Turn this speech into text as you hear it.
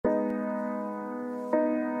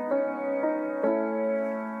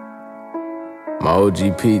My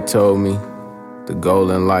OG Pete told me the goal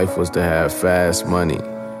in life was to have fast money,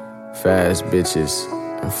 fast bitches,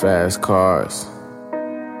 and fast cars.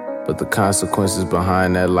 But the consequences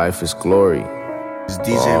behind that life is glory.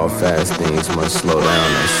 For all fast things must slow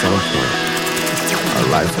down at some point. Our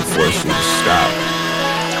life will force you to stop.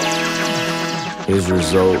 His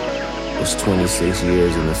result was 26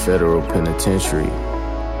 years in the federal penitentiary.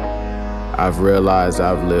 I've realized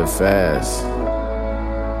I've lived fast.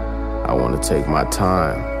 I want to take my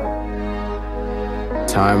time.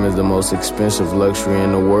 Time is the most expensive luxury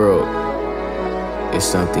in the world. It's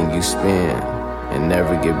something you spend and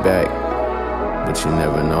never get back, but you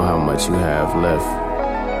never know how much you have left.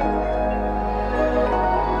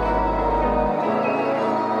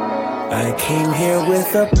 I came here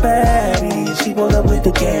with a baddie, she pulled up with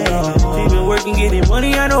the gang. She been working, getting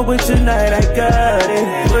money, I know, but tonight I got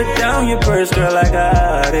it. Put down your purse, girl, I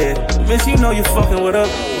got it. Miss, you know you fucking with a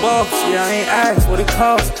boss. Yeah, I ain't asked what it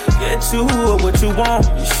costs. Get you what you want.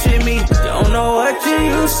 You shit me, don't know what you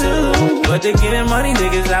used to, but they getting money,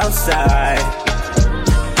 niggas outside.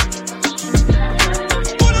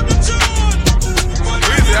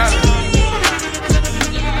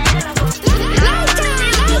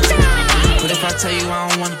 If I tell you I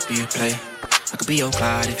don't wanna be a player, I could be your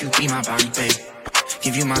Clyde if you be my body, babe.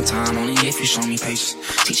 Give you my time only if you show me patience.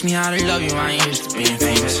 Teach me how to love you, I ain't used to being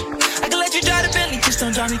famous. I can let you drive the Bentley, just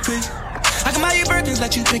don't drive me crazy. I can buy you Birkins,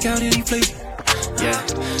 let you pick out any flavor. Yeah,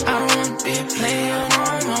 I don't wanna be a player,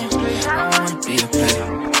 no, no. I don't wanna be a player.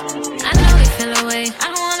 I know we feel away, I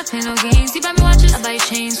don't wanna play no games. You buy me watches, I buy you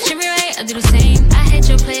chains. Treat me right, I do the same. I hate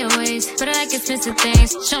your player ways, but I like expensive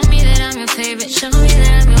things. Show me that I'm your favorite, show me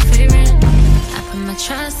that I'm your favorite. Put my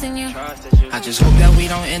trust in you. I just hope that we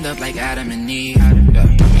don't end up like Adam and Eve. Yeah.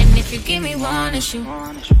 And if you give me one issue,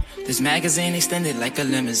 this magazine extended like a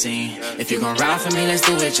limousine. If you're gon' ride for me, let's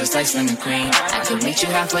do it just like Slim and Queen. I could meet you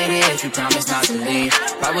halfway there if you promise not to leave.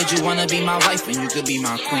 Why would you wanna be my wife when you could be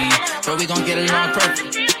my queen? But we gon' get along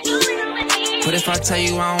perfect. But if I tell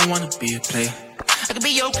you I don't wanna be a player, I could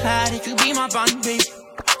be your Clyde if you be my Bonnie, baby.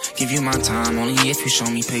 Give you my time only if you show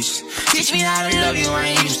me patience. Teach me how to love you, I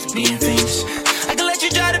ain't used to being famous. I can let you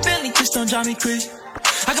drive the Bentley, just don't drive me crazy.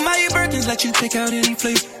 I can buy you Birkins, let you pick out any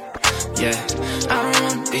flavor. Yeah, I don't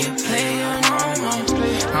wanna be a player, no, no.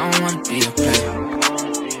 I don't wanna be a player.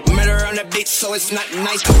 Met her on the beach, so it's not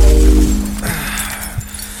nice.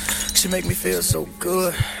 She make me feel so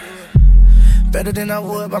good, better than I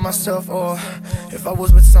would by myself, or if I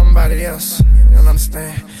was with somebody else. You don't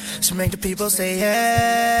understand? She make the people say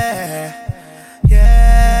yeah,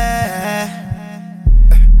 yeah.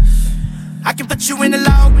 I can put you in a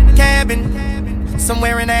log cabin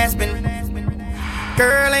somewhere in Aspen.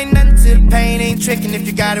 Girl, ain't nothing to the pain, ain't tricking if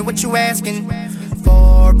you got it, what you asking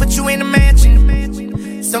for? Put you in a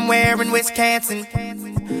mansion somewhere in Wisconsin.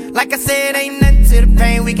 Like I said, ain't nothing to the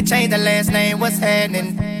pain, we can change the last name, what's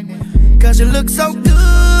happening? Cause you look so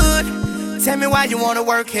good, tell me why you wanna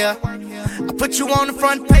work here. I put you on the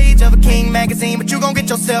front page of a King magazine, but you gon' get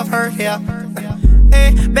yourself hurt here.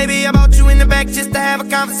 Hey, baby, I brought you in the back just to have a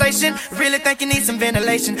conversation. Really think you need some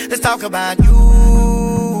ventilation. Let's talk about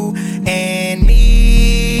you and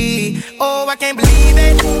me. Oh, I can't believe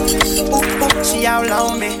it. Ooh, ooh, she all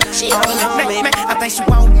on me. She all on me. I think she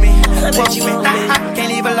want me. I can't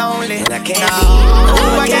leave her lonely. And I can't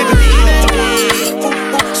Ooh, I can't believe it.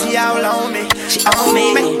 Ooh, ooh, she all on me. She on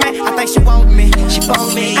me. I think she want me. She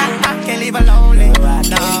want me. I can't leave her lonely.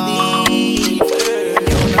 No.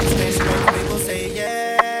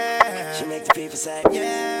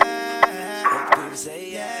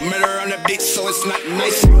 Met her on the beach, so it's not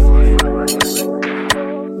nice.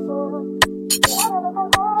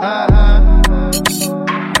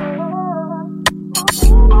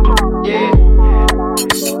 Yeah.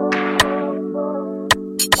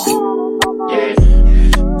 Yeah.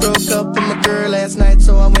 Broke up with my girl last night,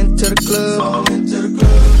 so I went to the club.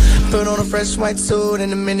 Put on a fresh white suit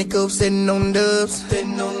and a mini coupe, sitting on dubs.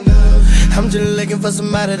 I'm just looking for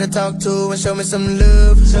somebody to talk to and show me some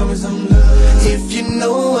love. If you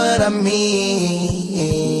know what I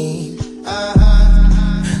mean.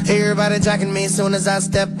 Everybody jocking me as soon as I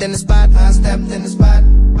stepped in the spot.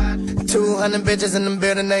 200 bitches in the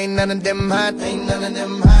building, ain't none of them hot.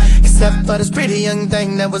 Except for this pretty young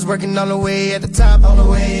thing that was working all the way at the top.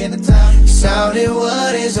 Shouted,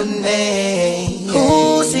 what is your name?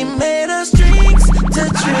 Ooh, she made us drinks to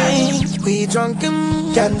drink. We drunk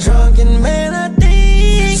and got drunk, and man, I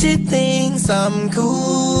think she thinks I'm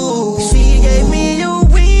cool. She gave me a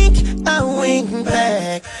wink, I winked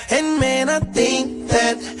back, and man, I think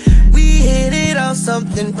that we hit it on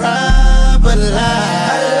something proper like.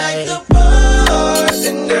 I like the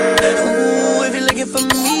bartender. Ooh, if you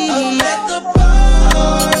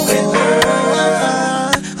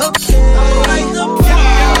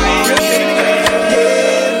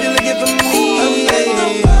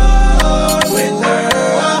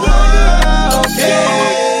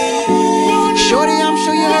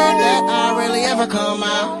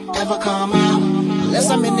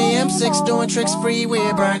tricks,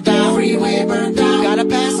 freeway burnt down. Freeway burnt down. Got a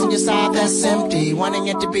passenger side that's empty, wanting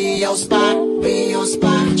it to be your spot. Be your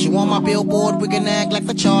spot. Put you on my billboard, we can act like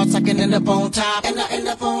the charts. I can end up on top. And I end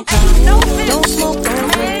up on top. Don't smoke,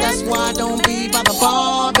 don't drink, that's why I don't be by the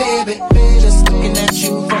bar, baby. Just looking at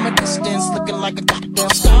you from a distance, looking like a goddamn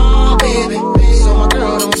star, baby. So my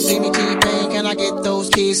girl don't see me T-Pain. Can I get those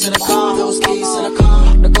keys to the car? Those keys to the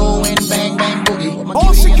car. To go in, bang, bang, boogie. With my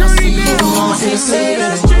all security now. They say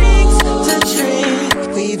there's drinks to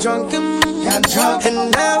drink. We drunk and got drunk,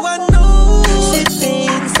 and now I know she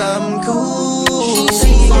thinks I'm cool.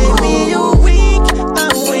 She gave me a wink, I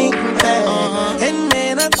wink back, and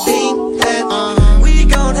man I think that we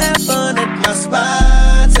gon' have fun at my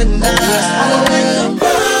spot tonight. I'm like the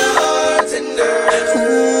bartender.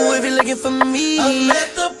 Ooh, if you're looking for me, I'm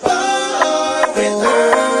at the bar with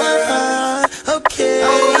her. Okay,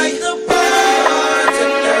 I'm like the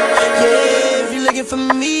bartender. Yeah, if you're looking for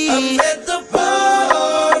me, I'm at the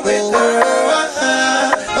bar with her.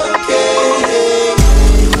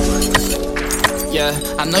 Yeah,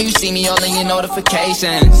 I know you see me all in your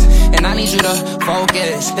notifications, and I need you to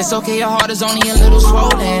focus. It's okay, your heart is only a little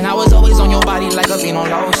swollen. I was always on your body like a bean on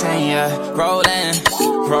lotion. Yeah, rolling,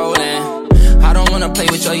 rolling. I don't wanna play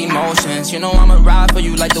with your emotions. You know I'ma ride for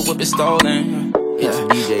you like the whip is stolen. Yeah,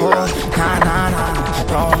 oh, nah, nah, nah.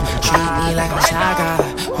 Don't treat me like I'm shy guy.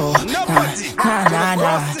 Oh, nah, nah, nah,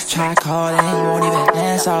 nah. Try calling, you won't even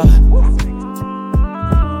answer.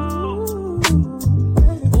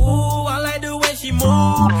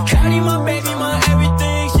 Cardi, my baby, my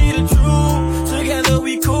everything, she the truth. Together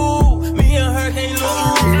we cool, me and her can't lose.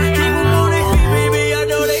 Keep them on their feet, baby, I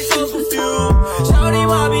know they so confused. Shawty,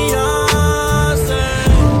 my Beyonce.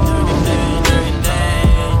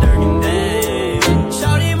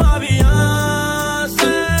 Shawty, my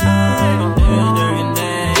Beyonce.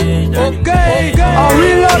 Okay, I'm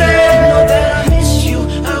reloaded. Know that I miss you,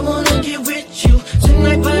 I wanna get with you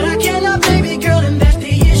tonight, but I cannot, baby girl, and that's the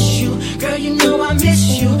issue. Girl, you know I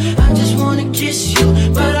miss you, I just wanna kiss you,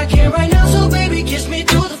 but I can't right now, so baby, kiss me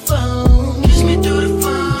through the phone. Kiss me through the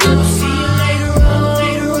phone. I'll see you later on,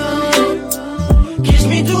 later on. Kiss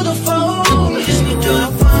me through the phone. Kiss me through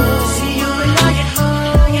the phone. See you when I get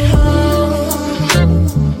home, get home.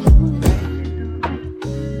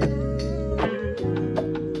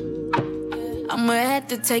 I'ma have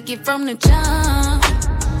to take it from the jump.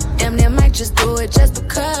 Damn, they might just do it just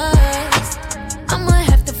because. I'ma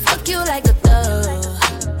have to fuck you like a thug.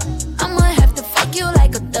 I'ma have to fuck you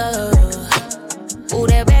like a thug. Ooh,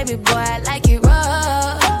 that baby boy, I like it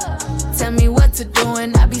rough. Tell me what to do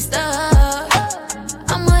and I be stuck.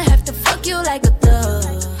 I'ma have to fuck you like a thug.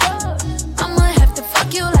 I'ma have to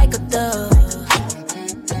fuck you like a thug.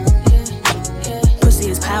 Pussy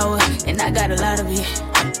is power, and I got a lot of it.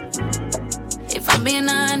 If I'm being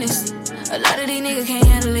honest, a lot of these niggas can't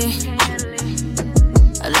handle it.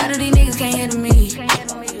 A lot of these niggas can't handle me.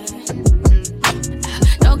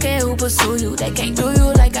 Don't care who pursue you, they can't do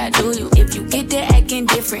you like I do you. If you get there acting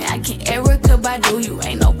different, I can Erica Badu you.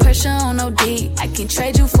 Ain't no pressure on no D, I can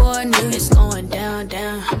trade you for a new. It's going down,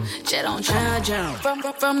 down, jet on drown, drown.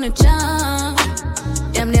 From the jump,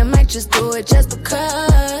 damn, they might just do it just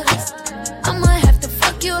because. I'ma have to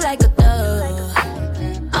fuck you like a thug.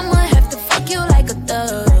 I'ma have to fuck you like a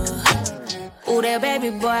thug. Ooh, that baby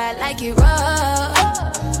boy, I like it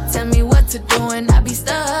rough. Tell me what to do and I be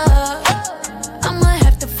stuck. I'ma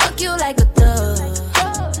have to fuck you like a thug.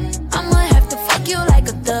 I'ma have to fuck you like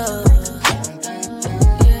a thug.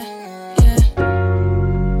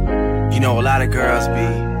 You know, a lot of girls be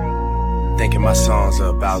thinking my songs are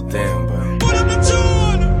about them, but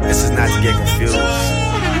this is not to get confused.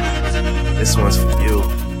 This one's for you.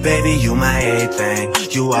 Baby, you my everything,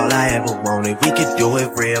 you all I ever wanted. We could do it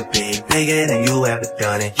real big, bigger than you ever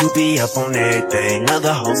done it. You be up on everything,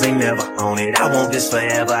 other hoes ain't never on it. I want this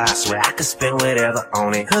forever, I swear I could spend whatever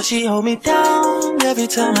on it. Cause she hold me down every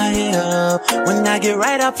time I hit up. When I get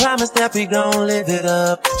right, I promise that we gon' live it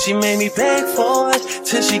up. She made me beg for it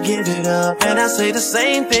till she give it up, and I say the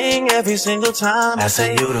same thing every single time. I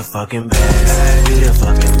say you the fucking best, you the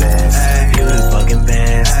fucking best, you the fucking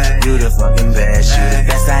best, you the fucking best, you the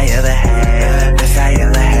best I ever had, best I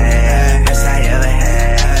ever had, best I ever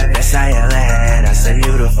had, best I ever had. I say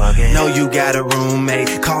you the fucking. Know you got a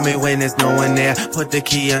roommate, call me when there's no one there. Put the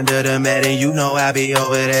key under the mat and you know I be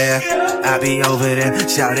over there. I be over there,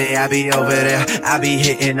 shout it, I be over there. I be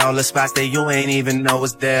hitting all the spots that you ain't even know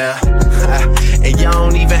was there. And you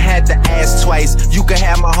don't even have to ask twice. You can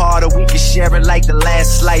have my heart or we can share it like the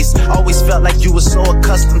last slice. Always felt like you were so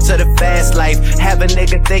accustomed to the fast life. Have a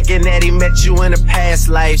nigga thinking that he met you in a past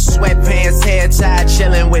life. Sweatpants, hair tied,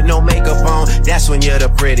 chilling with no makeup on. That's when you're the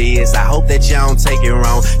prettiest. I hope that you don't take it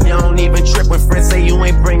wrong. You don't even trip when friends say you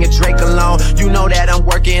ain't bringing Drake along. You know that I'm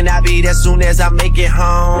working, I'll be there soon as I make it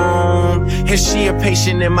home. Is she a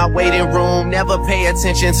patient in my waiting room? Never pay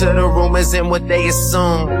attention to the rumors and what they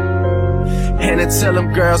assume. And until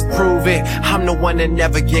them girls prove it, I'm the one that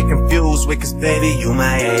never get confused with. Cause baby, you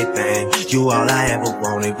my everything, you all I ever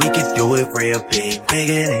wanted. We could do it real big,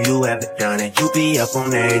 bigger than you ever done it. You be up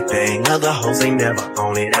on everything, other hoes ain't never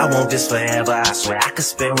on it. I want this forever, I swear I could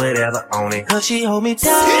spend whatever on it. Cause she hold me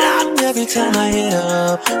down every time I hit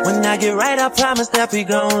her up. When I get right, I promise that we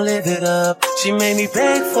gon' live it up. She made me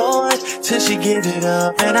beg for it till she give it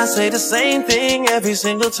up. And I say the same thing every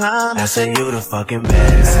single time. I say you the fucking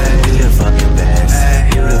best, you the fucking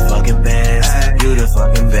best, you the fucking best, you the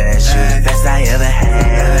fucking best, you the best I ever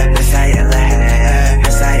had, best I ever had,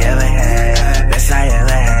 best I ever had, best I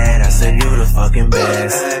ever had. I said you the fucking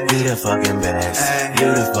best, you the fucking best,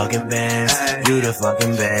 you the fucking best, you the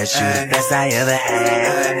fucking best, you the best I ever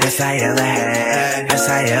had, best I ever had, best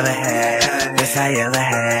I ever had, best I ever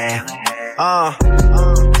had.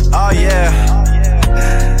 Oh yeah.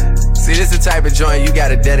 See, this the type of joint you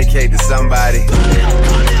gotta dedicate to somebody.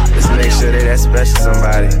 Just make sure they that special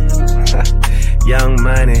somebody. Young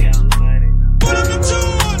Money.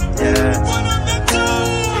 Yeah.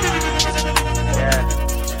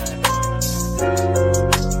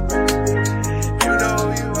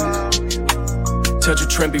 Touch a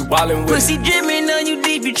trend, be wildin' with pussy drippin' on you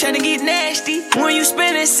deep, you tryna get nasty. When you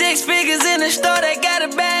spending 6 figures in a store that got a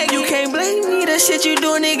bag, you can't blame me, the shit you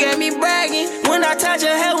doing, it got me bragging. When I touch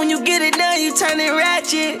your hair, when you get it done, you turn it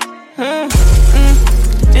ratchet.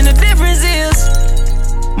 And the difference is,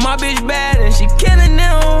 my bitch bad and she killing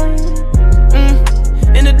them.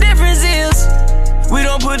 And the difference is, we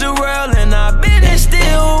don't put the world in our business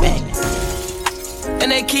still.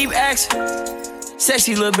 And they keep asking,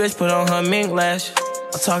 sexy little bitch put on her mink lash.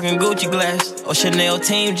 I'm talking Gucci glass or Chanel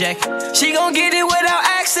team jacket. She gon' get it without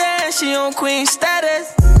accent, she on queen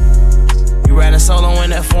status. You riding solo in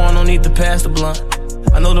that phone, don't need to pass the blunt.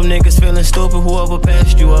 I know them niggas feeling stupid, whoever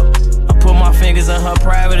passed you up. I put my fingers in her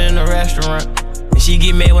private in the restaurant. And she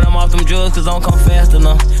get mad when I'm off them drugs, cause I don't come fast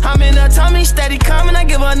enough. I'm in her tummy, steady coming, I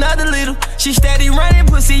give her another little. She steady running,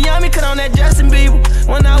 pussy yummy, cut on that Justin Bieber.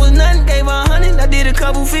 When I was nothing, gave her 100, I did a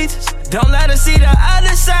couple features. Don't let her see the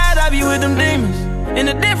other side, I be with them demons. And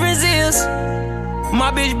the difference is,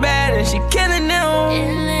 my bitch bad and she killing them.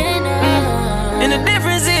 And the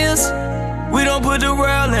difference is, we don't put the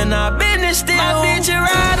world in our business still. My bitch a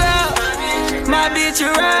rider, my bitch a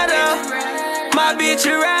rider, my bitch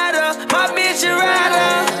a rider, my bitch a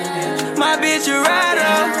rider, my bitch a rider,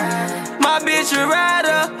 my bitch a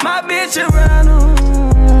rider, my bitch a rider, my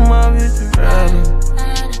bitch a rider,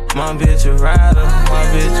 my bitch a rider, my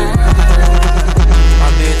bitch a rider, my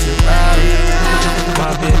bitch a rider,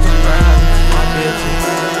 my bitch a rider, my bitch a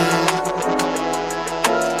rider.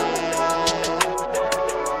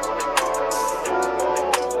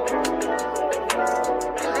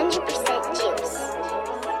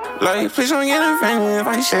 Like, please don't get offended if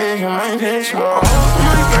I say you might bitch. All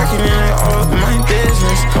my working in it, all of my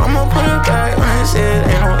business. I'ma put it back when I said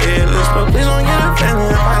ain't no illness. But please don't get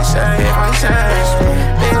offended if I say that's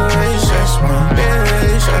my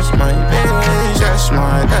bitch, that's my bitch, that's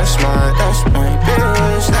my bitch, that's my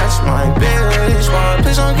bitch, that's my bitch. But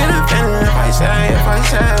please don't get offended if I say.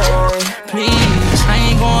 Please, I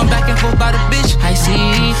ain't going back and forth about a bitch, I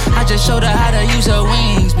see. I just showed her how to use her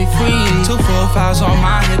wings, be free. 2 4 5s on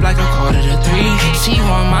my hip like a 2:45. She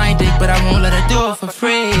want my dick, but I won't let her do it for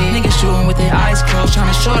free. Niggas shooting with their eyes closed, trying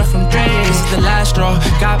to short her from Dre. This is the last straw,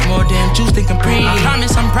 got more damn juice than Capri. I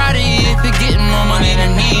promise I'm proud of you if you're getting more money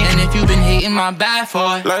than me. And if you've been hating my bad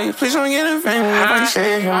for it. Like, please don't get offended if I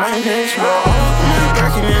say you might bitch. All of my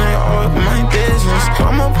working in it, all of my business.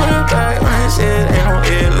 I'ma put it back when I said ain't no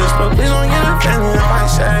illness. But please don't get offended if I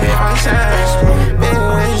say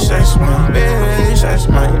that's my bitch, that's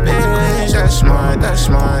my bitch, that's my bitch,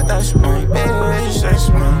 that's my bitch, that's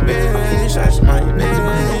my bitch, that's my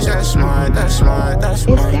bitch, that's my bitch, that's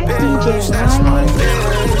my bitch, that's my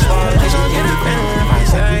bitch. Please don't get offended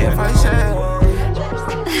if I say.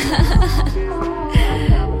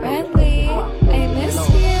 Bradley, I miss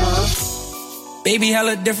you. Baby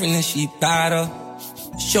hella different than she thought of.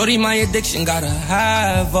 Shorty my addiction got her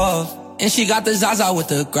hive off. And she got the Zaza with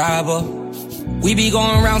the grabber. We be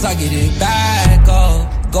going rounds, I get it back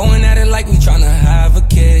up. Going at it like we tryna have a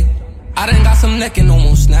kid. I done got some neck and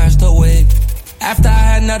almost snatched her wig. After I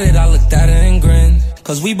had nutted, I looked at her and grinned.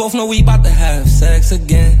 Cause we both know we bout to have sex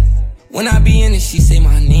again. When I be in it, she say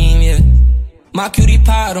my name, yeah. My cutie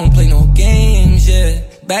pie don't play no games, yeah.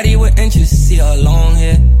 Baddie with inches, see her long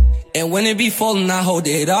hair. And when it be falling, I hold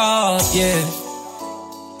it up, yeah.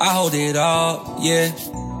 I hold it up, yeah.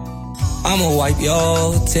 I'ma wipe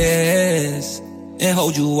your tears and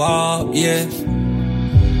hold you up, yeah.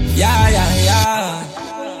 Yeah, yeah, yeah.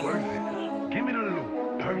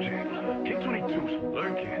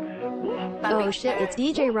 Oh shit, it's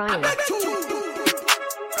DJ Ryan.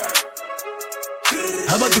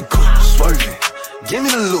 How about the coupe, swerving? Give me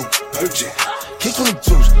the loop, virgin. Kick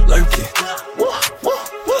 22s, lurking.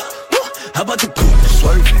 How about the coupe,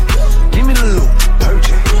 swerving? Give me the loop,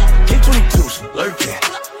 virgin. Kick 22s, lurking.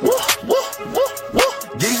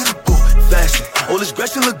 Gaze in the boot, fashion. All this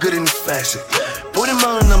Gretchen look good in this fashion. Put him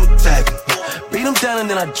on and I'ma tag him. Beat him down and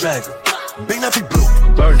then I drag him. Big nappy blue,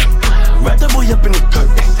 burning. Wrap that boy up in the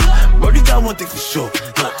curtain. Brody got one thing for sure,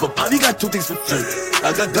 but Poppy got two things for certain.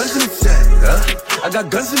 I got guns in the sack, I got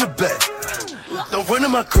guns in the back. Don't run in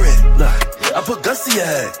my crib, nah. I put guns to your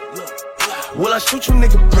head. Will I shoot you,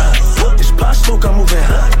 nigga, pride? This pot smoke, I'm moving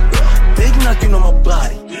high. Big knocking on my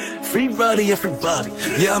body. Free Roddy and free Bobby.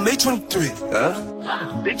 Yeah, I'm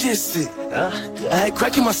 823, Big just sick, I had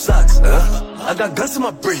crack in my socks, I got guns in my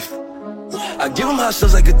brief. I give him hot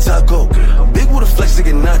shots like a taco. Big with a flex like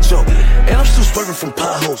a nacho. And I'm still swerving from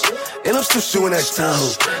potholes. And I'm still shooting at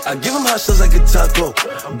Tahoe. I give him hot shots like a taco.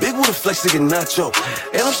 Big with a flex like a nacho.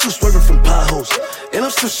 And I'm still swerving from potholes. And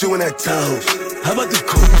I'm still shooting at Tahoe. How about the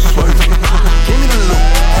coupe swerving? Give me the loop,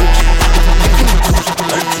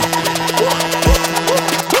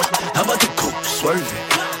 how about the coupe swerving?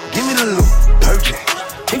 Give me the loop, virgin.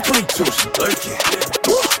 King 22s, lurking.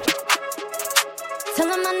 Tell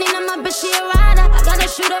him I need him, my bitch, she a rider. I got a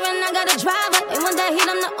shooter and I got a driver. They want that heat,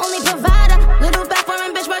 I'm the only provider. Little back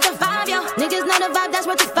foreign bitch worth of 5, yo. Niggas know the vibe, that's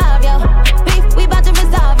worth of 5, yo. Beef, we bout to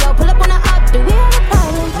resolve, yo. Pull up on the up, do we have a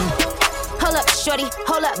problem? Hold up, shorty,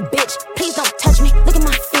 hold up, bitch. Please don't touch me. Look at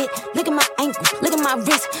my feet, look at my ankle, look at my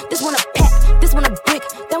wrist. This one a pack, this one a brick.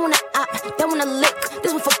 That one a op, that one a lick.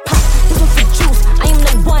 This one for pop, this one for juice. I am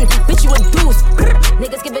the one, bitch, you a deuce.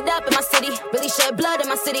 Niggas give it up in my city. Really shed blood in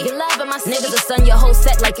my city. Get love in my city. Niggas will stun your whole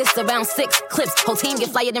set like it's around 6 clips. Whole team get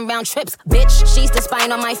flyer than round trips. Bitch, she's the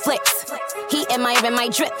spine on my flicks. He admiring my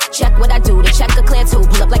drip. Check what I do. The check a clear too.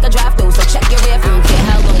 Pull up like a drive through. So check your rear view. I don't care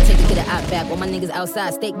how long it take to get it out back. All my niggas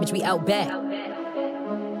outside steak, bitch, we out back.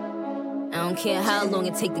 I don't care how long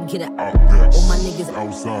it take to get it out back. All my niggas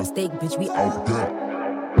outside steak, bitch, we out back.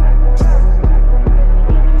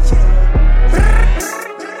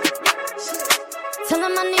 Tell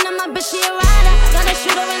him I need him, my bitch, she a rider. I got a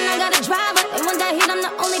shooter and I got a driver. They want that heat, I'm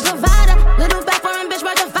the only provider. Little back foreign bitch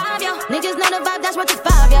worth of 5, yo. Niggas know the vibe, that's worth of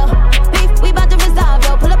 5, yo. Beef, we bout to resolve,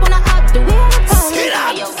 yo. Pull up on the up, do we have a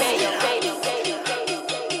problem?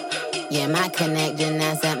 Yeah, my connection,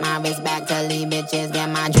 that's at my wrist back to leave bitches. Get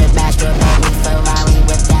my drip back, Ferrari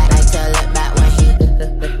with that. I tell it back when he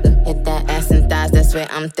hit that ass and thighs, that's where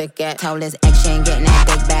I'm thick at. Told his ex, she ain't getting that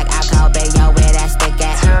dick back. I call Bayo where that stick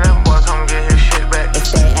at. Tell them boys come get his shit back.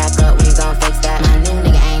 If they act up, we gon' fix that. My new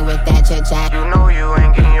nigga ain't with that chit chat. You know you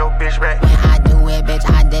ain't getting your bitch back. When I do it, bitch,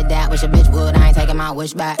 I did that. Wish a bitch would, I ain't taking my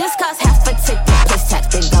wish back. This cost half a ticket, piss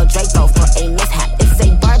tax. Big go Draco for a mishap. It's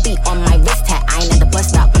a Barbie on my wrist hat. I ain't at the bus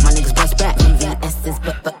stop, but my niggas bust back. MVS is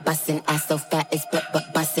but bustin' ass so fat. It's but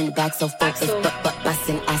bustin' back so full. It's but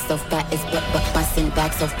bustin' ass so fat. It's but bustin'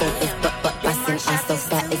 back so full. It's but bustin' ass so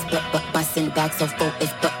fat. It's but bustin' back so full.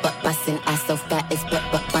 It's but bustin' ass so fat. It's but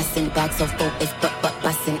bustin' back so full. It's but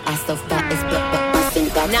bustin' ass so fat. It's but bustin'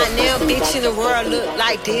 back so full. Not now, bitch in the world look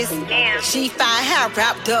like this. She fine hair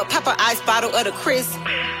wrapped up, pop an ice bottle of the crisp.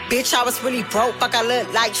 Bitch, I was really broke. Fuck, I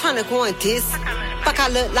look like tryna go on this. Fuck, I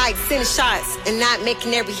look like sending shots and not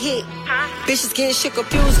making every hit. Bitches getting shook up,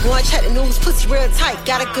 views, going check the news, pussy real tight.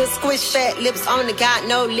 Got a good squish, fat lips on the got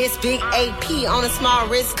no list. Big AP on a small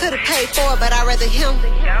wrist. Could've paid for it, but I'd rather him.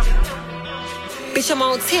 Bitch, I'm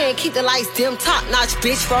on 10, keep the lights dim, top notch,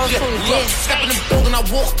 bitch, roll from the look, step in the building, I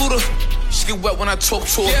walk through the. She get wet when I talk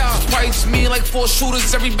to her. Pipes me like 4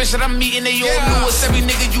 shooters. Every bitch that I'm meeting, they all know us. Every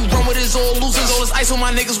nigga you run with is all losers. All this ice on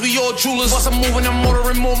my niggas, we all jewelers. Bust a moving and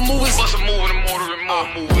ordering more movers. Bust a moving and ordering more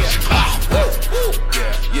movers.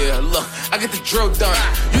 Yeah, look, I get the drill done.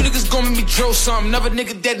 You niggas gon' make me drill something. Never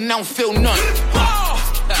nigga dead and I don't feel none.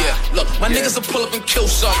 Yeah, look, my niggas will pull up and kill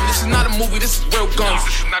something. This is not a movie, this is real guns. No,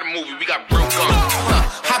 this is not a movie, we got real guns.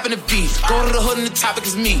 Hop in the beat, go to the hood and the topic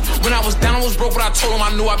is me. When I was down, I was broke, but I told him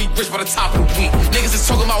I knew I'd be rich by the top of the week. Niggas is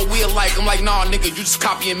talking about we alike, I'm like, nah, nigga, you just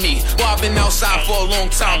copying me. Boy, I've been outside for a long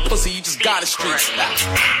time, pussy, you just got the streets.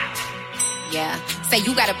 Yeah. Say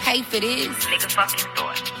you gotta pay for this. Nigga, fuck your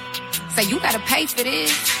store. Say you gotta pay for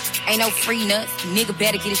this. Ain't no free nuts. Nigga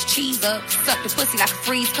better get his cheese up. Suck the pussy like a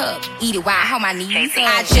freeze cup. Eat it while I hold my knees up.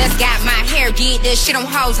 I just got my hair did. This shit on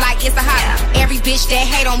hoes like it's a hobby. Every bitch that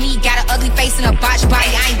hate on me got an ugly face and a botched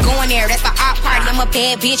body. I ain't going there. That's my art party. I'm a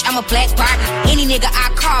bad bitch. I'm a black Barbie. Any nigga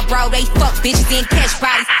I call, bro, they fuck bitches and catch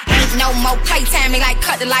bodies. Ain't no more playtime. They like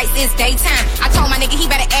cut the lights. It's daytime. I told my nigga he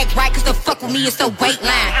better act right, cause the fuck with me is the wait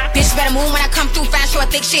line. Bitch better move when I come through. Fine,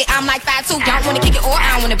 short, thick shit. I'm like 5'2". Don't wanna kick it or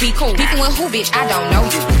I don't wanna be cool. Beefing with who, bitch? I don't know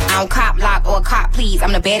you. I don't cop lock or cop please.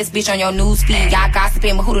 I'm the baddest bitch on your news feed. Y'all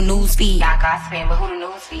gossiping, but who the news feed?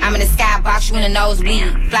 I'm in the skybox, you in the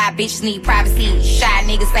nosebleed. Fly bitches need privacy. Shy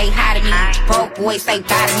niggas say hi to me. Broke boys say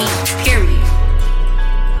bye to me. Period.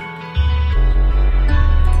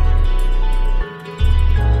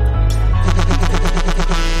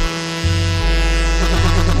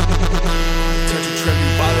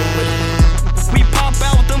 We pop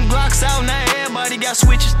out with them Glocks out, now everybody got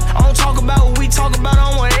switches. I don't talk about what we talk about, I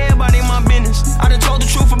don't want everybody in my business. I done told the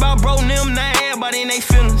truth about bro and them, now everybody in they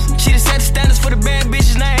feelings. She done set the standards for the bad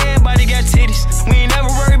bitches, now everybody got titties. We ain't never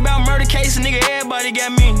worried about murder cases, nigga, everybody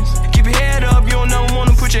got millions. Keep your head up, you don't never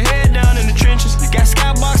wanna put your head down in the trenches. Got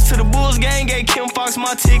skybox to the Bulls gang, gave Kim Fox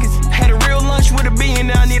my tickets. Had a real lunch with a billion,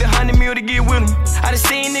 now I need 100 mil to get with him. I done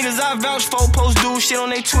seen niggas I vouch for post dude shit on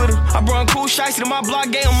they Twitter. I brought cool shiesty to my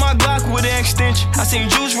block, gave him my Glock with an extension. I seen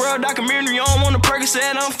Juice WRLD documentary on the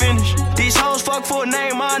Percocet, I'm finished. These hoes fuck for a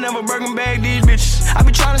name, I never Birkin bag these bitches. I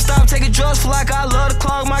be tryna stop taking drugs for like I love to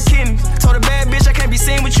clog my kidneys. Told a bad bitch I can't be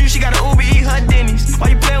seen with you, she gotta Uber eat her Denny's. Why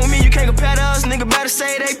you playin' with me, you can't compare to us, nigga better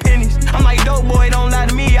say they pennies. I'm like dope boy, don't lie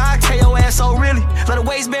to me, I'll tell your ass so really. Let a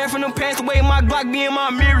waistband from them pants, the way my Glock be in my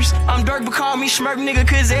mirrors. I'm Dirk, but call me Schmirk, nigga,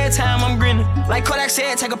 cause every time I'm grinning. Like Kodak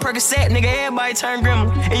said, take a Percocet, nigga, everybody turn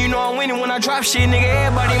gremlin. And you know I'm winning when I drop shit, nigga,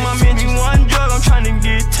 everybody in my menu. One drug, I'm tryna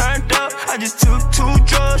get turned up. I just took 2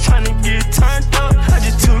 drugs, tryna get turned up. I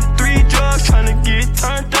just took 3 drugs, tryna get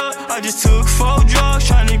turned up. I just took 4 drugs,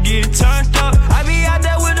 tryna get turned up. I be out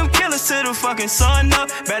there with them killers till the fucking sun up.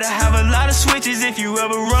 Better have a lot of switches if you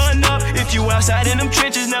ever run up. If you outside in them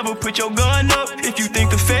trenches, never put your gun up. If you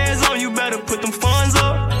think the feds on you, better put them funds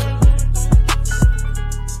up.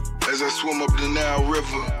 As I swim up the Nile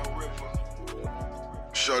River,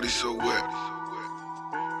 shawty so wet.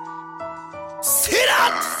 Sit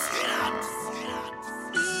up!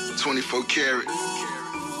 24 karat.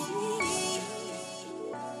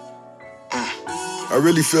 I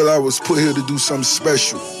really feel I was put here to do something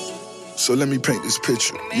special. So let me paint this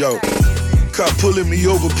picture. Yo, cop pulling me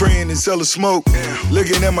over, praying and selling smoke.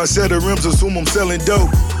 Looking at my set of rims, assume I'm selling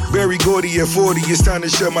dope. Barry Gordy at 40, it's time to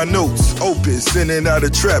share my notes. Open, sending out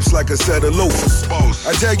of traps like a set of loafers.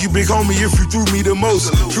 I tag you, big homie, if you threw me the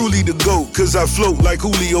most. Truly the GOAT, cause I float like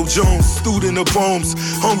Julio Jones. Student of poems,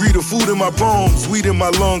 hungry the food in my palms. Weed in my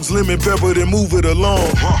lungs, lemon pepper, then move it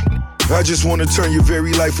along. I just wanna turn your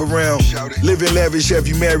very life around. Living lavish, have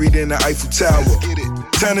you married in the Eiffel Tower.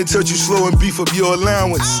 Time to touch you slow and beef up your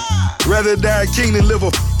allowance. Rather die a king than live a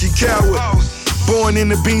f***ing coward. Born in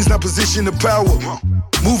the beans, not position of power.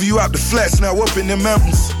 Move you out the flats, now up in the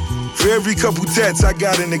mountains. For every couple tats, I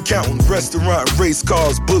got an accountant. Restaurant, race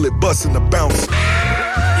cars, bullet busting the bounce. You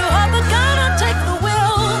hold the gun, I'll take the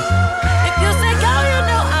wheel. If you say go, you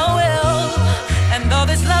know I will. And though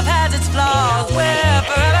this love has its flaws, we're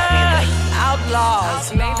forever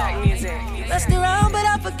outlaws. Messed around, but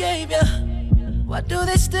I forgave you. Why do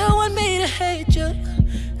they still want me to hate you?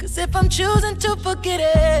 Cause if I'm choosing to forget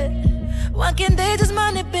it, why can't they just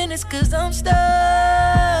mind their business? Cause I'm stuck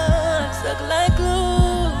like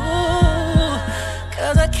glue.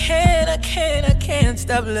 Cause I can't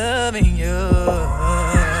stop loving you.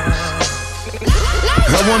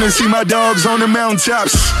 I wanna see my dogs on the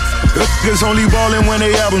mountaintops. Cause only ballin' when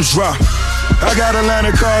they albums drop. I got a line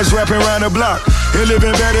of cars rapping around the block. And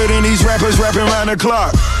living better than these rappers rapping around the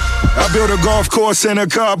clock. I built a golf course and a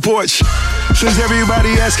car porch. Since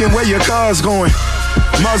everybody asking where your car's going.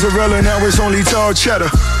 Mozzarella, now it's only tall cheddar.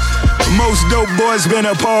 Most dope boys been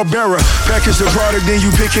a pallbearer. Package the product, then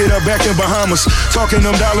you pick it up back in Bahamas. Talking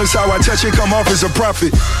them dollars, how I touch it, come off as a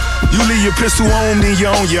profit. You leave your pistol on, then you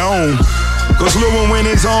own your own. Cause Lil' one when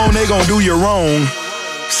it's on, they gon' do you wrong.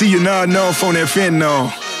 See you nodding off on that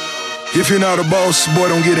fentanyl. If you're not a boss, boy,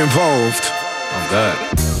 don't get involved. Oh God.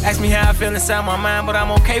 Ask me how I feel inside my mind, but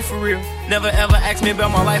I'm okay for real. Never ever ask me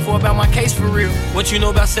about my life or about my case for real. What you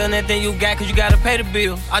know about selling that thing you got, cause you gotta pay the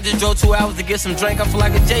bill. I just drove 2 hours to get some drink, I feel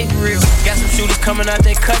like a J for real. Got some shooters coming out,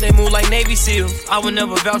 they cut, they move like Navy SEALs. I would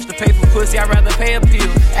never vouch to pay for pussy, I'd rather pay a pill.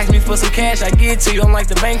 Ask me for some cash, I give it to you, I'm like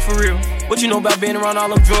the bank for real. What you know about being around all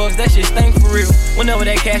them drugs, that shit stink for real. Whenever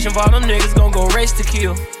that cash involved, them niggas gon' go race to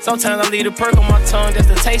kill. Sometimes I leave a perk on my tongue, that's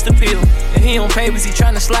the taste appeal. If he on papers, he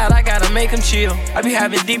tryna slide, I gotta make him chill. I be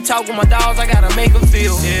having deep talk with my dogs, I gotta make him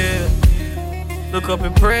feel. Yeah. Look up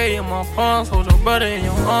and pray in my palms, hold your brother in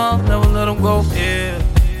your arms, never let him go. Yeah.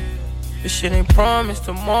 This shit ain't promised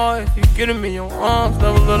tomorrow, if you get him in your arms,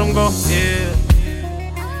 never let him go. Yeah.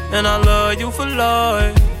 And I love you for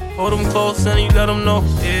life. Hold him close and you let him know.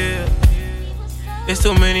 Yeah. It's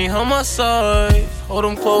too many homicides. Hold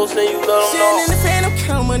them close and you let them know. Sitting in the phantom,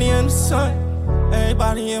 count money in the sun.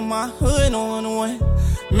 Everybody in my hood on the way.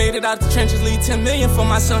 Made it out the trenches, leave 10 million for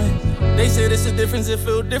my son. They said it's a difference, it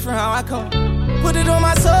feel different how I come. Put it on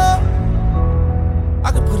my soul.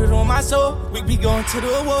 I could put it on my soul. We be going to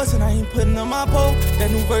the awards and I ain't putting on my pole. That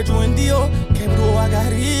new Virgil and Dior, Capital, I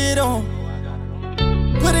got it on.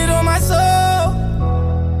 Put it on my soul.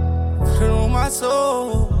 Put it on my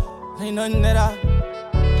soul. Ain't nothing that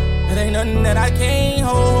it ain't nothing that I can't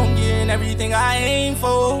hold. I'm getting everything I aim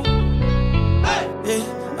for. Yeah,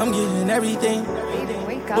 I'm getting everything.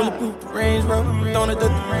 Bulletproof Range Rover, don't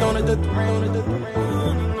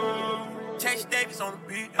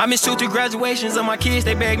I miss 2-3 graduations of my kids,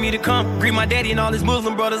 they begged me to come. Greet my daddy and all his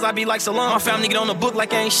Muslim brothers, I be like salam. My family get on the book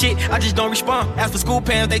like I ain't shit, I just don't respond. As for school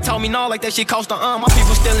pants, they told me no, like that shit cost a My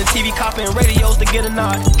people stealing TV, copying radios to get a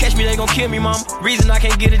nod. Catch me, they gon' kill me, mom. Reason I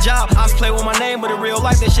can't get a job. I was play with my name, but in real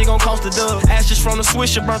life, that shit gon' cost a dub. Ashes from the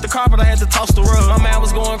swisher, burnt the carpet, I had to toss the rug. My man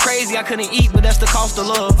was going crazy, I couldn't eat, but that's the cost of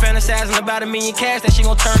love. Fantasizing about $1 million cash, that shit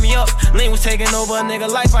gon' turn me up. Lean was taking over a nigga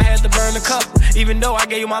life, I had to burn the cup. Even though I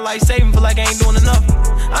gave you my life saving, feel like I ain't doing enough.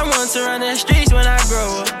 I want to run the streets when I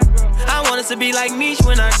grow up. I wanted to be like Meech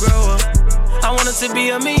when I grow up. I wanted to be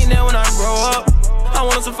a millionaire when I grow up. I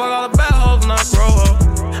wanted to fuck all the bad hoes when I grow up.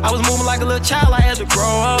 I was moving like a little child, I had to grow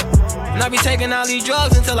up. And I be taking all these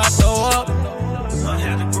drugs until I throw up. I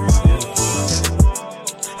had to grow up.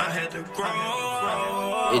 I had to grow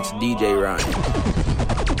up. It's DJ Ryan.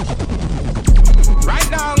 Right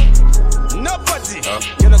now, nobody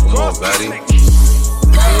gonna cross this thing.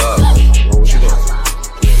 Love. What you doing?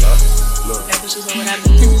 Look. That's the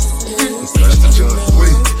joint.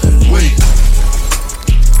 Wait.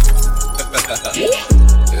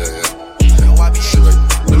 Yeah.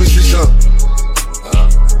 Let me see something.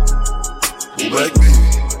 Go back, baby.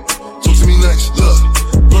 Talk to me nice. Look.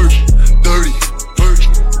 Bird, dirty,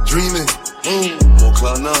 dreaming. On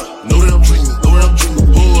cloud 9. Know that I'm dreaming.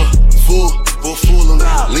 Boy, full.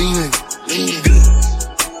 I'm leaning.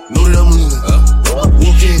 Know that I'm leaning.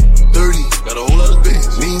 Walking dirty. Got a whole lot of bands.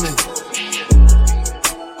 Leaning.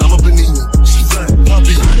 I'm up in Neiman. She's like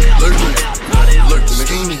Poppy. Lurking,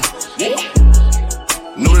 scheming.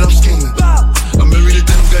 Know that I'm scheming. I'm married to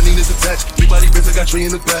them, got Nina's attached. Big body Benz, I got Trey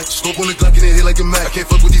in the back. Scope on the Glock in the head like a Mac. I can't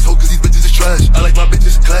fuck with these hoes cause these bitches is trash. I like my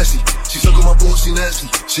bitches classy. She suck on my balls, she nasty.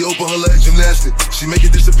 She open her legs, gymnastic. She make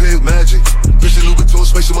it disappear with magic. Christian Louboutin,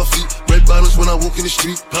 space on my feet. Red bottles when I walk in the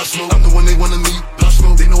street. Pop Smoke, I'm the one they wanna meet. Pop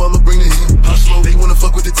Smoke, they know I'ma bring the heat. Pop Smoke, they wanna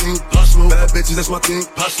fuck with the team. Pop Smoke, bad bitches, that's my thing.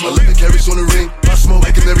 Pop Smoke, I live in carrots on the ring. Pop Smoke,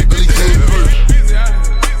 like Canary Billy King.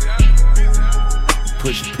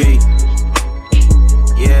 Push a P.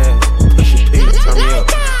 Yeah, push a P. Turn me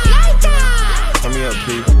up. Turn me up,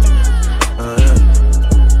 P.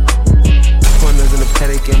 Pointers in the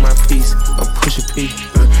paddock in my piece. I'm push a P.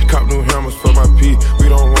 Cop new hammers for my P. We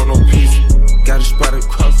don't want no peace. Got a spot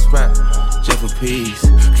across the spot, just for peace.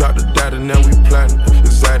 Drop the data, now we plotting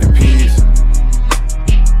exotic peas.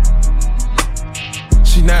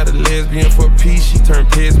 She not a lesbian for peace, she turned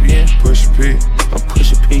lesbian. Push a P. I'm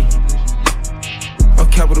push a P. On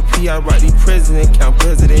capital P, I write the president, count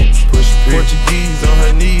presidents. Push a P. Portuguese on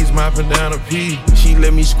her knees, mopping down a P. She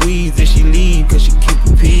let me squeeze and she leave, cause she keep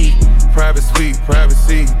a P. Private suite,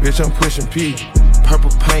 privacy, bitch, I'm pushing P.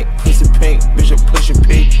 Purple paint, pussy pink, bitch, I'm pushing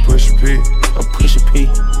P. Push a P. I'm pushing P.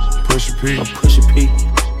 Push a P. I'm pushing P.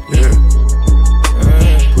 Yeah.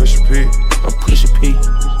 Push a P. I'm pushing P.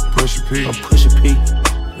 Push a P. I'm pushing P.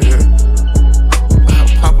 Yeah. I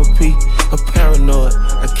pop a P. I'm paranoid.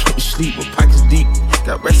 I can't sleep. My pockets deep.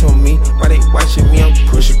 Got rest on me. Why they watching me? I'm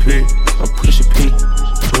pushing P. I'm pushing P.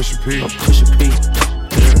 Push a P. I'm pushing P.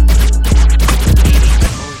 Yeah.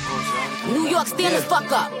 New York, stand the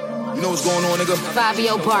fuck up. You know what's going on, nigga?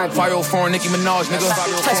 Fabio Barbie. 504 Nicki Minaj, nigga.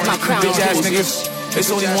 Touch my crown, bitch ass niggas. It's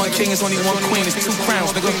only one king, it's only one queen, it's 2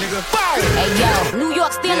 crowns, nigga. Hey yo, New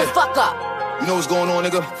York, stand the fuck up. You know what's going on,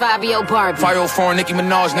 nigga? Fabio Barbie. 504 foreign Nicki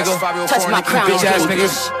Minaj, nigga. Touch my crown, bitch ass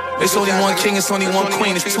niggas. It's only one king, it's only one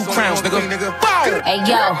queen, it's 2 crowns, nigga. Bow! Hey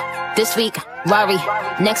yo, this week, Rari.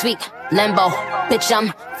 Next week, Lambo. Bitch,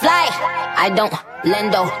 I'm fly. I don't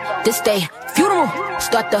lendo. This day, funeral.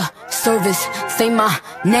 Start the service. Say my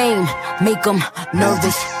name. Make them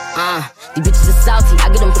nervous. These bitches are salty, I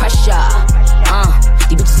get them pressure.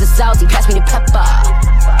 These bitches are salty, pass me the pepper.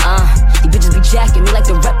 These bitches be jacking me like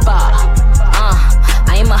the rapper.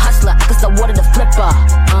 I am a hustler, I can sell water to flipper.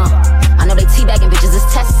 I know they teabagging bitches is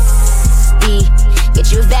testy.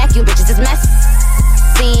 Get you a vacuum, bitches is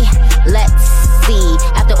messy. Let's see.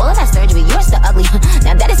 After all of that surgery, you're still ugly.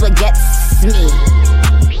 Now that is what gets me.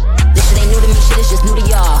 This shit ain't new to me, shit is just new to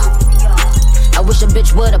y'all. I wish a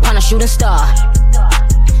bitch would upon a shooting star.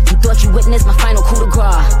 You thought you witnessed my final coup de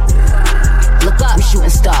grace. Look up, we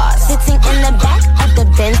shooting stars. Sitting in the back of the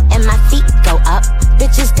Benz and my feet go up.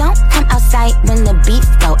 Bitches don't come outside when the beef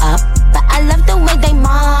go up. But I love the way they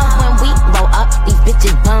mob when we roll up. These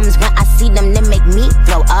bitches bums, when I see them, they make me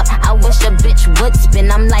throw up. I wish a bitch would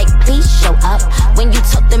spin, I'm like, please show up. When you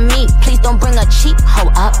talk to me, please don't bring a cheap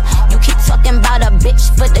hoe up. You keep talking about a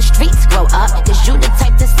bitch for the streets grow up. Cause you the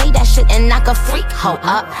type to say that shit and knock a freak hoe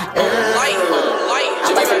up. Light.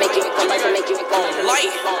 I'm about to make you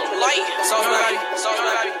Light.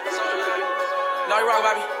 No, you wrong,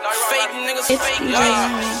 baby. Fake niggas, fake light.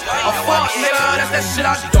 A fuck nigga, that's that shit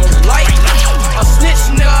I don't like. A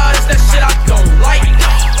snitch nigga, that's that shit I don't like.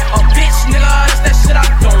 A bitch nigga, that's that shit I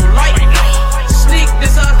don't like. Sneak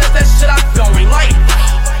this up, that's that shit I don't like.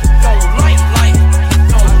 Don't like.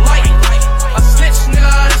 A snitch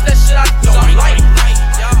nigga, that's that shit I don't like.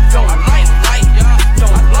 Don't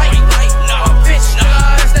like. A bitch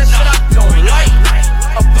nigga, that's that shit I don't like.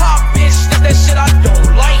 A pop bitch, that's that shit I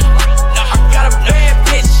don't like. I got a bad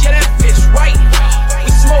bitch, yeah, that bitch right.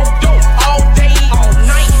 We smoke dope all day, all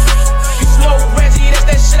night. You smoke Reggie, that's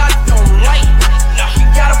that shit I don't like. We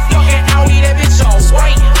got a fucking Audi, that bitch all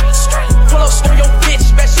white. Pull up on your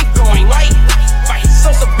bitch, bet she going light.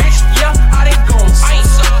 Sosa bitch, yeah, I done gone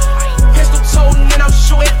ice. Pistol toting and I'm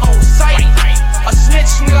shooting on sight. A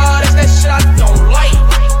snitch nigga, that's that shit I don't like.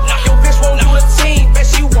 Your bitch won't do a team, bet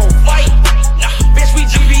she won't fight. Bitch, we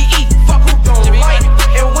GBE, fuck who don't like.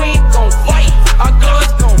 And we ain't gon' fight, our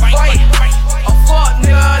guns gon' fight. A fuck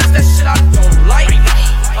nigga, that's that shit I don't like.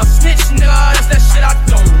 A snitch nigga, that's that shit I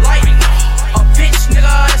don't like. A bitch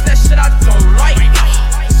nigga, that's that shit I don't like.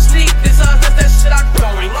 Sneak this up, that's that shit I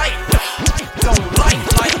don't like. Don't like.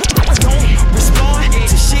 Don't respond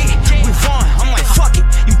to shit we fun. I'm like, fuck it,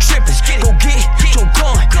 you trippin'. Go get your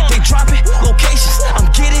gun. They dropping locations,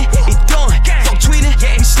 I'm getting it done. Fuck tweeting,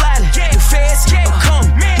 we sliding. The feds will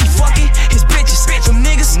come. He fucking his bitches, them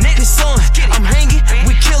niggas, his son. I'm hanging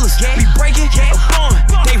with killers, we breaking a bond.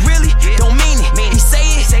 They really don't mean it. He say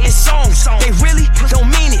it in songs. They really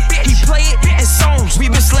don't mean it. He play it in songs. We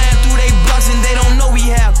been slammed through they blocks and they don't know we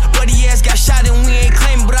have. Buddy ass got shot and we ain't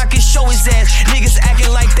claiming, but I can show his ass. Niggas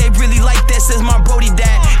acting like they really like that, says my Brody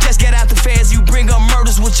dad. Just get out the feds, you bring up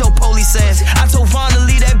murders with your police ass. I told Vaughn to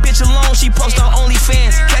leave that bitch alone, she post on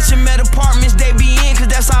OnlyFans. Catch him at apartments, they be in, cause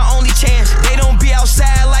that's our only chance. They don't be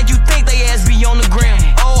outside like you think they ass be on the gram.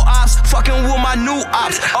 Old ops, fucking with my new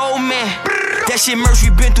ops. Oh man, that shit merch,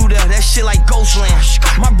 we been through that shit like Ghostland.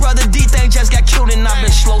 My brother D-Thing just got killed and I've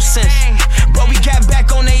been slow since. But we got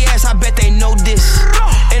back on their ass, I bet they know this.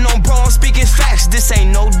 And on bro, I'm speaking facts, this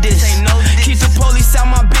ain't no diss. Keep the police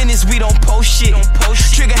out my business, we don't post shit.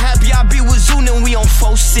 Trigger happy, I be with Zoon and we on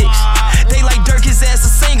 4-6. They like Dirk, his ass a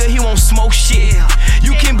singer, he won't smoke shit.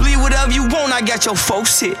 You can bleed whatever you want, I got your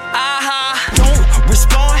folks hit. Don't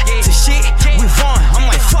respond to shit we fun. I'm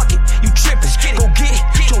like, fuck it, you trippin'. Go get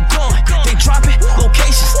your gun. They dropping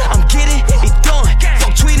locations, I'm getting it done.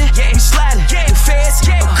 Fuck tweeting, we sliding. The feds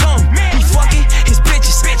will come. He fucking his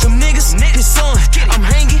bitches, them niggas, his son. I'm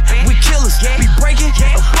hanging with killers, we breaking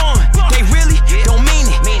a bond. They really don't mean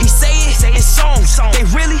it. He say it in songs. They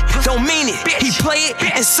really don't mean it. He play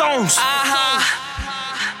it in songs.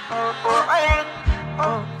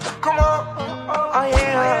 Come on, oh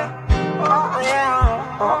yeah, oh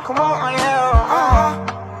yeah, come on, oh yeah,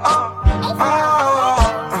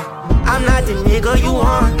 I'm not the nigga you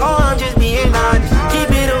want, oh I'm just being honest.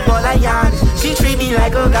 Keep it a boy like Giannis, she treat me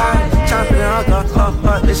like a goddess. Chopping it up,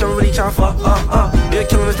 bitch I'm really tryna fuck, you're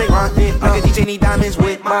killing mistake, wrong thing. Like a DJ need diamonds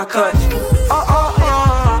with my cuts.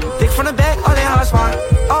 Thick from the back, all that hot spot.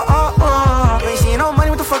 Ain't seeing no money,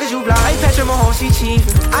 what the fuck is you blind? I ain't Patrick Mahomes, she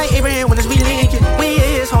chiefin'. I ain't Abraham when it's we linkin'. We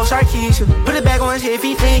his whole Sharkeisha. Put it back on his head if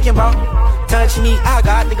he thinking about touching me. I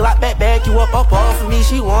got the Glock back, you up off of me.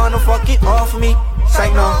 She wanna fuck it off of me. Say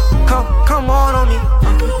no, come on me.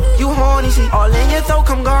 You horny, see, all in your throat,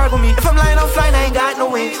 come gargle me. If I'm lying on flight, I ain't got no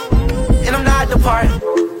wings, and I'm not departing.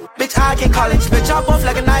 Bitch, I can't call it. Split y'all both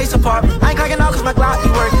like a nice apartment. I ain't cracking out cause my Glock be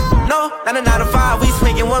working. No, not a 9 to 5. We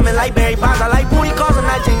swinging women like Barry Bonds. I like booty calls, I'm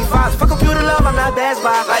not Jamie Foxx. For computer love, I'm not Best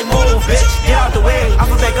Buy. Like move, bitch, get out the way. I'm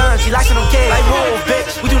from back gun, she likes them kids. Like move,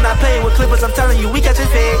 bitch, we do not play with clippers. I'm telling you, we catching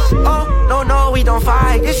figs. Oh, no, we don't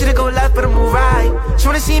fight. This shit'll go left, but I move right. She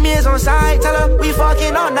wanna see me as on side. Tell her we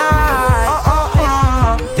fucking all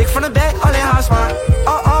night. Dick from the back, all in house spot.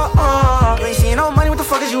 You ain't seeing no money, what the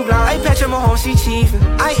fuck is you blind? I ain't Patrick Mahomes, she chiefin'.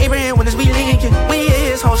 I ain't Abraham when it's we linkin'. When he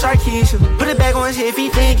hit his whole Sharkeisha. Put it back on his head if he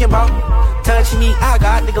thinking about touching me. I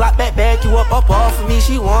got the Glock back you up off of me.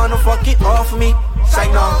 She wanna fuck it off of me. Say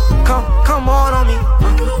no, come on me.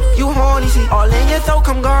 You horny, see, all in your throat,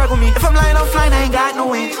 come gargle me. If I'm lying on flight, I ain't got no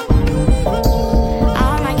wings.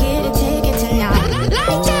 I might get a ticket tonight.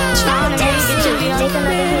 Tryna make it to your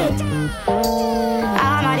hit.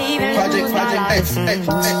 I might even lose my life.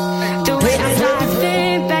 The way I'm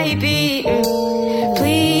laughing, baby.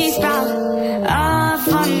 Please bow up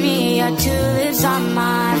for me. Your tulips on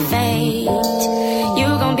my fate. You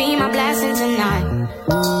gon' be my blessing tonight.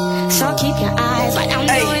 So keep your eyes like I'm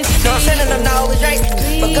doing. No, I'm saying I'm not always right,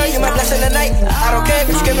 but girl, you my blessing tonight. I don't care if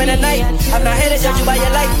you screaming at night. I'm not here to judge you by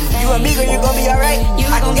your life. You and me, girl, you gon' be alright.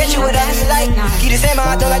 I can get you whatever you like. Keep the same,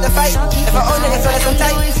 I don't like to fight. If I own nigga, feel like some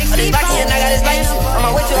tight. I just back and I got his lights. On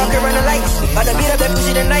my way to, I can run the lights. About to beat up that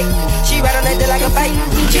pussy tonight. She ride on that dick like a fight.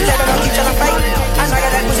 She said I don't keep tryna fight. I know I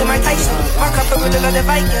got that pussy Mike Tyson. My cup of with the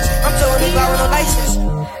Vikings. I'm towing this bar with no license.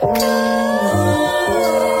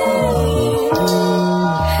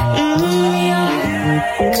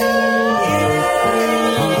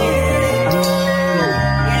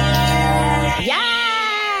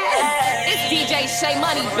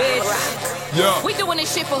 Money, bitch. Yeah. We doing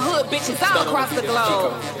this shit for hood bitches all across the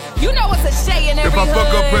globe. You know it's a Shay in every hood. If I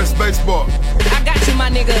fuck up, press spacebar. I got you, my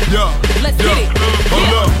nigga. Yeah. Let's get it.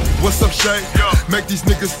 Hold up. What's up, Shay? Make these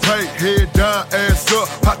niggas pay. Head down, ass up.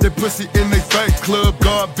 Pop that pussy in they face. Club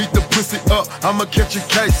guard, beat the pussy up. I'ma catch a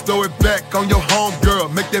case. Throw it back on your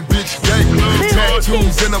homegirl. Make that bitch gay.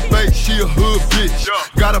 Tattoos in her face. She a hood bitch.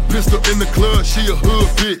 Got a pistol in the club. She a hood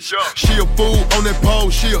bitch. She a fool on that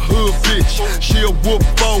pole. She a hood bitch. She a whoop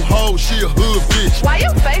four hoes. She a hood bitch. Why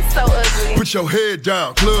your face so ugly? Put your head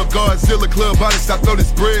down. Club Godzilla, club body stop, throw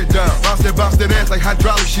this bread down. Bounce that ass like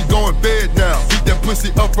hydraulics. She going bed now. Beat that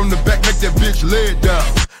pussy up from the back. Make that bitch lay down.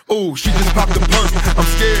 Ooh, she just popped the perk. I'm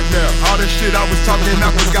scared now. All that shit I was talking,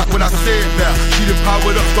 I forgot what I said now. She done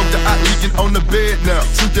powered up, spoke to I leaking on the bed now.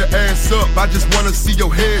 Shoot your ass up, I just wanna see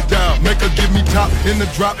your head down. Make her give me top in the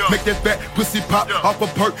drop. Make that fat pussy pop off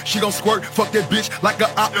a perk. She gon' squirt, fuck that bitch like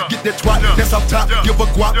a op. Get that twat, that's off top. Give a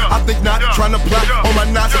guap, I think not. Tryna plot on my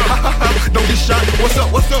knots. Don't get shot.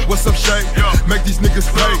 What's up, Shay? Make these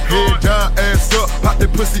niggas pay. Head down, ass up. Pop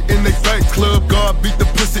that pussy in they face. Club guard, beat the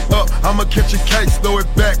pussy up. I'ma catch a case, throw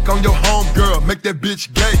it back on your homegirl, make that bitch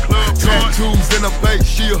gay. Tattoos in her face,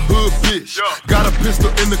 she a hood bitch. Got a pistol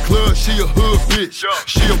in the club, she a hood bitch.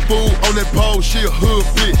 She a fool on that pole, she a hood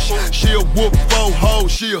bitch. She a whoop four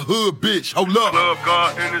hoes, she a hood bitch. Hold up. Club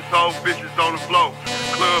guard in this whole bitches on the floor.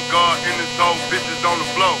 Club guard in this whole bitches on the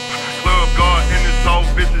floor. Club guard in this whole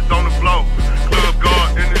bitches on the floor. Club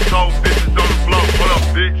guard in this whole bitches on the floor. Hold up,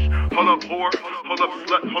 bitch. Hold up, whore. Hold up,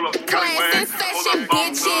 slut. Hold up, Class and session,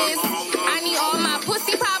 bitches. I need all my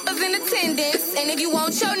pussy poppers in attendance. And if you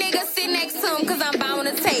want your nigga, sit next to him, cause I'm bound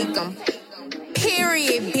to take him.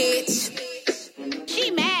 Period, bitch.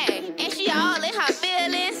 She mad, and she all in her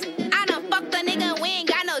feelings. I done fucked a nigga, we ain't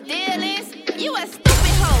got no dealings. You a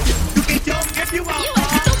stupid hoe. You can jump if you want. You a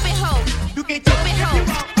stupid hoe. You can jump stupid if you hoe.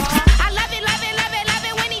 want. I love it, love it, love it, love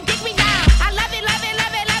it when he dick me down. I love it, love it,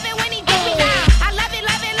 love it, love it when he dick me down. I love it,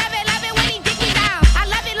 love it, love it, love it when he dick me down. I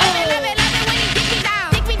love it, love it, love it, love it when he dick me down.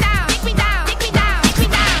 Dick me down, dick me down, dick me down, dick me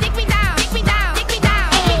down, dick me down, dick me down, dick me down, dick me down,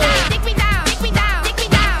 dick me down, dick me down, dick me down, dick me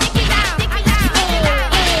down, dick me down, dick me down,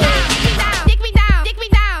 dick me down.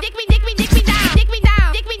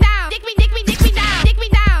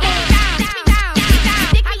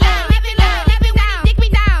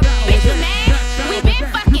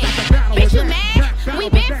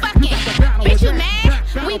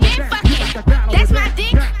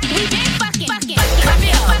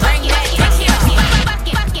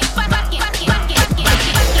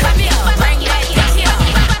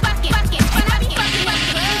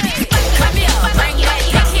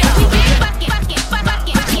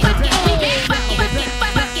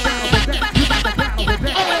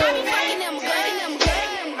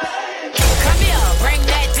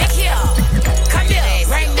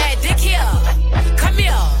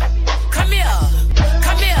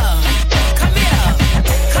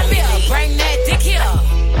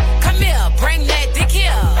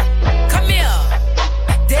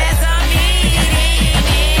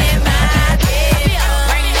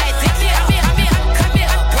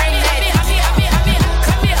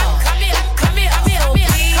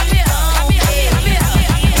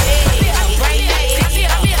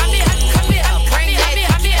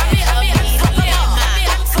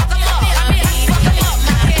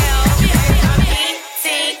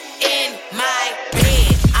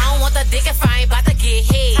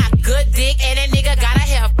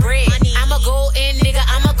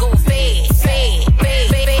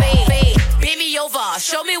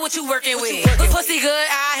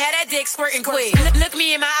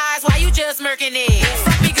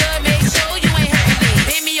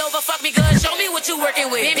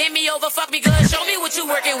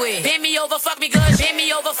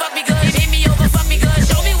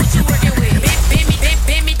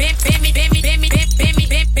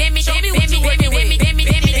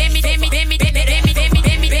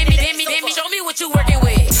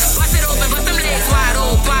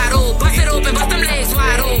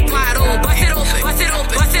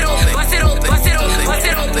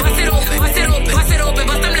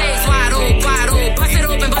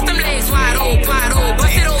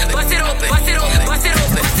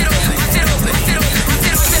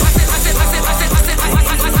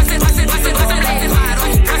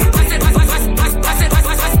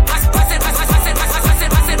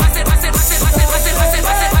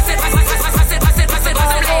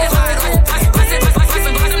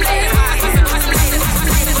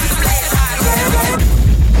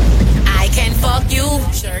 I can fuck you,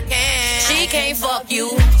 sure can. She can't fuck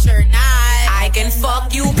you, sure not. I can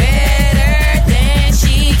fuck you better than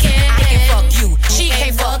she can. I can fuck you, she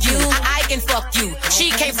can't fuck you. I can fuck you,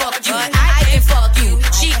 she can't fuck you. I can fuck you,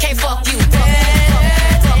 she can't fuck you.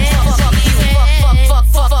 I'm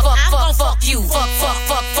gon' fuck you, fuck.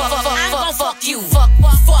 I'm gon' fuck you, fuck me,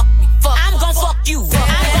 fuck. I'm gon' fuck you,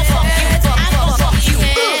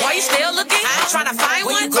 Why you still looking? I'm tryna find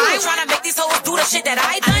one. I'm tryna make these hoes do the shit that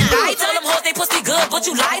I done. I tell them hoes they pussy good, but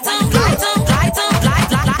you lied to them.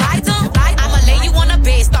 I'ma lay you on the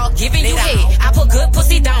bed, start giving you head. I put good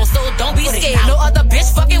pussy down, so don't be scared. No other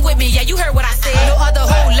bitch fucking with me, yeah, you heard what I said. No other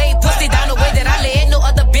hoe lay pussy down the way that I lay it. No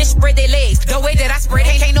other bitch spread their legs the way that I spread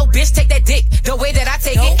it. Can't no bitch take that dick the way that I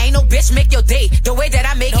take it. Ain't no bitch make your day the way that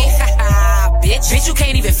I make it. Bitch, you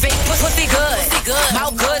can't even fake. Pussy good,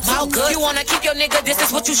 mouth good. You wanna keep your nigga, this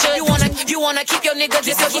is what you should. You wanna keep your nigga,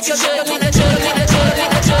 this is what you should. You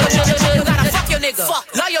gotta fuck your nigga,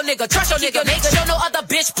 love your nigga, trust your nigga. Make sure no other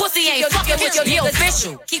bitch pussy ain't fucking with you. Be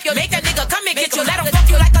official. Make that nigga come and get you. Let him fuck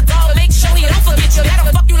you like a dog. Make sure he don't forget you. Let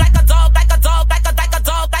him fuck you like a dog, like a dog, like a dog,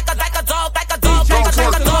 like a dog, like a dog, like a dog, like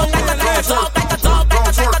a dog, like a dog, like a dog, like a dog, like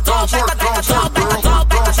a dog, like a dog, like a dog, like a dog, like a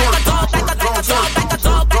dog, like a dog, like a dog, like a dog, like a dog, like a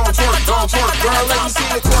dog. Girl, let me see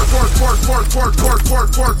it twerk, girl.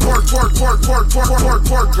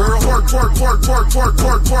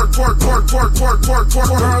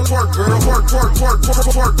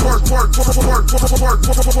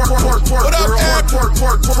 What up, Eric?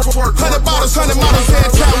 100 bottles, 100 models,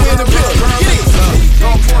 head count, we in the building. Get it.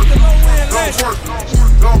 Don't twerk, girl.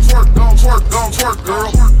 Don't twerk,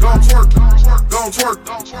 girl.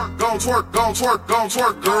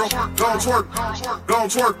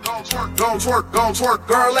 Don't twerk,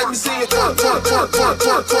 girl. Let me see it twerk, girl.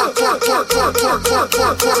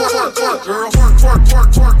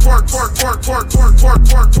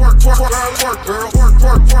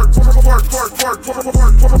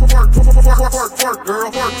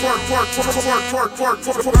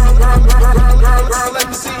 Let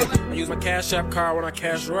me see it. I use my Cash App card when I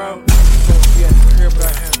cash her out.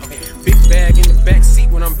 Big bag in the back seat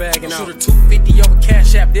when I'm bagging out. Shoot her 250 over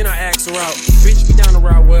Cash App, then I ask her out. Bitch, be down the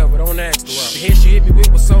route wherever, don't ask the route. The hair she hit me with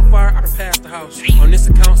was so far, I done passed the house. On this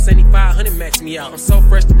account, 7500 max me out. I'm so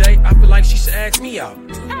fresh today, I feel like she should ask me out.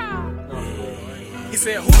 He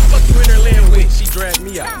said, who the fuck you in there laying with? She dragged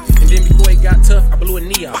me out. And then before it got tough, I blew a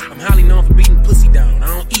knee out. I'm highly known for beating pussy down. I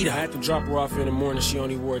don't eat her. I had to drop her off in the morning, she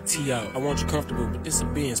only wore a tee out. I want you comfortable, but this a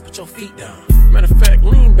Benz, put your feet down. Matter of fact,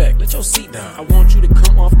 lean back, let your seat down. I want you to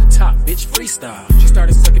come off the top, bitch, freestyle. She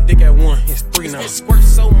started sucking dick at 1, it's 3 now. It squirts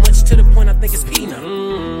so much to the point I think it's pee now.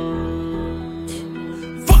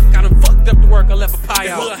 I done fucked up the work, I left a pie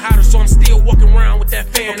out. Pull a hotter, so I'm still walking around with that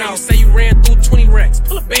fan out. You say you ran through 20 racks,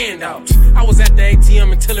 pull a band out. I was at the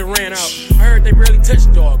ATM until it ran out. I heard they barely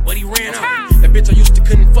touched dog, but he ran out. That bitch I used to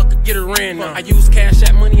couldn't fuck or get her ran now. I use Cash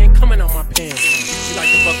App, money ain't coming out my pants. She like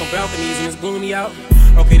to fuck on balconies and it's gloomy out.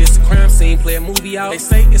 Okay, this a crime scene, play a movie out. They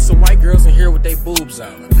say it's some white girls in here with they boobs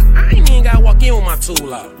out. I ain't even gotta walk in with my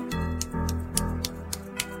tool out.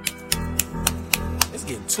 It's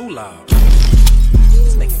getting too loud.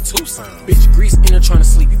 It's making too sound. Bitch, grease in there trying to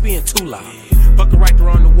sleep, you being too loud. Bucket right there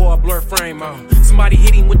on the wall, blur frame out. Somebody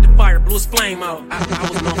hit him with the fire, blew his flame out. I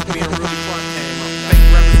was known for being real before I came out.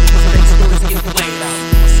 Fake rappers with fake stories getting played out.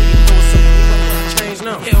 My city throwing something, look what I changed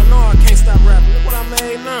now. Hell no, I can't stop rapping, look what I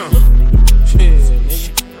made now. Shit,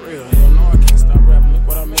 nigga, real, hell no, I can't stop rapping, look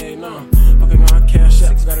what I made now. Okay, my Cash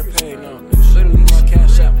App got her paid now. Literally my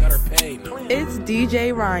Cash App got her paid now. It's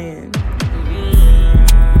DJ Ryan.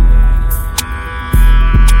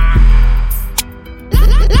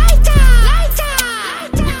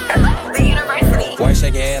 Why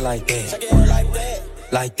shake your head like that?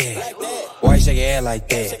 like that? Why you shake your head like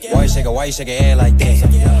that? Why you shake your head like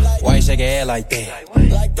that? Why you shake your head like that?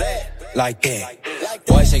 Like that.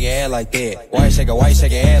 Why you shake your head like that? Why you shake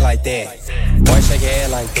your head like that? Why you shake your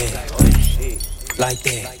head like that? Like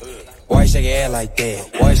that. Why you shake your head like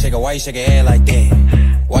that? Why you shake your head like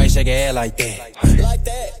that? Why you shake your head like that?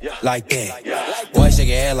 Like that. Why you shake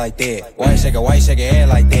your head like that? Why you shake your head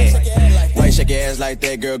like that? Why you shake your ass like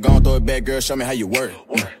that, girl? Gon' throw it back, girl. Show me how you work.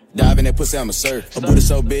 Dive in that pussy, I'ma serve. Her booty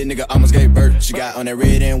so big, nigga, almost gave birth. She got on that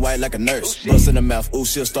red and white like a nurse. Bust in the mouth, ooh,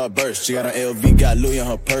 she'll start burst. She got on LV, got Louis in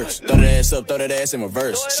her purse. Throw that ass up, throw that ass in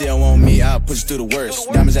reverse. She don't want me, I'll push you through the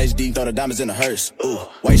worst. Diamonds HD, throw the diamonds in the hearse. Ooh,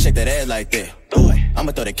 why you shake that ass like that? Ooh,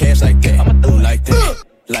 I'ma throw that cash like that. Ooh, like that,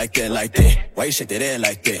 like that, like that. Why you shake that ass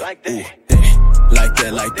like that? Ooh, that, like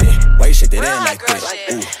that, like that. Why you shake that ass like that?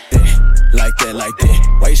 Ooh, that, like that, like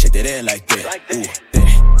that. Why you shake that ass like that? Ooh, that.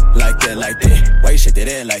 Like that, like that. Why you shake that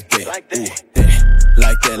ass like that? Ooh, that.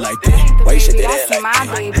 Like that, like that. Why you shake that ass like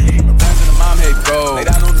that? Mom hate bro. Lay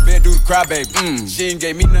down on the bed, do the cry, baby. She ain't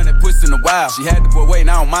gave me none of that pussy in a while. She had the boy waiting,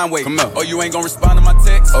 I don't mind waiting. Come up. Oh, you ain't gon' respond to my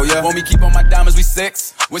text? Oh, yeah. Want me keep on my diamonds, we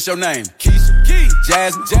sex? What's your name? Keisha, Key,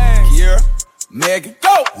 Jasmine, Kiera, Megan,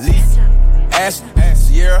 go, Lisa, Ashley,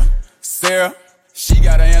 Sierra, Sarah. She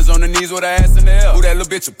got her hands on her knees with her ass in the air. Who that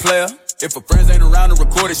little bitch a player? If her friends ain't around to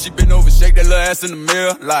record it, she been over, shake that little ass in the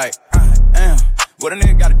mirror. Like, damn, what a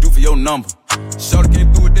nigga gotta do for your number? Shorty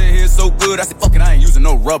came through with that hair so good, I said, fuck it, I ain't using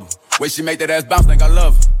no rubber. Way she make that ass bounce, think I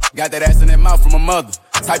love her. Got that ass in that mouth from her mother.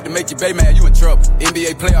 Type to make you baby mad, you in trouble.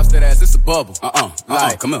 NBA playoffs, that ass, it's a bubble.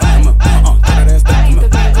 Like, come on, come on, that ass down, come on.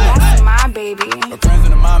 That's my baby. Her friends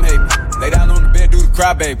and her mom hate me. Lay down on the bed, do the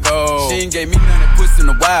cry, baby. Oh. She ain't gave me none of that pussy in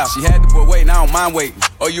a while. She had the boy waiting, I don't mind waiting.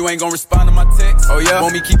 Oh, you ain't gon' respond to my text? Oh, yeah?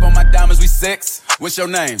 Want me keep on my diamonds, we sex? What's your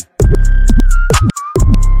name?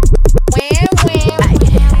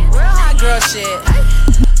 Real hot girl shit.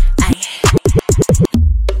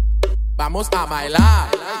 Vamos a bailar.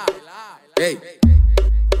 Hey,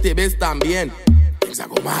 te ves tan bien. Vamos a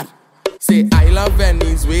comer. Say I love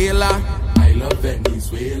Venezuela. I love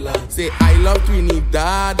Venezuela. Say I love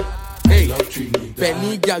Trinidad. Hey,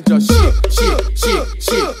 Benny girl just shake, shake, shake,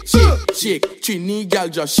 shake, shake, shake. Trini girl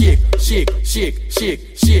just shake, shake, shake,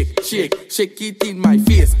 shake, shake, shake. Shake it in my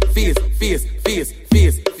face, face, face, face,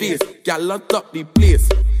 face, face. Girl, lock up the place.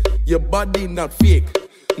 Your body not fake.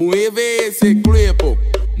 Mueve ese cuerpo.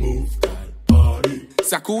 Move that body.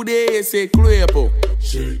 Sacude ese cuerpo.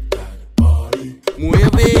 Shake that body.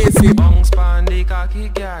 Mueve ese. Bounce pon the cocky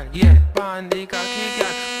girl, yeah. Pon the cocky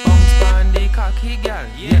girl. Bounce pon the cocky girl,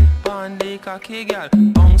 yeah. Pon the cocky girl.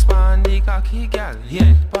 Bounce pon the cocky girl,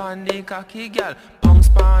 yeah. Pon the cocky girl. Bounce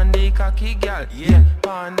pon the cocky girl, yeah.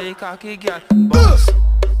 Pon the cocky girl. Bounce,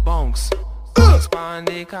 bounce, bounce pon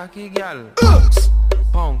the cocky girl. Bounce,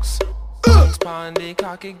 bounce, bounce pon the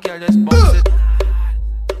cocky girl. Just bounce it.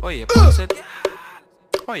 Oh yeah, bounce it.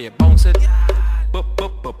 Oh yeah, bounce it.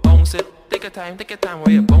 Bounce it. Take your time, while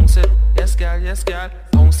you bounce it. Yes, girl,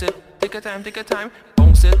 bounce it. Take your time,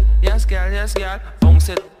 bounce it. Yes, girl, bounce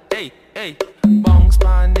it. Hey, hey, bounce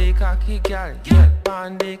pon the cocky girl, yeah,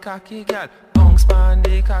 pon the cocky girl. Bounce pon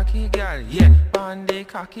the cocky girl, yeah, pon the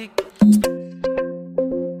cocky.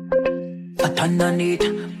 Fat underneath,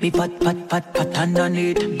 me fat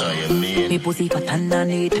underneath. Me pussy fat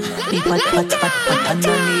underneath, me fat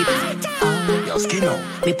underneath. Your skin out.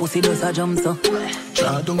 Me pussy does a jump so.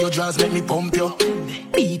 Draw down your drawers, make me pump you.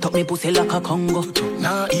 Beat up me pussy like a Congo.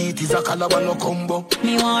 Nah, eat is a calabar no combo.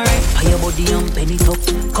 Me want right for your body and penny top.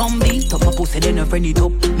 Come beat up a pussy then a friend it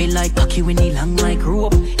up. Me like cocky when he long like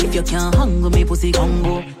rope. If you can't hang me pussy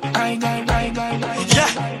Congo. I guy. Yeah.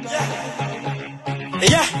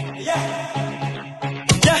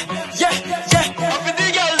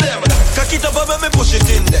 Cock it up and make me push it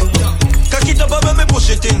in there. Cock it up and make me push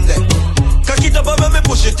it in there. Cock it up and make me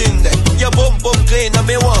push it in there. Your bum clean and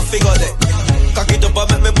me want figure that. Cock it up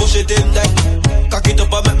and make me push it in there. Cock it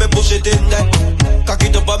up and make me push it in there. Cock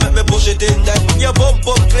it up and make me push it in there. Your bum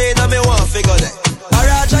clean and me want figure that.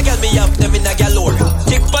 Alright, I get me up, them in a galore.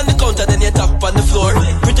 Kick on the counter, then you tap on the floor.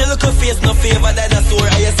 Pretty little face, no favor than a sore.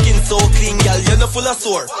 Your skin so clean, gal, you're not full of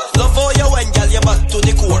sore. Love how you wine, gal, you're back to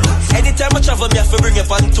the core. Anytime I travel, me have to bring you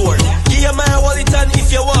on tour. Give you my wallet and if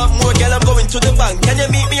you want more, gal, I'm going to the bank. Can you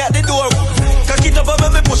meet me at the door? Cock it up and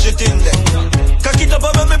make me push it in there. Cock it up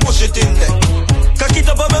and make me push it in there. Cock it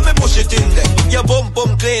up and make me push it in there. Your bum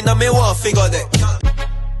clean and me want figure that.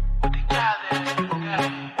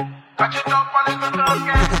 Catch it up on the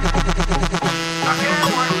again.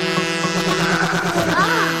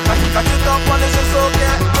 Catch it up on the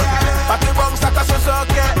okay. Papi bounce that is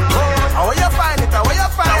okay. How you find it?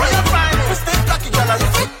 We still cocky girl.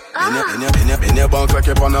 your bank like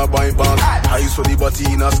you're on a buy bank. Eyes for the body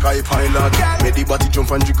in a sky pilot. Make the body jump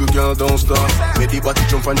and jiggle, girl, don't stop. Make the body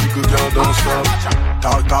jump and jiggle, girl, don't stop.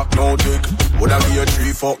 Talk, no dick. Would I be a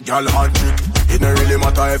 3-4, girl, hot trick? It don't really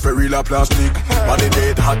matter if it real or plastic. Body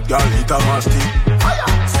dead, hot girl, it a mastic.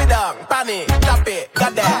 Sit down, panic, drop it,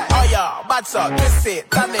 got that. Oh yeah, bad so, twist it,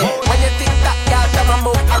 turn it. When you tick that, girl, tell me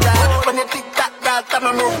move around. When you tick that, girl, tell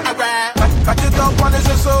me move around. Cut it up on the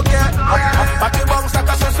just okay. Back it bounce like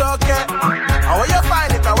a just okay. How you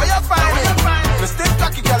find it? How you find it? Me still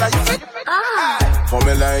cocky, girl, you fit? For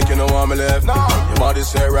me like you know want me left. No. Your body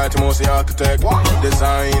say right, you must the architect.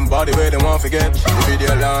 Design, body where they want forget. The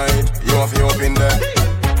video light, you want to open there.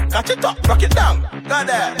 Catch it up, rock it down. Got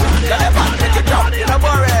that. Got that back, make it drop. You're not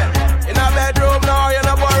boring. In a bedroom now, you're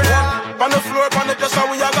not boring. On the floor, on the just how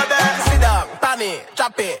we are got there. Sit down, panic,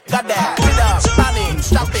 drop it, got that. Sit down, panic,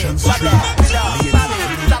 drop it, got that. Sit down,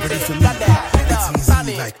 panic, drop it, got that. Sit down,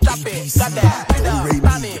 panic, drop it, got that. Sit down,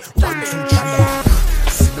 panic, drop it, got that.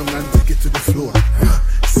 Sit down and take it to the floor.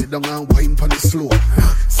 Sit down and wine on the slow.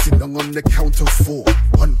 Sit down on the count of 4.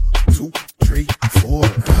 1, 2, 3, 4.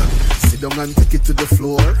 Sit down and take it to the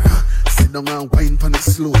floor. Sit down and wine on it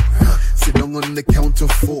slow. Sit down on the count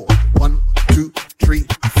of 4. 1, 2, 3,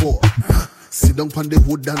 4. Sit down on the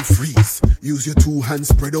wood and freeze. Use your 2 hands,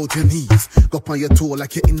 spread out your knees. Go up on your toe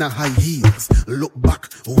like you're in a high heels. Look back,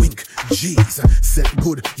 wink, G's. Set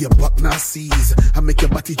good, your buck now seize. I make your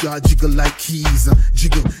body jaw jiggle like keys.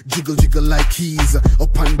 Jiggle, jiggle, jiggle like keys.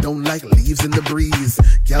 Up and down like leaves in the breeze.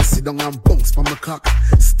 Girl, sit down and bounce from my cock.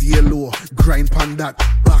 Stay low, grind pan that.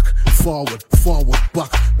 Back, forward, forward,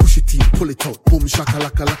 back. Push it in, pull it out, boom, shaka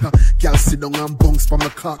laka laka. Girl, sit down and bounce from my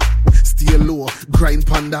cock. Stay low, grind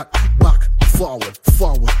pan that. Back, forward,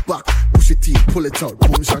 forward, back. Push it in, pull it out,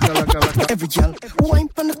 boom, shaka laka laka. Every girl, wine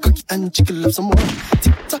pan the cocky and jiggle up some more.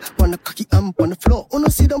 Tick tock, on the cocky and on the floor. Uno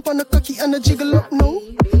sit down on the cocky and a jiggle up, no.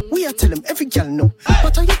 We are tell them every girl no.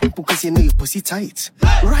 But are you people cause you know your pussy tight.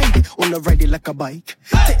 Ride it, wanna ride it like a bike.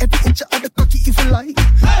 Take every inch of the cocky if you like.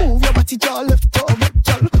 Move your body jaw left or right,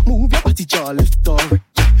 girl. Move your body jaw left or right.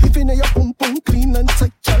 If you know your pum pum clean and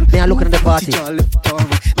tight, girl. Me are looking at the party.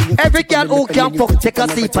 Every girl who can fuck take a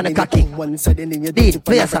seat on the cocky. Deed,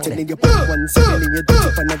 play a song there. You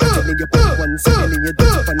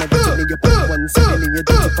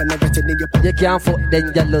can't fuck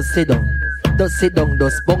then girl just sit down. Just sit down,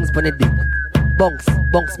 just bounce on the dick. Bounce,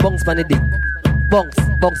 bounce, bounce on the dick. Bounce,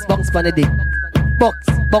 bounce, bounce on the dick. Bounce,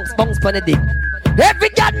 bounce, bounce on the dick. Every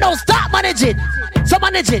girl now start manage it. So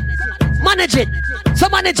manage it. Manage it. So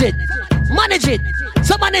manage it. Manage it.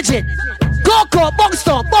 So manage it. Go, bounce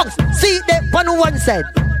down, bounce. See them on one side.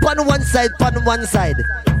 On one side, on one side.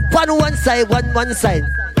 On one side, one side.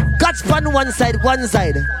 Catch on one side, one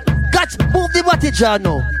side. Catch, move the body jaw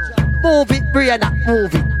now. Move it, Brianna,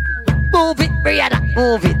 move it. Move it, Brianna,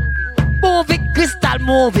 move it. Move it, Crystal,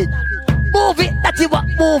 move it. Move it, that's what,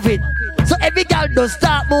 move it. So every girl does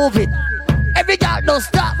start moving. Every girl does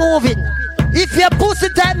start moving. If you're pussy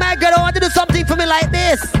tight, my girl, I want you to do something for me like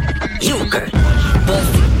this. You girl.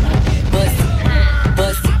 Bust it, bust it,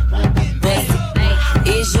 bust it, bust it.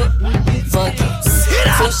 Is you fuck it?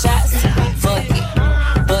 2 shots, fuck it.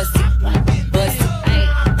 Bust it, bust it,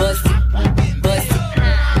 bust it, bust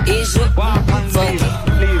it. Is you fuck it?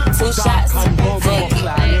 2 shots, fuck it.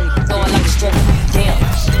 Throw it like a stripper, damn.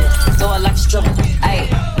 Throw it like a stripper, ayy.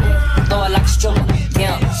 Throw it like a stripper,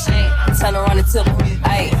 damn. Turn around and tip her,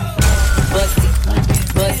 ayy. Bust it,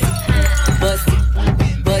 bust it, bust it,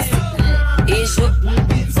 bust it. Is you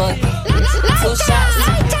fuck it? 2 shots,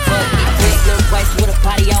 fuck it. Big little waist with a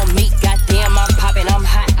body on me. Goddamn, I'm popping, I'm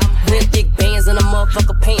hot. Real big bands in the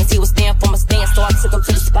motherfucker pants. He was stand for my stand, so I took him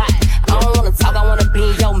to the spot. I don't wanna talk, I wanna be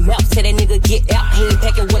in your mouth. Tell that nigga get out. He ain't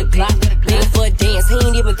packing with a Glock. Begging for a dance, he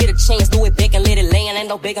ain't even get a chance. Do it back and let it land. Ain't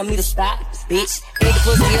no begging me to stop, bitch. Big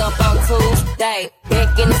pussy up on Tuesday.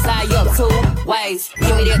 Back inside your 2 ways.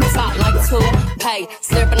 Give me that top like 2 pay.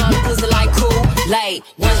 Slurping on the pussy like Kool-Aid.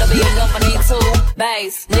 One to be enough, I need 2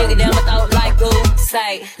 bays. Nigga down my throat like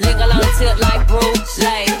say. Lick on the tip like Bruce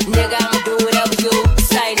Lee. Nigga, I'ma do whatever you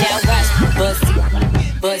say. Now watch, bust it,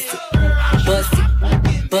 bust it, bust it,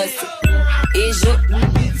 bust it. Is you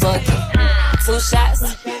fuck it? 2 shots,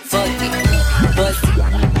 fuck it. Bust it,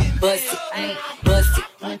 bust it, bust it,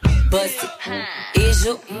 bust it. Is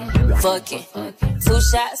you fuck it? 2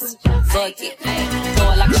 shots, fuck it.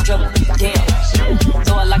 Throw it like a stripper, damn.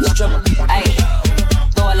 Throw it like a stripper, ayy.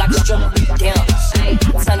 Throw it like a stripper, damn.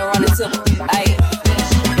 Turn around and tip her, ayy.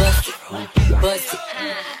 Bust it, bust it,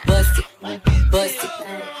 bust it, bust it.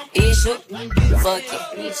 Is you fuck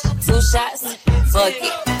it? 2 shots, fuck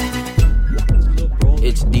it.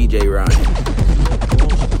 It's DJ Ryan.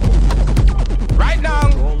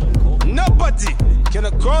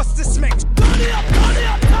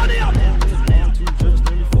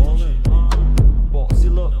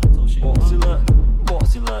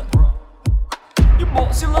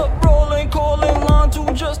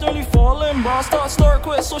 bra start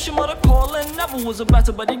quick, so she mother calling. Never was a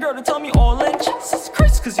better buddy girl to tell me all in. Jesus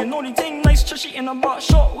Christ, cause you know the thing nice. Chushy in a box,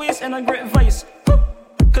 short waist and a great vice.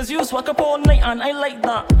 Cause you swag up all night and I like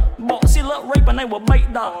that. Boxy look rape and I will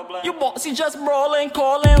bite that. You boxy just brawling,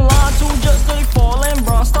 calling. Line 2 just really falling.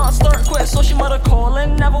 Bra start quick, so she mother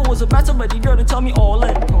calling. Never was a better buddy girl to tell me all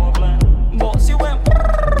in. Boxy went.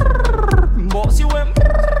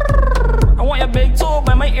 I want your big toe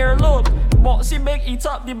by my earlobe. Boxy big, eat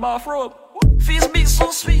up the bathrobe. Face beat so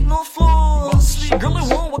sweet, no flaws. Sweet girl, I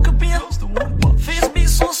want what could be. Face beat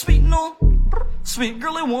so sweet, no. Sweet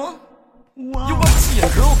girl, I want. You about to see a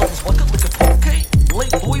girl that was walking like a pancake.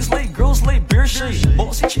 Late boys, late girls, late beer shade.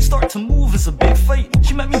 Bossy, she start to move, it's a big fight.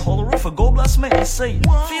 She met me holler off a go bless me and say,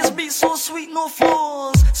 face beat so sweet, no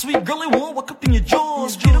flaws. Sweet girl, I want walk up in your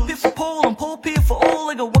jaws. Beat up here for pole and pole pay for all.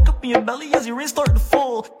 I got walk up in your belly as your rain start to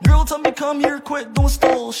fall. Girl, tell me come here quick, don't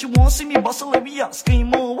stall. She want see me bustle like we out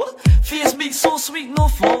scheme on. What? Face beat so sweet, no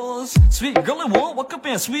flaws. Sweet girl, I want walk up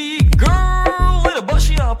in sweet girl. Little butt,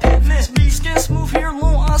 she out picnic. Skin smooth here,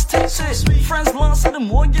 long ass tits. Friends long said them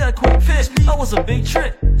more, yeah, quick fit. I was a big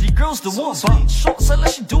trick. The girls the one back shots. I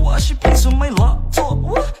let she do what she plays with my laptop.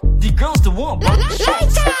 What? The girls the one back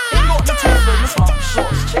shots. Ain't got the time for this lap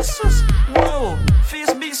shots. Jesus, whoa.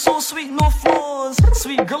 Face beat so sweet, no flaws.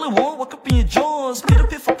 Sweet girl, I want walk up in your jaws. Pay the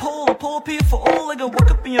pit for pole, a pole pay for all. I got walk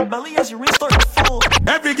up in your belly as your ring start to fall.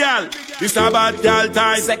 Every gal, this about gal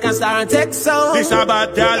time. Second star and Texas. This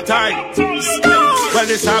about gal time. Well,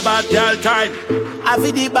 this about gal time. I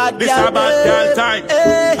feel the bad this about gal time.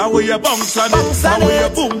 How will you bounce on it? How will you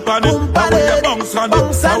boom on it? How will you bounce on it?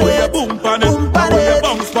 How will you boom on it? How will you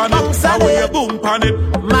bounce on it? How will you boom on it?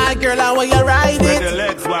 My girl, how will you ride it? Where the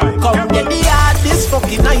legs wide. Come get the hardest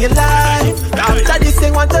fucking on your life. After this,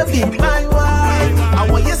 they want to be my wife. I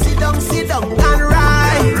want you sit down and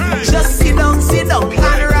ride. Just sit down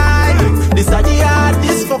and ride. This is the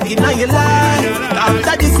hardest fucking on your life.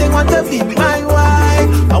 After this, they want to be my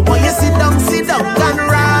wife. I want you sit down and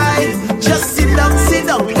ride. Just sit down and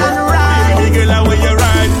ride. Hey girl, how will you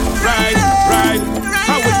ride?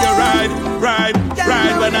 How will you ride?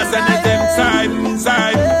 When I send it inside.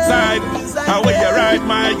 How will you ride,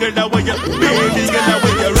 my girl? How will you, baby girl? How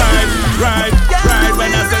will you ride?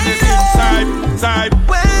 When I send it inside.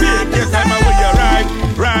 Big yes, time. How will you ride?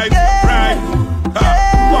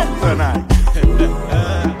 Walk tonight.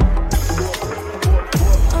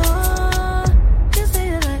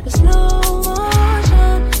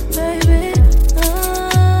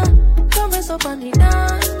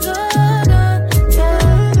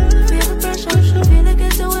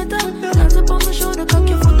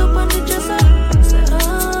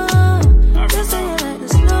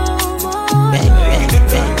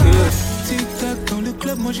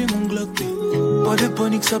 Moi j'ai mon Glock, pas de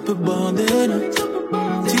panique ça peut bander.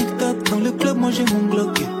 Tic tac dans le club, moi j'ai mon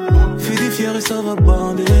Glock. Fais des fiers et ça va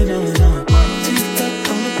bander. Tic tac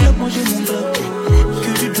dans le club, moi j'ai mon Glock.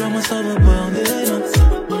 Que du drama ça va bander.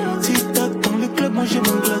 Tic tac dans le club, moi j'ai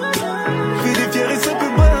mon Glock. Fais des fiers et ça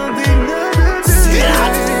peut bander.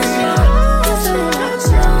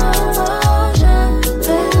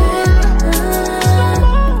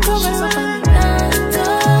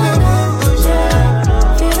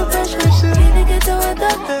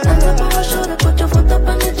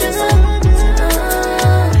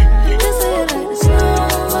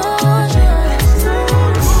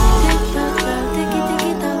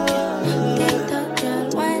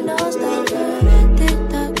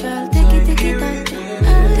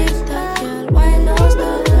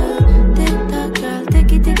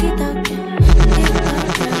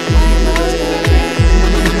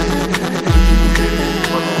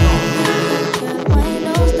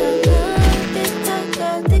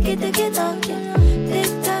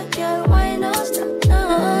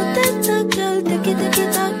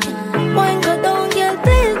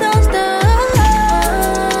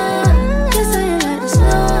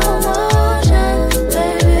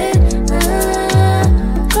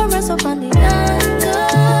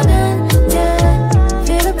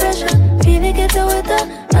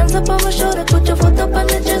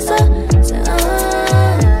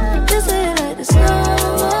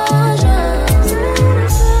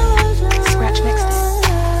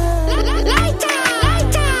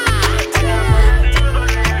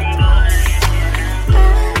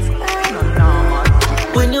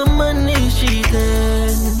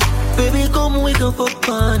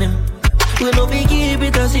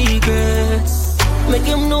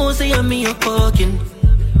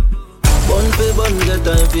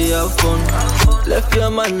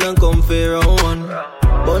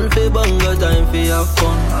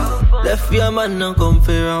 Man, now come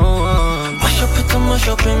for round. mash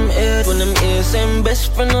up him head. When them ears, same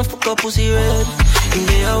best friend of fuck up pussy red. In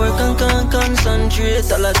the hour can't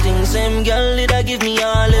concentrate. All the things, same girl did I give me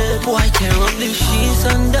all it. Boy, tear up the sheets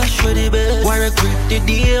and dash with the bed. Why regret the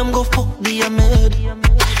day I'm go fuck the maid.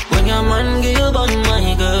 When your man give you on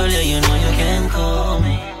my girl, yeah, you know you can call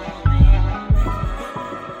me.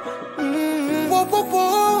 Whoa, whoa, whoa.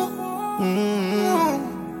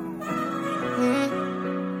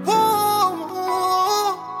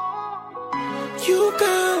 You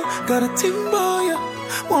girl got a team boy, yeah.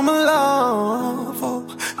 Woman love, oh.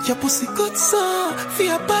 Your pussy good so for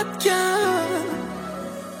your bad girl.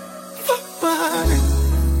 Fuck body.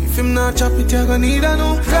 If him not chop it, you gonna need a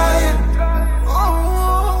new client.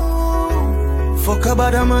 Oh. Fuck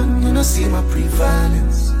about a man, you know see my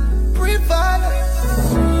pre-violence.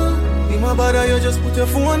 Pre-violence. In my body, you just put your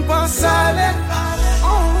phone on silent.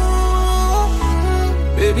 Oh.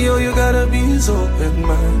 Baby, all you gotta be is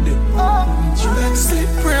open-minded. You like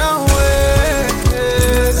slip round way,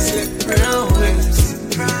 slip round way,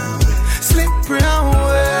 slip round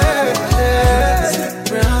way,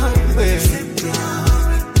 slip round way.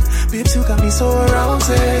 Babes, you got me so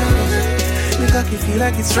aroused. You got me feel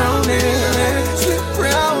like it's drowning. Slip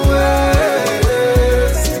round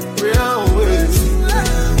way, slip round way.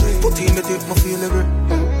 Put in the tip, I feel it.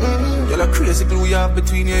 You're like crazy glue you have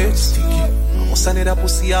between your hips. Must I need a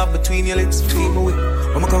pussy out between your legs, between my whip.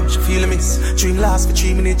 When I come, she feel a miss. Dream last for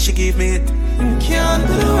 3 minutes, she gave me it. You can't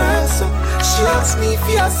do the work, so she asked me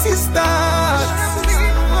for your sister.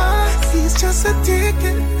 He's just a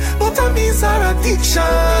ticket, but I means our addiction.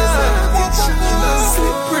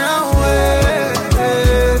 Slip round way,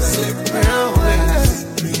 slip round way,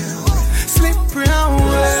 slip round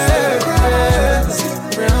way,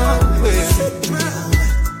 slip round way.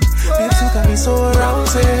 Babe, you got me so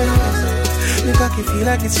aroused. Make I can feel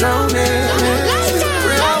like it's drowning. Slip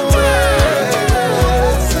round way,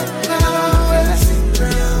 slip round way, slip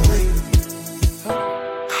round way.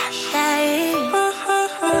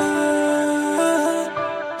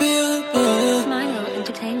 Smile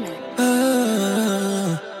Entertainment.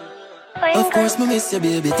 Of course, me miss you,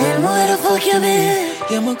 baby. Tell me where the fuck you been.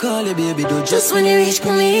 Yeah, me call you, baby. Do just when you reach,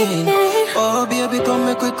 come in. Oh, baby, come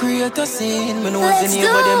make we create a scene. Me know what's in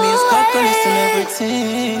here, but them is calculus and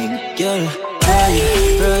everything. Girl.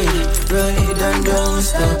 Ride and don't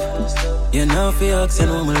stop. You know fi ask you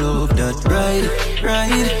know me love that. Ride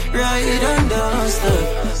and don't stop.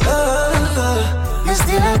 You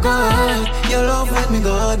still a God. Your love let me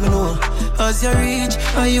God, me know. As you reach,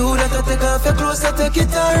 and you that I take off your clothes, I take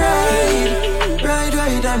it alright.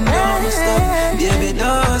 Ride and don't stop. Baby,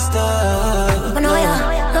 don't stop. I know ya,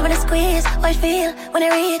 love when I squeeze, how I feel when I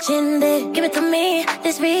reach in there. Give it to me,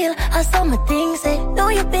 this real. I saw my things, say, know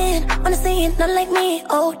you been on the scene, not like me,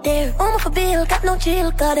 out there. Home for bill, got no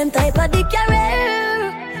chill, got them type of dick you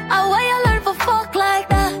rare. Why you learn for fuck like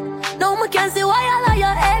that? No, me can't see why I love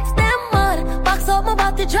your ex, them mad. Box up my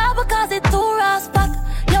body drop because it too rough back.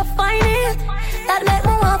 You find it, that make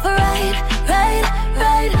me want for ride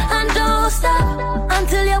and don't stop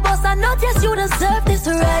until you bust a nut. Yes, you deserve this.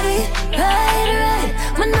 Ride,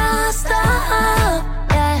 me not stop,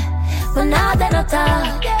 yeah, me not let no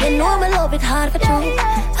talk. You know me love it hard for true.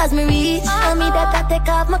 As me reach, I me that I take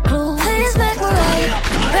off my clothes. Please make me ride,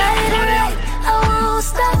 I won't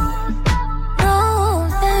stop. No,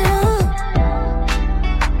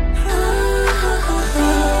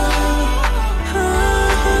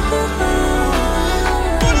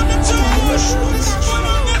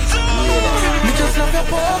 Me just love your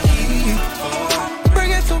pokey.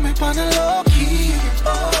 Bring it to me on the low key.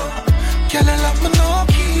 Girl, I love my no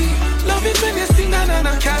key. Love it when you sing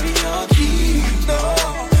and karaoke. No,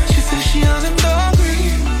 she says she on them doggy.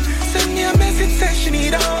 Send me a message, say she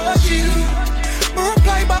need a OG. Me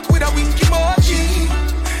reply back with a winky emoji.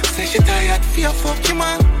 Say she tired for your fucking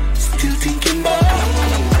man. Still thinking about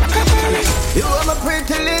you are my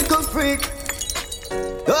pretty little freak.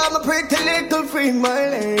 You are my pretty little freak, my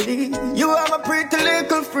lady. You are my pretty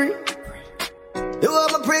little freak. You are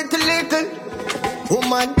my pretty little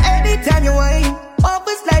woman. Anytime you whine,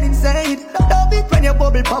 always slide inside. Love it when you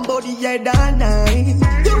bubble pump body head all night.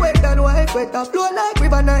 You wet and white, wet and flow like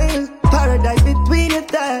River Nile. Paradise between your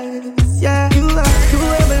thighs. Yeah, you are too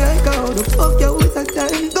ever like how the fuck you was a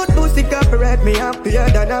time. Good pussy copyright me happier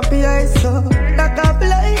than happy I saw. Knock off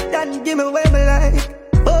light and give me away my life.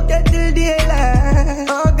 Okay till daylight.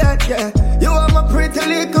 Oh God, yeah. You are my pretty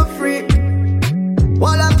little freak.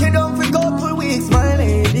 While I kid on for couple weeks, my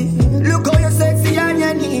lady. Look how you're sexy and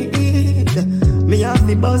you need it. Me have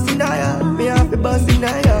the bus in higher. Me have the bus in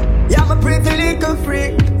higher. Yeah, I'm a pretty little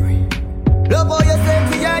freak. Love how you're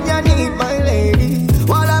sexy and you need, my lady.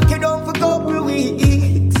 While I kid on for couple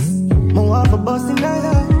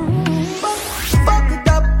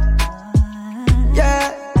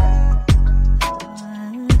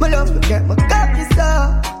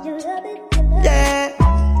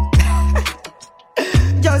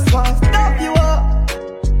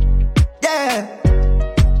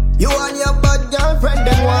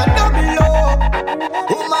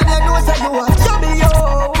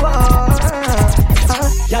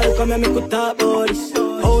come and make you talk about this.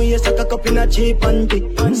 Oh, you suck a cup in a cheap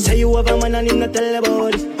panty. Say you have a man and him not tell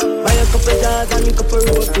about this. Buy a couple jars and a couple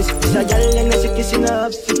rotis. This a gal and she kissing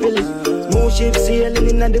her syphilis. Smooth ship sailing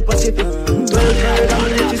in the Pacific. 12 years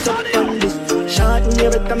and me just up on this. Short in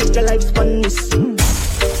your better make your life span this.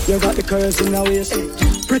 You got the curves in the waist.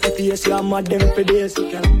 Pretty face, you're mad them for days.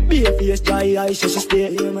 Be a face, dry eyes, she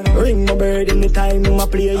stay. Ring my bird in the time in my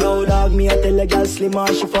play. Yo dog, me I tell a girl slim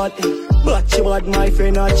and she fat. But she bad, my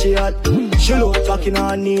friend, not she hot. She look talking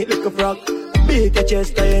on neat like a frog. Beat your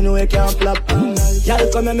chest, you know you can't flap.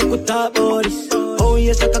 Y'all come and make you talk about this. Oh,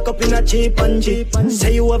 you suck a cup in a cheap and cheap.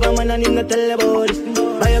 Say you have a man and him not tell about this.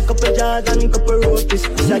 Buy a couple jars and a couple rotis.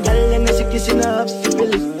 This a gal and she kissing her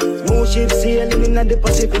syphilis. Smooth ship sailing in the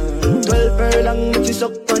Pacific. 12 furlong, which is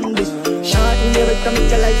up on this. Short in every time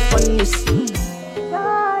make your life on this.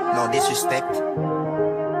 No disrespect.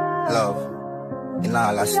 Love. In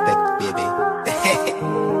all aspect, baby.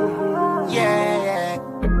 Yeah.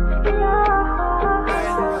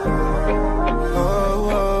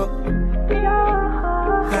 Oh.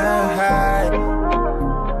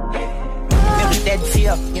 Never dead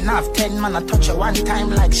fear. You know have 10 man, I touch you one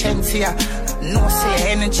time like Shensia. No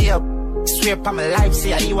say energy up. Swear upon my life,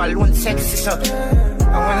 say you alone sexy, so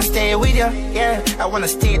I wanna stay with you, yeah. I wanna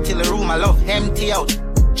stay till the room I love empty out.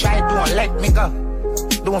 Try don't let me go.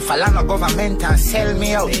 Don't fall on the government and sell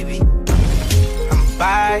me out, baby. I'm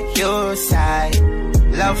by your side.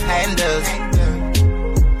 Love handles.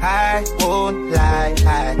 I won't lie,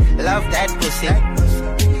 I love that pussy.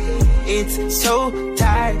 It's so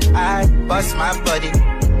tight, I bust my body.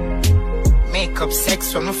 Make up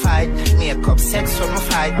sex from the fight. Make up sex from the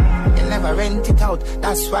fight. You never rent it out.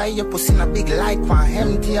 That's why you're pussy in a big like one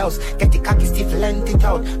empty house. Get the cocky stiff, lent it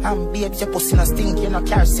out. And babes, you're pussy in a stink. You know,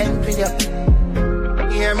 carry scent with you.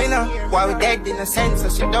 You hear me now? Why we dead in a sense? So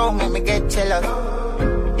she don't make me get jealous.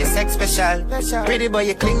 Your sex special. Pretty boy,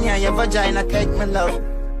 you clingy and your vagina take me love.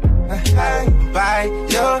 By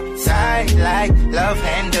your side like love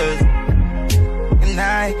handles. And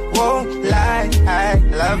I won't lie, I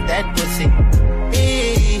love that pussy.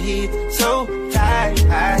 It's so tight,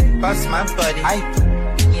 I bust my body. I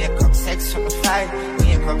make up sex from the fight,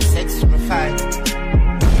 make up sex from the fight.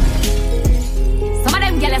 Some of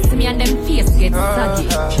them girls see me and them face get saggy.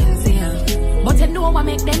 But you know what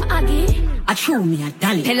make them aggy? I chew me a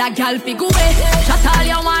dolly. Tell a gal fi go away. Shut all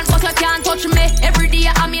you want, but you can't touch me. Every day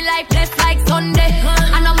I'm me life blessed like Sunday.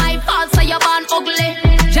 I know my fault, so you born ugly.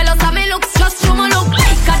 Jealous of me looks, just you me look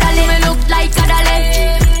like a dolly. Me look like a dolly.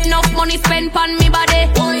 Enough money spent on me body.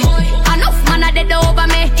 Enough man a dead over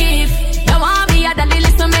me. If you want me a dolly,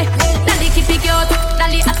 listen me. Dolly keep it cute,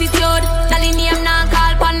 dolly attitude. Dolly name now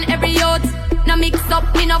call pon every youth. No mix up,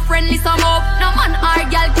 me no friendly some up. No man or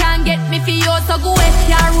girl can get me for you. So go away,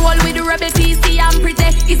 can't roll with the rebel PC and pretty.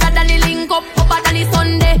 It's a dolly link up a dolly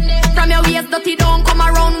Sunday. From your waist dirty don't come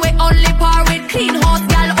around with only par with clean house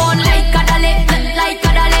girl on like a dolly, like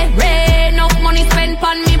a dolly. Rain, enough money spent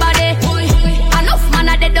on me body. Enough man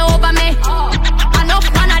a dead over me. Enough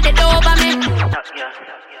man a dead over me.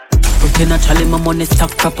 Naturally, my money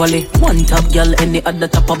stack properly. One top girl, any other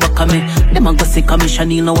top of back of me. Them a go see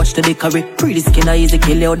commission, you know watch the decorate. Pretty skin, I easy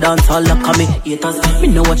kill you, dance all lock of me. Haters, me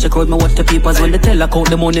no watch the crowd, me watch the papers. When they tell account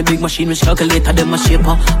the money, big machine, we calculator, them a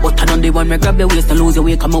shaper. But I know the one, me grab the waist, and lose your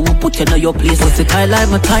way, come I will put you in your place. Pussy tight like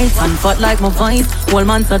my tights, and fat like my vines. Whole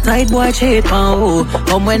man so tight, boy, shape, oh.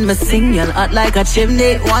 Come when me sing, you'll act like a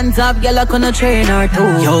chimney. One top girl, I couldn't train her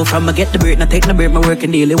too. Yo, from I get the break, now take the break, my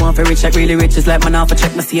working daily. Want for rich, like really rich, it's like man off, I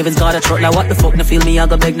check my savings, got a truck. Like what the fuck, no feel me, I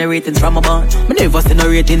got beg no ratings from a band. Me never see no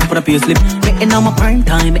ratings for a pay slip. Making on my prime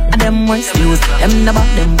time, make them worst news. Them about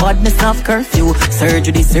them badness off curfew.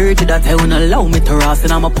 Surgery, that I won't allow me to rust.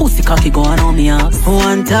 And I'm a pussy cocky going on me ass.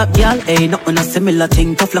 One top, y'all, ain't nothing a similar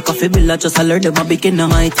thing. Tough like a fibula, just I learned them a beginner.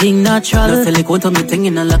 My thing natural. No silicone to me thing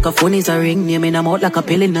in a like a phone is a ring. Name in a mouth like a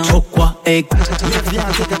pill in a chokwa egg.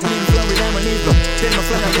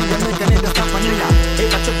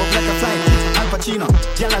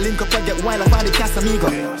 Yalla link up and get wild up on the Casamigo.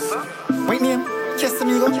 Wait name,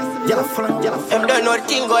 Casamigo. Yalla front, yalla front. Them don't know the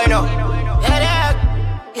thing going on. Yeah,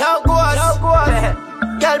 yo, go on.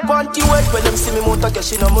 Girl panty wet when them see me motor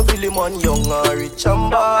cash in. I'm a Billy man, young and rich and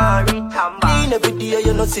bad. Clean every day,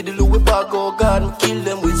 you know see the Louis bag. Oh God, kill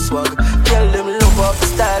them with swag. Girl them love off the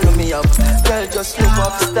style of me up. Girl just love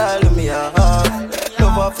off the style of me up.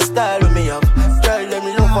 Love off the style of me up. Girl them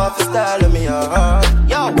love off the style of me up.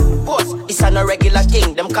 Yo, boss, it's an irregular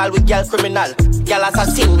thing. Them call we girl criminal. Girl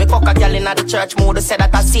assassin. We cock a girl in the church mode. They say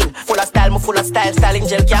that I sin. Full of style, me full of style. Style in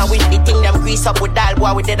jail can't win. The thing them grease up with dial.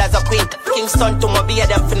 Boy we dead as a queen. Kingston to my beer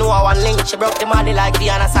them for know one link. She broke the money like the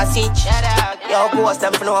assassin. Yo, ghost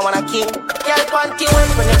them for no one a king. Girl, panty wet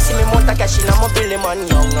when them see me motor cash in. I'm a Billy man,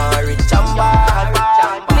 young and rich and bad.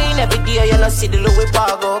 Clean every day, you know see the Louis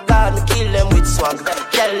bag. Oh God, me kill them with swag.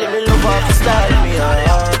 Girl, let me love off the style of me,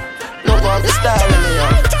 love off the style of me,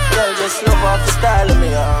 Girl, just love off the style of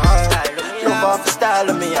me, love off the style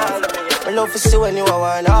of me, I love to see when you are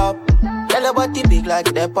wind up. Girl, your body big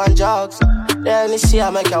like the pan jogs. Then you see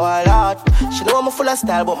I make you all out. She know I'm full of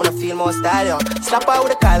style, but I feel more style, yo. Slap her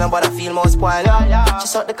with a Kyle, but I feel more spoiled, She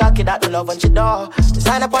suck the cocky that the love when she do.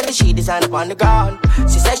 Design up on the sheet, design up on the ground.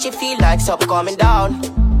 She says she feel like something coming down.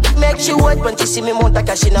 Make she wet when she see me mount a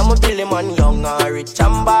cash in. I'm a Billy man, young and rich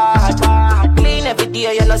and bad. Clean every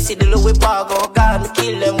day, you know see the Louis bag. Oh God, me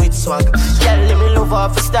kill them with swag. Girl, let me love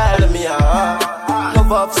off the style of me,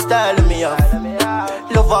 love off the style of me,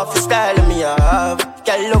 love off the style of me,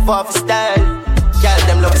 Girl, love off the style. Girl,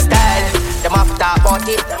 them love style. Them have to talk about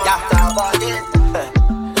it, yeah, talk about it.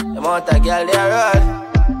 Them want a girl, they run.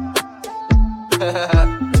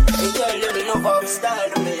 Girl, let me love off the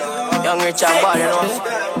style of me, young rich and bad, you know.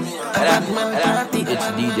 It's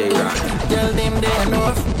DJ Rock. Tell them they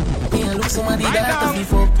enough. Me look somebody that has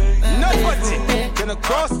before. Nobody gonna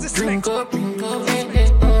cross this drink up, I'm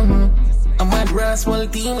at Raswell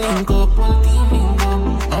team link up.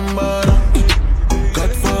 I'm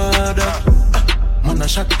Godfather. Man a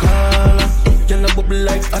shot caller. Girl a bubble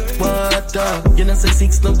like hot water. You know say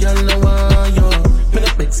 6 no girl no want yo. Me a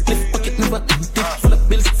big split pocket never empty. Full of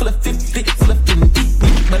bills, full of 50, full of 20.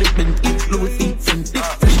 But it been lit, Louis V, Fendi.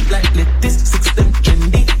 Fresh like lettuce, 6 them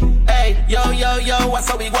trendy. Hey, yo, what's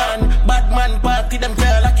how we want? Bad man party, them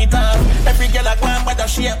girl like it up. Every girl I want, but I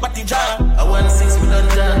share body jar. I want 6 with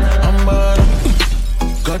London. I'm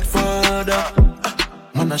Godfather.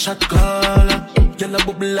 Man a shot caller. Girl a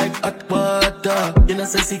bubble like hot water. You know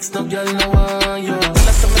say 6 no girl no want yo. Tell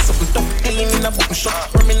us I'm something tough. Killing in a button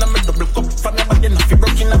shop. Rumming on me double cup. Fan never get enough.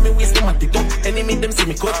 Broken on me waist. Them at the top. Enemy them see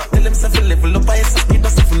me cut. Tell them self level up. I speed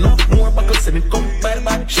us if no. More buckles send it come.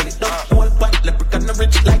 Bye shell it up. Whole pot leprechaun a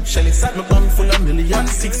rich like Shelly. Sad my bank full of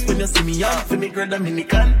millions. 6 when you see me on. For me girl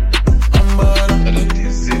Dominican. I'm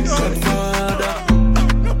Godfather.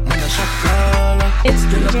 Man a shot caller. It's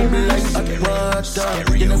girl a bubble like hot water.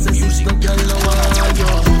 You know say 6 no girl no want yo.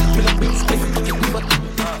 Feel a big split, but you never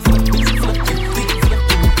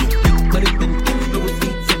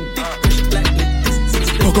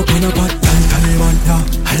Woke up on a pot, Taliban,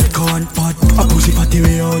 yeah. Alcohol and pot. A pussy fatty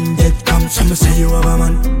way on dead cam. Some say you have a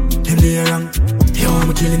man. Him they wrong. Yo,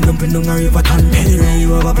 I'm killing dumping on a river ton. Anyway,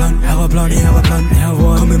 you have a plan, you have a plan.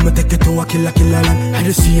 Come in, me take it to a killer land. I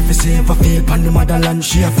just see if it's safe, I feel pan the motherland.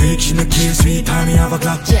 She a freak, she no care, sweet time, me have a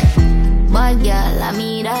clock. Bad girl, I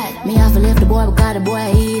mean that. Me have to leave the boy because the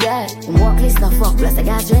boy eat that. Him walk list no fuck, plus I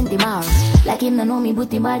got 20 miles. Like him no know me,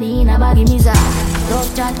 put him body in a baggy mizar.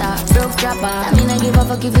 Rough chatter, rough chopper. I mean I give a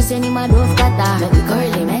fuck if you send him a rough cutter. Make it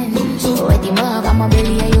curly man, so wet him up. I'm a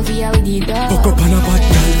belly and you feel with the dog. Woke up on a bad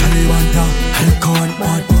girl, Taliban, yeah. Alcohol and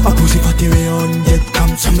pot. A pussy fatty way on dead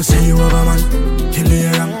cam. Some say you have a man. Him they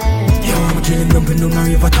wrong. Yo, I'm killing dumping on a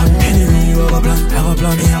river ton. Anyway, you have a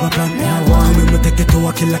plan, you have a plan. Come in, me take it to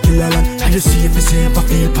a killer land. I just see if it's safe, I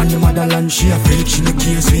feel pan the motherland. She a freak, she no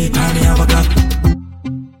care, sweet time, me have a clock.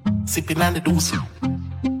 Sipping on the deuce.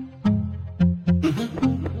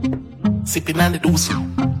 Sipping on the deuce.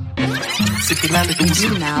 Sipping on the deuce.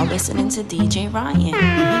 You now listening to DJ Ryan.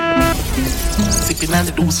 Sipping on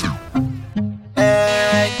the deuce.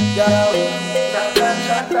 Hey, yo.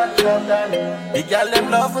 The girl them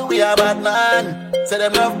love when we a bad man. Say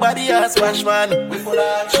them love body and smash man. We full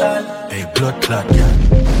action. Hey, blood clot, girl.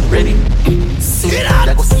 Ready?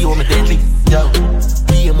 I go see you on me deadly. Yo,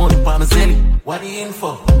 be money pa me zelly. What you in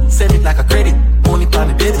for? Send it like a credit. Money pa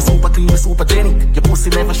me baby, super clean, super jenny. Your pussy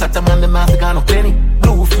never shot a man, the mouth got no penny.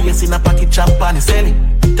 Blue face in a pocket, chop on the selly.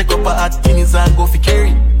 Take up a hot guineas and go for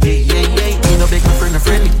carry. Yeah. Me no beg my friend and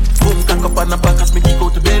friendly. Boom, cock up on the back as me kick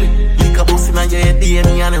out the belly. Lick a bus in a your head,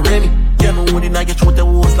 DNA and a Remy. You know when I get through the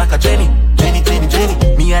walls like a Jenny. Jenny.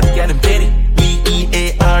 Me and the girl them petty.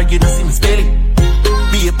 B-E-A-R, you don't see me spell it.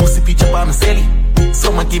 Be a pussy picture by my celly.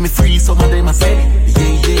 Some give me free, some of them I sell it.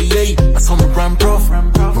 Yeah. I saw me ramp rough. My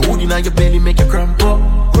hood in your belly make you cramp up.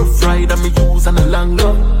 Rough ride and me use and a long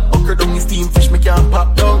love. Okra down your steam fish, me can't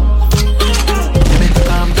pop down. You better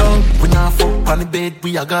calm down. We not fuck on the bed,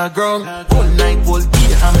 we a got ground. All night, all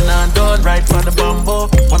day, I'm not done. Ride for the bamboo,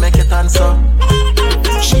 wanna make it answer.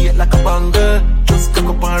 She hit like a banger. Just cock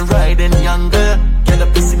up and ride and younger. Girl a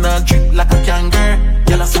pussy not drip like a kangaroo.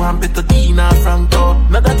 Girl a swamp it to Dina Franco.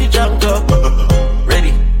 Not that you jungle.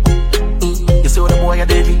 Ready? You see what the boy a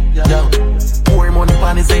deadly? Yo, pour money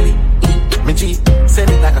on his belly. Me G,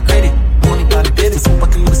 send it like a credit. Money on the baby, super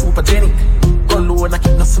clean, super jenny.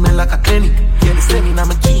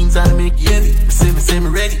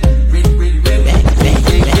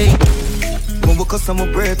 Fuss and we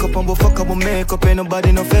break up and we fuck up we make up. Ain't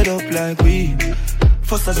nobody no fed up like we.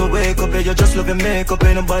 Fuss as we wake up, yeah, you just love your makeup.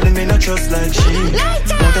 Ain't nobody me not trust like she.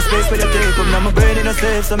 Want a space for you take up, now my brain in a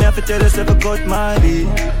safe. So me have to tell yourself I cut my beat.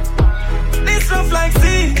 This rough like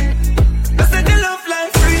sea, I said the love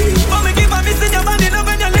like free. But me give a miss in your body, love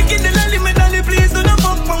when you're licking the lolly. Me dolly, please do not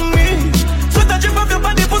fuck for me. So that drip of your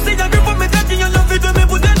body, pussy, you grip up me cocky. You love it when me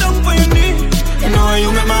put it down for your knee. You know how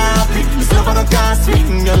you make me happy. This love I can't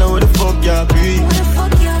swing. Girl, how the fuck you breathe?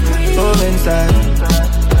 Oh, inside.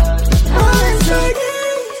 Oh, inside.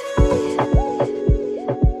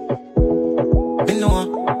 You know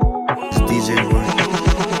it's DJ Roy.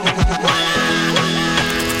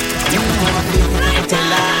 You know I feel.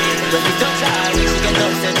 Tell her when we touch her, when she get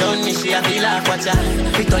upset on me, she a feel like watch her.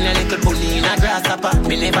 Fit on your little pony in a grasshopper.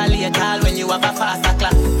 Me never late all when you have a faster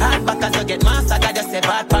clock. Hard back as you get master, I just say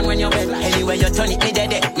bad pan when you bed. Anyway you turn it, me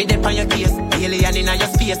dead on your case. Alien in your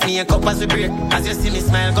space, me a cup as we break. As you see me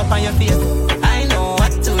smile, go on your face. I know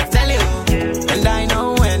what to tell you, and I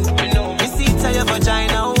know when. Me see tell your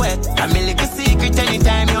vagina wet. I mean like a secret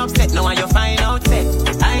anytime you upset. Now you find out it.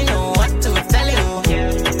 I know what to tell you,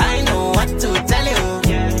 I know what to tell you,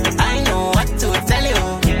 I know what to tell you,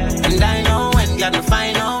 and I know when. Got to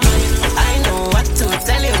find out. I know what to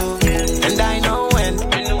tell you, and I know when.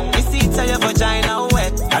 Me see tell your vagina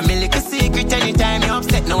wet. I mean like a secret anytime you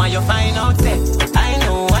upset. Now you find out it. I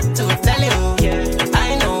know what to tell you,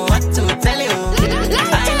 I know what to tell you,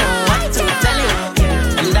 I know what to tell you,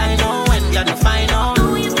 and I know when. Got to find out.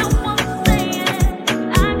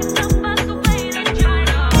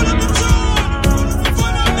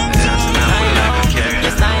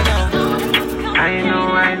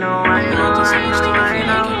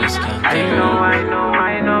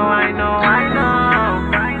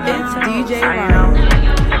 It's DJ Ryan.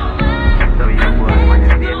 So you boy when you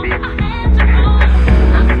see a bitch,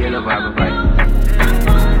 you love her bye.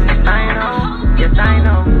 I know, yes I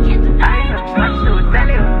know what to tell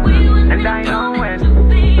you, and I know when.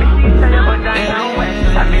 Tell you what I know when.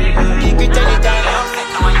 I mean, you can tell it.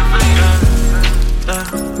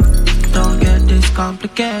 Don't get this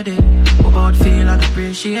complicated. We both feel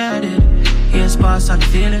unappreciated. Years pass and the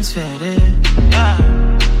feelings faded. Yeah.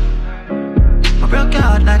 I broke your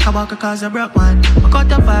heart like a walker cause you broke mine. I cut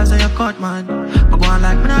the vibes and you cut mine. I go on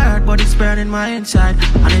like me not hurt but it's burning my inside.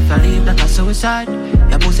 And if I leave that's a suicide.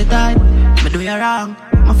 Your pussy tight, me do you wrong.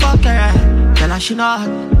 I fuck you right, tell her she not.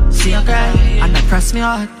 See you cry, and that press me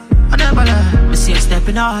hard. I never lie, me see you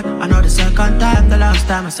stepping out. I know the second time, the last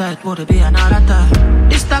time I said it would be another time.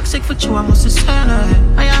 It's toxic for you, I must say no.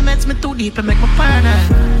 I am meant me too deep and make me paranoid.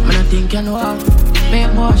 Me don't think you know. Me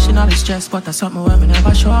emotionally stressed, but that's something where me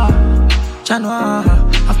never show up. After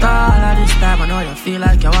all of this time, I know you feel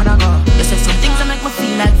like you wanna go. You say some things that make me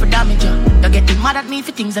feel like for damage you. You're getting mad at me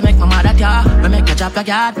for things that make me mad at you. Me make you drop your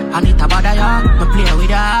guard, and it a bother you. Me play with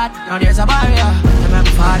your heart, now there's a barrier. You make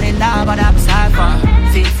me fall in love, but I'm cypher.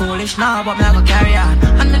 Feel foolish now, but me I go carry on.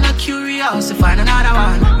 And me not curious to find another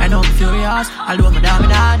one. I know I'm furious, although me down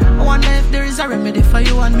with that. I wonder if there is a remedy for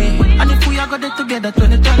you and me. And if we are gonna get together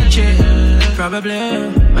 2023. Probably.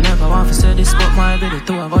 I never want to say this, but my baby,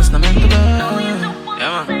 two of us not meant to be.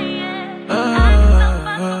 Yeah, man.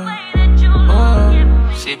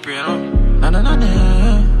 See, pretty, no?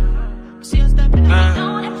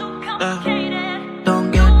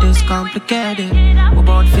 Don't get this complicated. We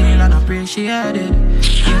both feel unappreciated.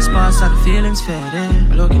 Years pass and the feelings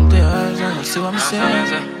faded. Look into your eyes and you see what I'm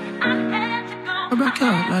saying. I broke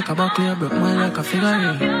your heart like a buckle, you broke mine like a figure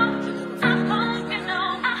eight.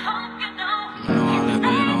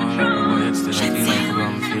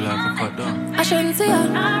 I shouldn't see her.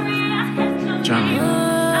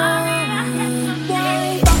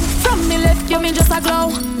 From me left you, me just a glow.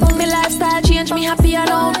 Me lifestyle change, me happy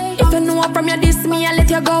alone. If you know from your diss me, I let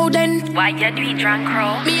you go then. Why you do it drunk,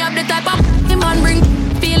 crow? Me have the type of man bring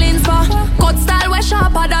feelings for. Cut style way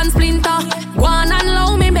sharper than splinter. Go on and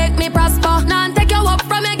low me make me prosper. Now take you up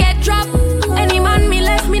from you get dropped. Any man me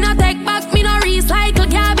left, me no take back. Me no recycle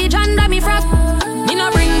garbage under me frock. Me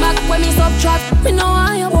no bring back when me subtract. Me no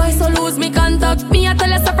want your boy so lose me contact. Me a tell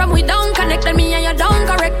you so from we down connected. Me and you down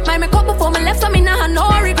correct. My make up before me left so me nah have no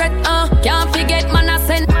regret. Can't forget man I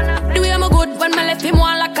send. The way I'm good when me left him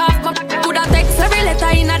one like half. My coulda text every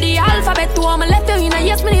letter in the alphabet. To me left you in a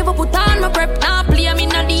yes me never put on my prep. Now play me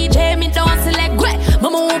na DJ me don't select. Me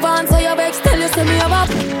move on so your vex tell you say me have up.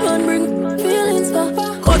 Man bring feelings for.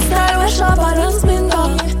 Cut style way sharper than splinter.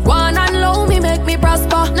 Go on and low me make me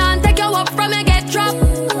prosper. Now take you up from you get dropped.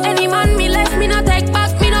 Any man me left me no take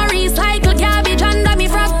back. Me no recycle garbage under me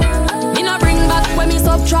frock. Me no bring back when me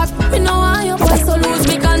subtract. Me no want your boy so lose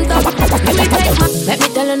me contact. Let me take my. Let me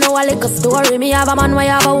tell you know a little story. Me have a man, why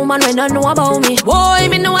have a woman when don't know about me. Boy,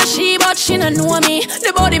 me know a she, but she don't know me.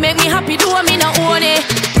 The body make me happy, do me not own it.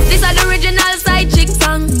 This is the original side chick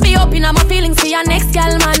song. Me open up my feelings for your next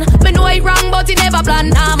gal, man. Me know it wrong, but it never plan.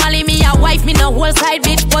 Normally me a wife, me no whole side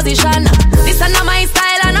bitch position. This is not my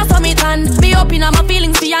style and I saw me tan. Me open up my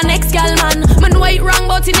feelings for your next gal, man. Me know it wrong,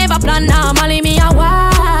 but it never plan. Normally me a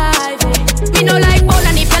wife. Me no like bone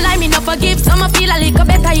and if you lie, me no forgive. Some feel a little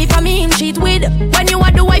better if I me him cheat with. When you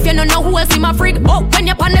are the wife, you don't know who else in my frig. Oh, when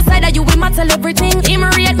you're on the side of you, we matter everything. Him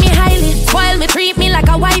rate me highly, spoil me, treat me like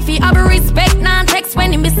a wifey. I be respect, non-text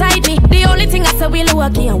when him beside me. The only thing I say we low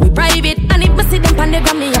key and we private. And if me see them pan the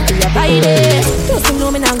gram, me have to abide it. Just to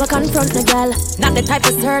know me nah go confront no girl. Not the type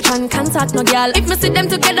of search and contact no girl. If me see them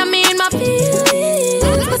together, me in my feelings.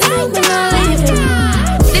 But I ain't gonna leave it.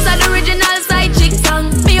 This is the original side chick song.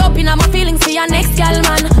 Me open up my feelings for your next gal,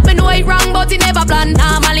 man. Me know it wrong, but it never plan.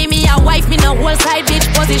 Normally me a wife, me no whole side bitch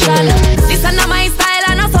position. This is not my style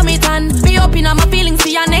and I saw me tan. Me open up my feelings for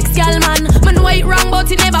your next gal, man. Me know it wrong, but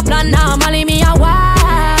it never plan. Normally me a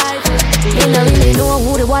wife. Me no really know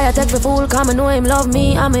who the boy I take for fool. Cause me know him love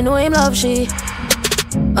me and me know him love she.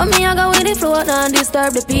 But me I go with the flow, don't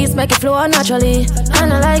disturb the peace, make it flow naturally.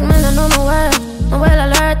 And I like me, I know my well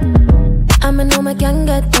alert. And me know me can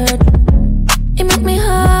get hurt. It make me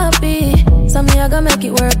happy, so me I go make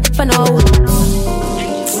it work for now.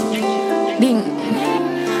 Ding,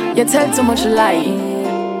 you tell too much lie.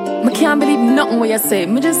 Me can't believe nothing what you say.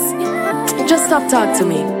 Me just stop talk to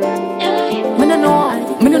me. Me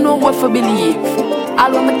no know what for believe.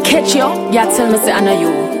 All when me catch you, you tell me say I know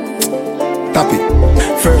you. Tap it,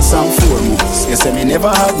 first and foremost. You say me never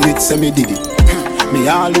admit, say me did it. Me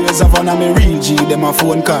always have one of me real G. Them a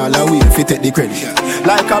phone call away if you take the credit.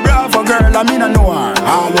 Like a bravo girl, I mean I know her.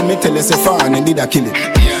 All when me tell you say fan and did I kill it.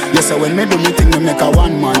 Yes, so when me do me thing, me make a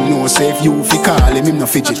one man know. Say if you fi call him no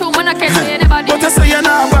fidget. True, man, I can't see anybody. But you say you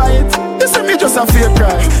not buy it. You say me just a fake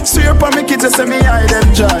cry. Swear upon me kids, you say me hide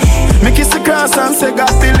them joy. Me kiss the cross and say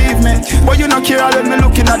God believe me. But you no care when me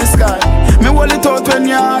looking at the sky. Me hold it out when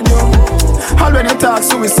you argue. All when you talk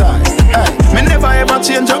suicide. Hey, me never ever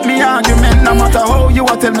change up me argument. No matter how you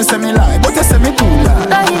a tell me say me lie. But you say me too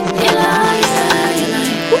lie. You lie.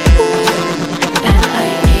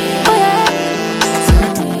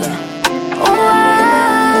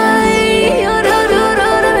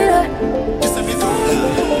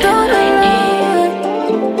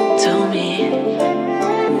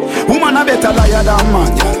 Woman a better liar than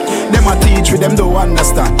man. Them a teach with them don't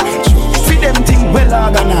understand. Feed them thing well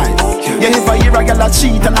organized. Yeah, if I hear a girl a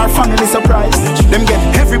cheat and her family surprised, them get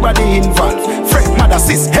everybody involved. Friend, mother,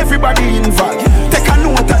 sis, everybody involved. Take a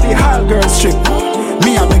note of the whole girls trip.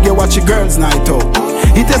 Me I beg you watch your girls night out.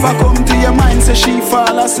 It ever come to your mind say she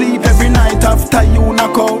fall asleep every night after you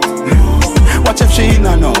knock out. Watch if she in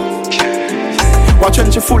and out. Watch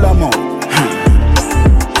when she full of mouth.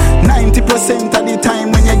 90% of the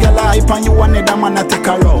time when you get hype and you want another man to take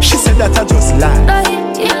her out. She said that I just lie.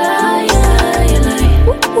 You lie, you lie, you lie.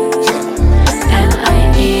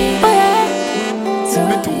 L-I-E. So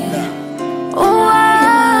me too lie.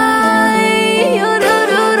 Why you do.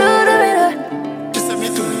 She said me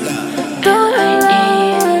too lie.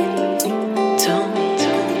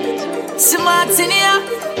 Martinia,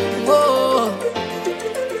 whoa,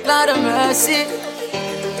 Lord of mercy,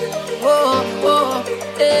 whoa,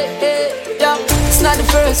 hey, yeah. It's not the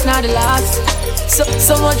first, not the last.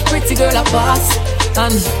 So much pretty girl I pass,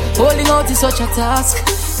 and holding out is such a task.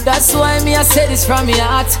 That's why me I say this from my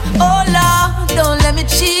heart. Oh Lord, don't let me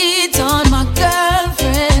cheat on my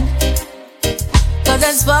girlfriend, 'cause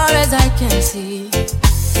as far as I can see,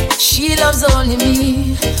 she loves only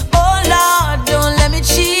me. Oh Lord, don't let me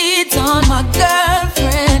cheat on my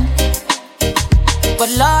girlfriend. But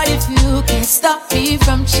Lord, if you can't stop me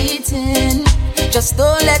from cheating, just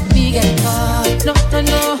don't let me get caught. No,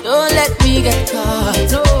 don't let me get caught.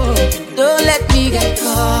 No, don't let me get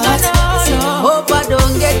caught. So hope I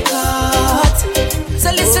don't get caught. So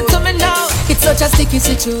listen to me now. It's such a sticky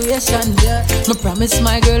situation, yeah. Me promise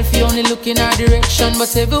my girl if you only look in her direction,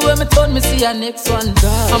 but everywhere me turn, me see her next one.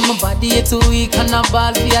 And my body is too weak and I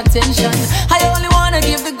ball for attention. I only wanna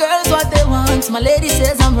give the girls what they want. My lady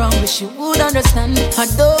says I'm wrong, but she would understand. I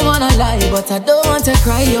don't wanna lie, but I don't want to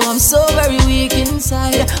cry. Yo, I'm so very weak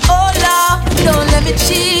inside. Oh Lord, don't let me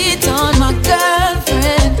cheat on my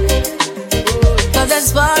girlfriend, 'cause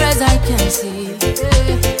as far as I can see,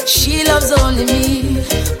 she loves only me.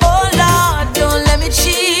 Oh Lord, don't let me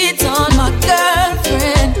cheat on my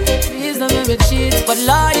girlfriend. Please don't let me cheat. But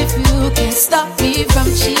Lord, if you can't stop me from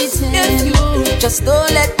cheating, if you just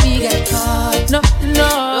don't let me get caught. No,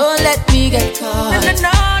 don't let me get caught.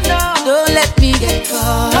 No, don't let me get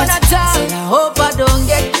caught.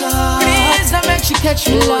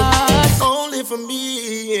 Lord. Only for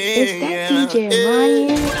me. Is that DJ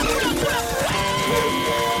Ryan?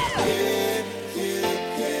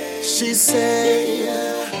 She say,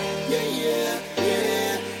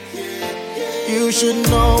 you should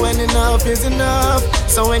know when enough is enough.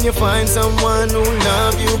 So when you find someone who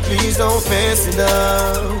love you, please don't mess it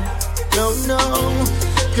up. No, no,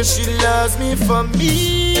 cause she loves me for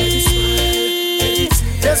me.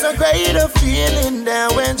 There's a greater feeling there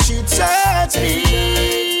when she touch me.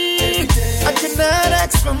 I cannot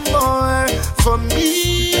ask for more for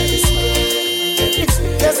me.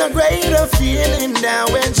 There's a greater feeling there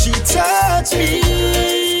when she touch me.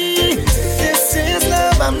 This is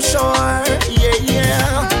love, I'm sure. Yeah,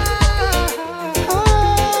 yeah.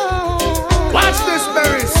 Watch this,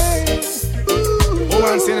 Berries. Who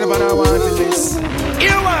wants to anybody wanting this?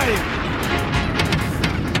 Here why?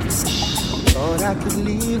 Thought I could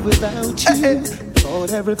live without you.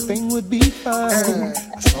 Thought everything would be fine.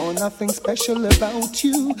 I saw nothing special about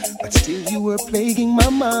you, but still you were plaguing my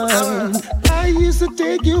mind. I used to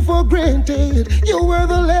take you for granted. You were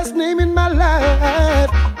the last name in my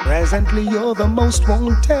life. Presently you're the most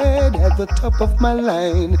wanted, at the top of my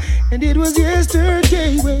line. And it was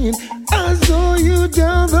yesterday when I saw you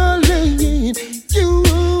down the lane. You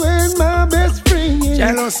and my best friend.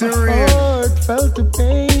 Jealousy my real. heart felt the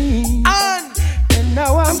pain. And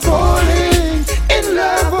now I'm falling in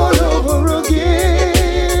love all over again.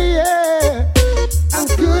 Yeah. How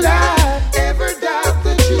could I ever doubt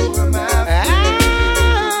that you were my friend?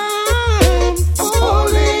 I'm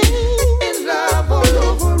falling in love all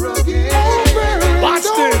over again. Watch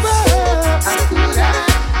this. How could I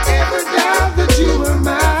ever doubt that you were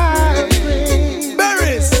my friend?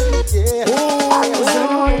 Berries. Yeah.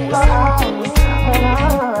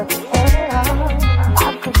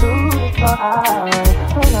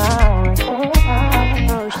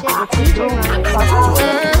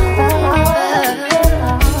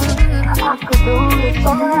 I could do it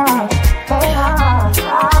for hours.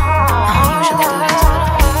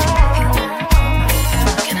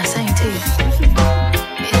 Can I sing to you?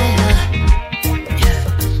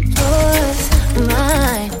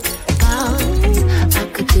 Mine, ours. I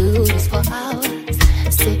could do this for hours.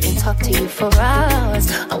 Sit and talk to you for hours.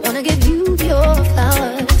 I wanna give you your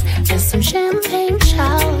flowers and some champagne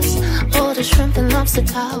showers, all the shrimp and lobster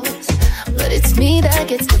towers. But it's me that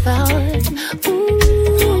gets devoured. Ooh,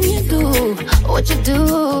 when you do what you do,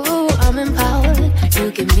 I'm empowered.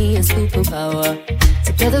 You give me a superpower.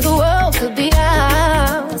 Together the world could be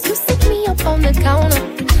ours. You stick me up on the counter.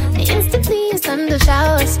 Instantly it's thunder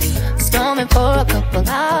showers. Storming for a couple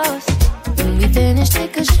hours. When we finish,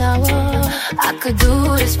 take a shower. I could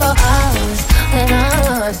do this for hours and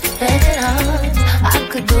hours and hours. I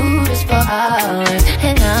could do this for hours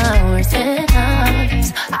and hours and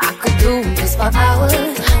hours. I could do this for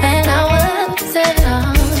hours and hours and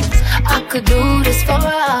hours. I could do this for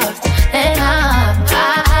hours and hours.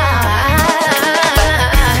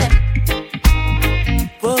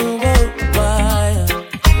 Whoa, whoa, why?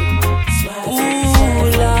 Ooh,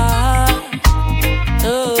 Lord.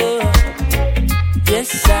 Oh, yes,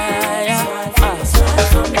 I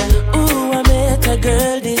ooh, I met a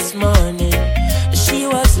girl this morning. She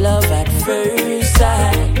was love at first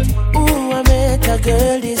sight. Ooh, I met a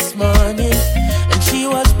girl this morning, and she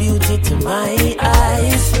was beauty to my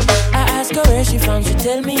eyes. I asked her where she from, she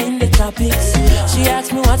tell me in the topics. She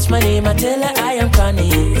asked me what's my name, I tell her I am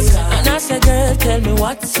Connie. And I said, girl, tell me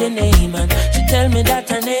what's your name, and she tell me that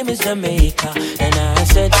her name is Jamaica. And I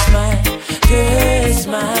said, smile, girl,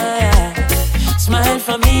 smile. Smile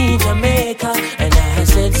for me, Jamaica. And I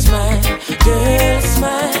said, smile, girl,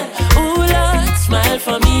 smile. Ooh, Lord, smile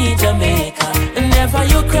for me, Jamaica. And never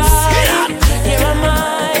you cry, here am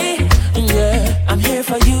I. Yeah, I'm here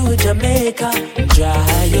for you, Jamaica.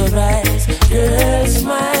 Dry your eyes, girl,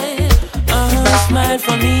 smile. Smile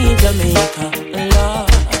for me, Jamaica, Lord.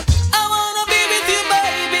 I wanna be with you,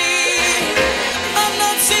 baby. I'm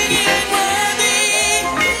not singing it worthy.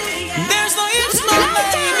 There's no use, no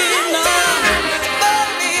baby, no.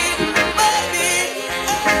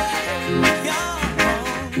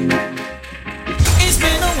 It's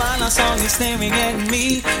been a while, I saw you staring at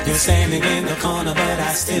me. You're standing in the corner, but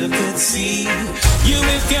I still could see you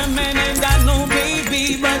with your man ain't got no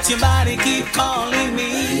baby, but your body keep calling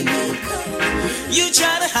me. You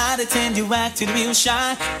try to hide it and you acting real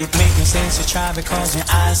shy. It makes no sense to try because your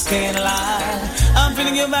eyes can't lie. I'm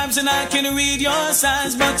feeling your vibes and I can read your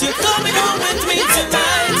signs, but you're coming home with me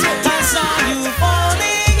tonight. I saw you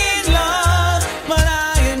falling in love, but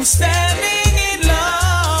I am standing in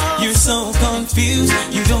love. You're so confused,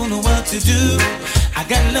 you don't know what to do. I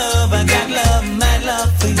got love, my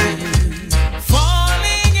love for you.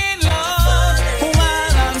 Falling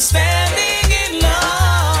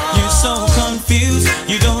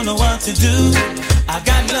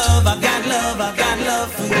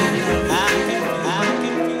love for you.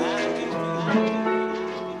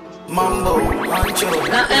 Mambo, Mancho.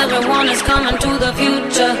 Not everyone is coming to the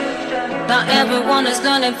future. Not everyone is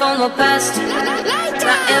learning from the past.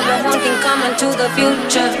 Not everyone can come into the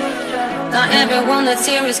future. Not everyone that's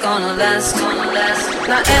here is gonna last.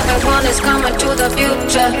 Not everyone is coming to the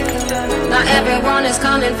future. Not everyone is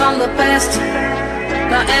coming from the past.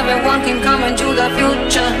 Not everyone can come into the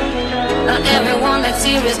future. Not everyone that's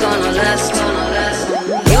here is gonna last.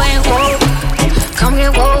 You ain't woke, come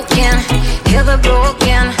get woken. Heal the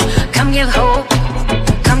broken, come give hope,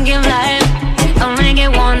 come give life. Only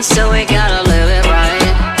get one, so we gotta live it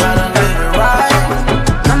right.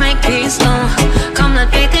 Come make peace, come let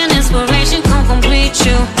faith and inspiration come complete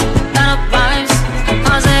you. Better vibes,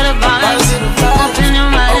 positive vibes. Open your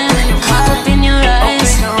mind, open your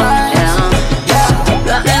eyes. Yeah.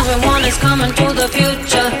 Not everyone is coming to the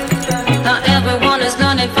future. Not everyone is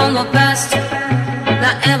learning from the past.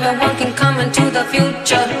 Not everyone can come into the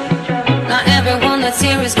future. Not everyone that's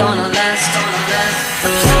here is gonna last.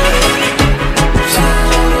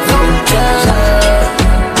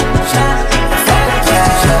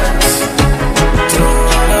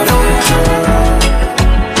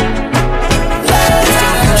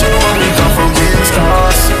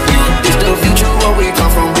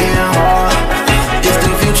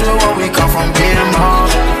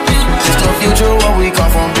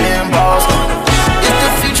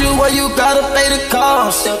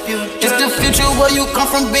 It's the future where you come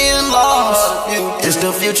from being lost. It's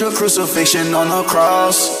the future crucifixion on the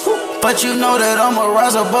cross. But you know that I'ma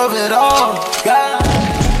rise above it all. Yeah.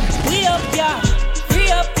 We up, yeah.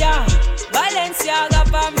 Free up, yeah. Balenciaga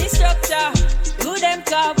for me structure. Do them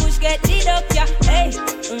car push get lead up, yeah. Hey,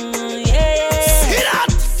 yeah.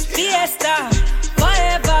 Fiesta,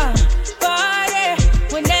 forever. Party,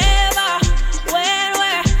 whenever, when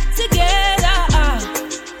we're together.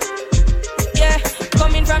 Yeah,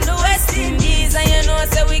 coming from the West Indies, and you know,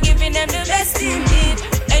 so we giving them the best indeed.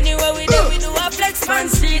 Anywhere we do a flex on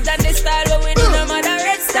street, and the style what we do, no matter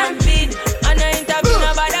red stampede. And I interview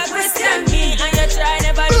nobody question me, and you try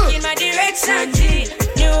never look in my direction, G.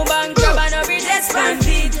 New bank job and no bridge expand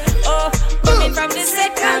feet. Oh, coming from the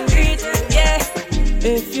second street, yeah.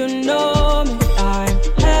 If you know me, I'm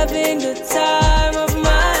having the time of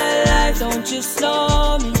my life. Don't you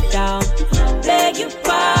slow me down, beg you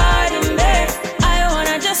pardon me. I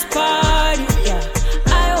wanna just party, yeah.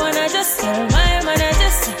 I wanna just tell my man,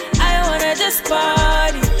 I wanna just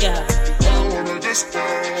party, yeah. I wanna just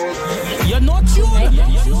party. You're not you.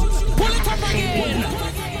 Pull it up again.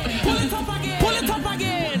 Pull it up again. Pull it up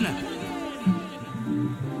again.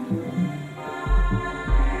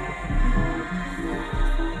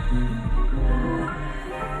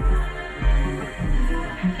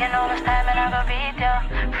 You know this time and I go beat ya.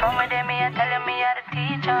 From within me and telling me you're the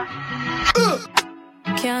teacher.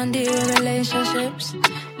 Can't deal with relationships.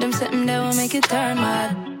 Them something that will make you turn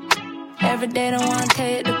mad. Every day don't want to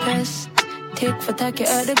take the piss. Tick for tack you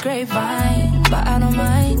out the grapevine. But I don't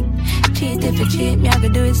mind. Cheat if you cheat me, I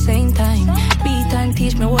could do it same time. Beat and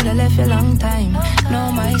teach me what I left a long time.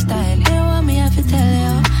 Know my style, you want me, I have to tell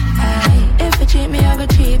you. If you cheat me, I go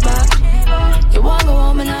cheat back. You want go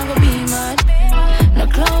home and I go be mad. No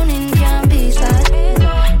cloning can be sad.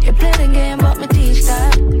 You play the game but me teach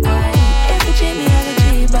that. If you cheat me, I go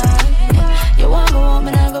cheat back. You want go home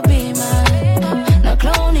and I go be mad. No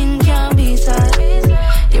cloning can be sad.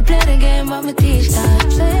 You play the game but me teach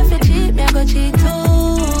that. So if you cheat me, I go cheat too.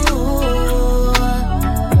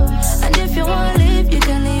 And if you wanna leave, you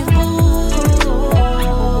can leave too.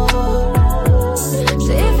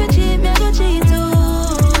 So if you cheat me, I go cheat too.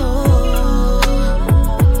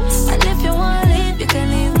 And if you wanna leave, you can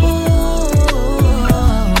leave too.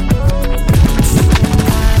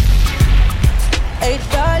 Hey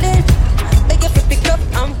darling, beg if you pick up,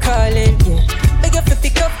 I'm calling, yeah. Beg if you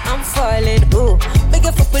pick up, I'm falling, ooh. Beg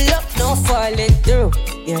if you pull up, no falling through,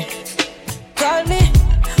 yeah. Call me,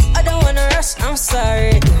 I don't wanna rush, I'm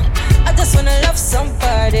sorry. I just wanna love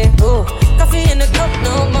somebody, ooh. Coffee in the cup,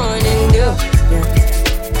 no morning dew, yeah.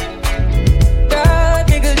 God,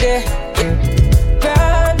 big day, yeah.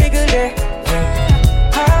 God, big day, yeah.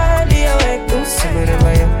 Hardly awake, ooh, somebody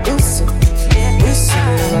by you, ooh, somebody.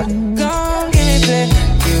 Come give me play,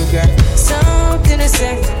 you got something to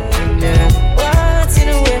say, yeah. What's in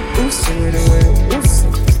the way, ooh, somebody by you, ooh,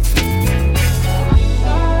 somebody.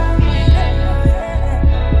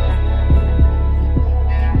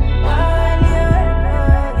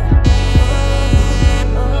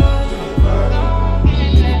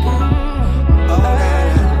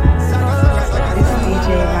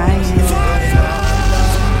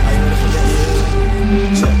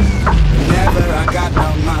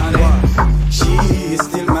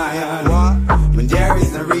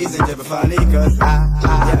 funny, cause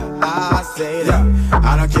I say that.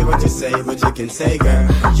 I don't care what you say, but you can say, girl.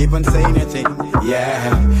 Keep on saying your thing,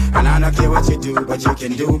 yeah. And I don't care what you do, but you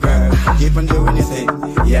can do, girl. Keep on doing your thing,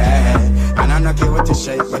 yeah. And I don't care what you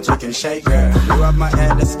shake, but you can shake, girl. You have my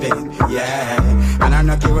head to spin, yeah. And I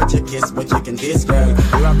don't care what you kiss, but you can kiss, girl.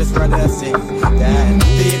 You have this brother sing, that.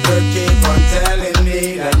 People keep on telling me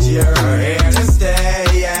that you're here to stay,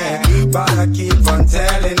 yeah. But I keep on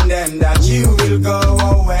telling them that you will go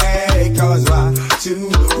away. Cause what two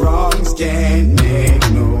wrongs can't make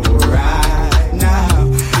no right now.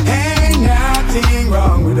 Ain't nothing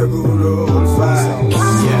wrong with a good old fight,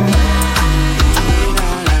 yeah.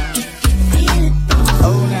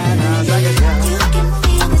 Oh, nah, nah, like a girl. You can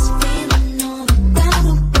feel this feeling all around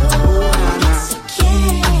the world. It's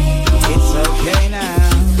okay. It's okay now.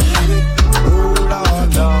 Oh, Lord,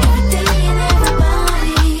 Lord. Every day and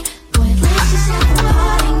everybody. Boy, let's just have a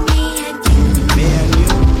party, me and you. Me and you,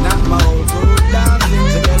 not my old crew, dancing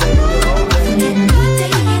together in the whole day. Every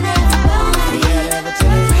day and everybody. Yeah, every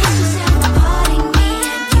day. Let's just have a party, me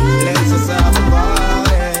and you. Let's just have a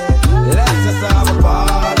party. Let's just have a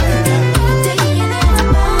party. Every day and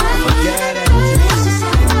everybody. Forget it. Let's just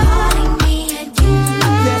have a party, me and you.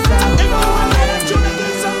 Let's have a party.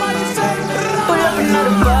 Pull up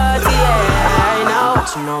another party, yeah. I ain't not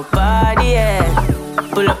watching nobody, yeah.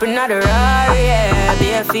 Pull up another Rari, yeah.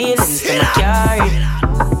 Bare feelings to my carry.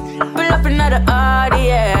 Pull up another Audi,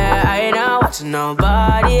 yeah. I ain't not watching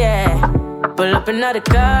nobody, yeah. Pull up another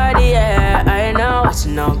card, yeah. I ain't not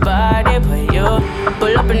watching nobody but you.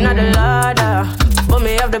 Pull up another Lada. Put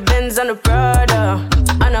me off the Benz and the Prada.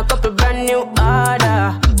 And a couple brand new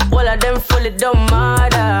order. All of them fully don't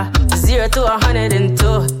matter. 0 to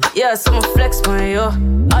 102. Yeah, so I'ma flex on you.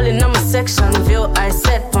 All in on my section view, I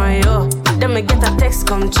set on you. Then me get a text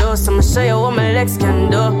come true, so I'ma show you what my legs can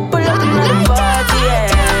do. Pull up another party, yeah.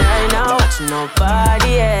 I ain't not watching nobody,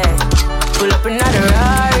 yeah. Pull up another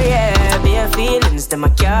Rari, yeah. Bare feelings that I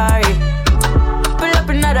carry. Pull up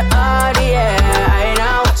another Audi, yeah. I ain't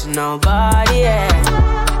not watching nobody,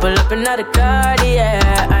 yeah. Pull up another card,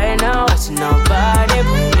 yeah. I ain't not watching nobody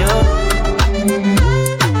but you.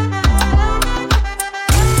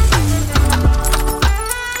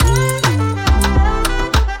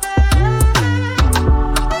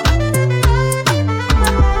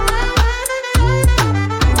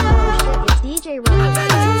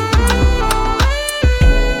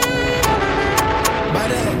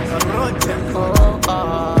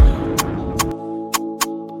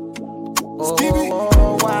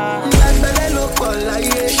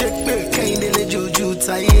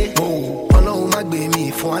 Ọlọ́run má gbé mi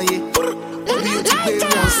fún ayé. Orí o ti gbé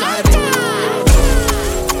wọn sáré.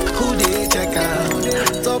 Who dey check am?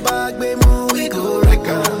 Tó bá gbé mú we go wreck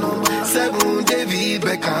am. 7 David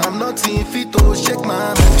Beckham, nothing fit to shake my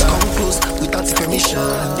mind. Come close without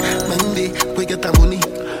permission. Monday we get am money.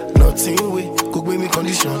 Nothing we go gbé mi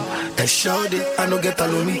condition. Ẹ ṣọ́ọ́dẹ, I no get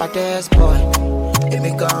alone. Baddest boy,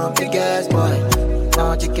 èmi gan biggest boy.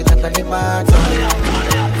 Now chicken up in my toy.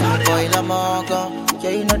 Boy, I'm all gone.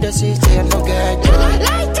 Yeah, you know the city, I no get joy.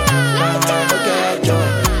 No, I no get joy.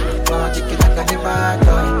 Now chicken up in my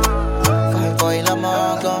toy. Boy, I'm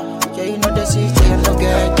all gone. Yeah, you know the city, I no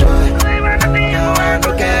get joy. No, I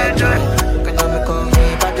no get joy. Can I call me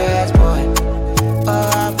baddest boy?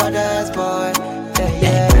 Oh, baddest boy.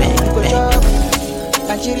 Yeah, good job.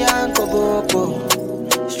 Nigerian Koboko.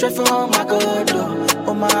 Straight from my God.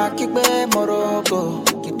 Oh, my kickbe Morocco.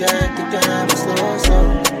 Keep them slow.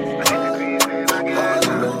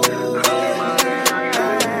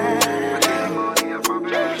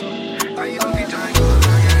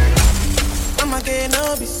 I'ma get no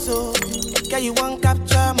be so. Yeah, you won't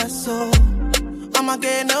capture my soul. I'ma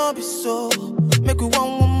get no be so. Make we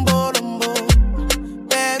one wumbo.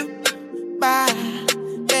 Better, bye.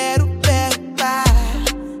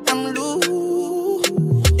 I'm loose.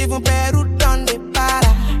 Even Peru done the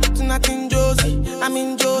para. Tonight in Josie, I'm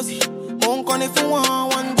in Josie. Won't call if you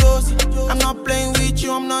want Josie. I'm not playing with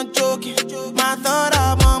you, I'm not joking. My thought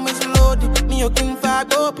of mom is loaded. Me, you can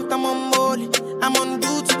fuck up, but I'm on molly. I'm on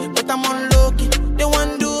duty, but I'm on low-key. They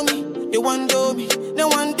want do me, they want do me. They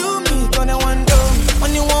want do me, cause they want do me.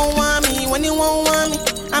 When you won't want me, when you won't want me.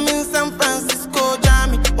 I'm in San Francisco,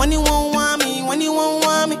 Jammy. When you won't want me, when you won't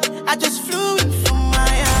want me. I just flew in from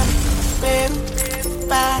Miami. Baby,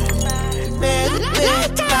 bye. Baby,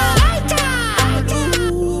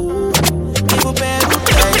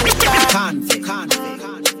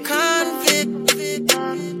 Convict,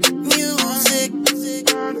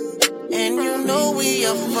 and you know we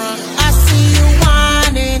up front. I see you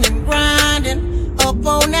whining and grinding up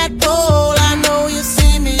on that pole. I know you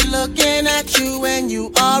see me looking at you, and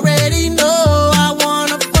you already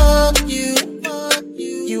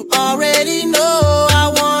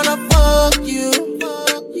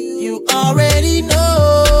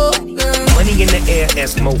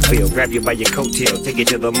S Mobile. Grab you by your coattail, take you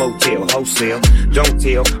to the motel, wholesale. Don't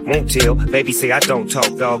tell, won't tell. Baby say I don't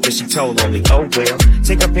talk, dog, but she told on me. Oh well,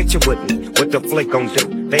 take a picture with me. What the flick gon' do?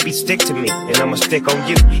 Baby, stick to me, and I'ma stick on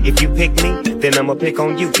you. If you pick me, then I'ma pick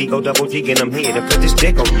on you. Go double G and I'm here to put this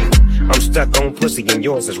dick on you. I'm stuck on pussy and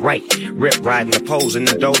yours is right. Rip riding the poles and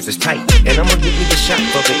the doors is tight. And I'ma give you the shot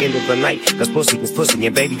for the end of the night. Cause pussy is pussy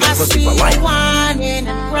and baby, I'm pussy for life. Whining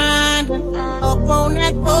and grinding up on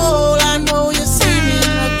that pole. I know you see me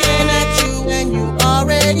looking at you, and you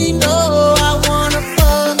already know I wanna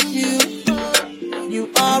fuck you. You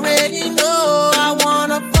already know I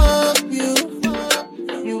wanna fuck you.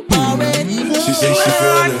 You already know. She say she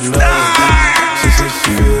feeling nice. She say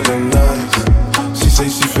she feeling nice. She say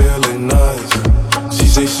she feeling nice. She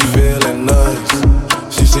say she feeling nice.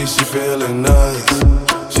 She say she feeling nice.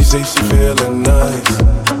 She say she feeling nice.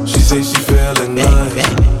 She say she feeling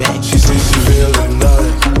nice. She say she feeling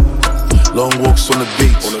nice. Long walks on the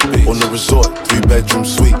beach, on the resort, 3-bedroom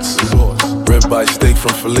suites. Ribeye steak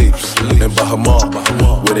from Philippe's, and Bahamar,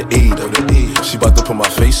 where the eat. She bout to put my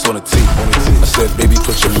face on the tee. I said, baby,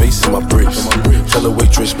 put your face in my briefs. Tell the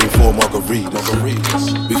waitress before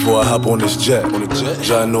margaritas. Before I hop on this jet,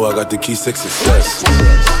 I know I got the keys to success.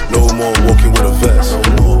 No more walking with a vest.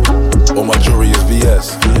 All my jewelry is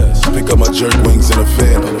VS. Pick up my jerk wings in a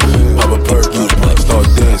fan. Pop a perk, start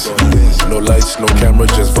dancing. No lights, no camera,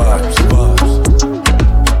 just vibes.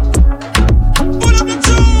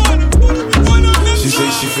 She say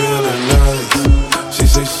she feeling nice. She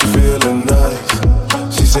say she feeling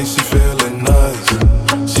nice. She say she feeling nice.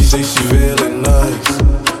 She say she feeling nice.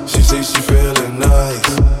 She say she feeling nice.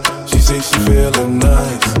 She say she feeling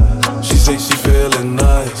nice. She say she feeling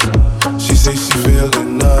nice. She say she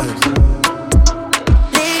feeling nice.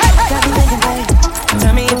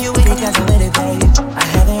 Tell me if you with it, cause I'm with it, babe. I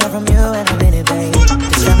haven't heard from you and I'm in it, babe.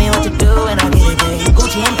 Just tell me what to do and I'll get it, babe.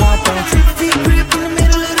 Gucci and Prada. Deep grip in the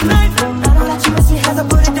middle of the night. I know that you messy as I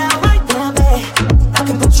put it down right now, babe. I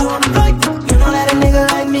can put you on the flight. You know that a nigga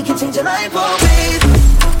like me can change your life, oh, babe.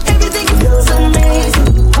 Everything feels amazing.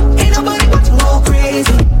 Ain't nobody watching go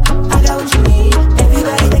crazy. I got what you need.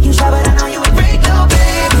 Everybody think you shy, but I know you ain't break, no,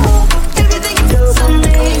 babe. Everything feels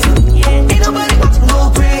amazing. Ain't nobody watching go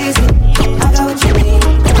crazy. I got what you need.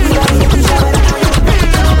 Everybody think you shy, but I know you ain't break,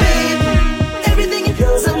 no, babe. Everything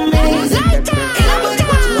feels amazing. Ain't nobody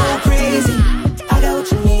watching go crazy. I got what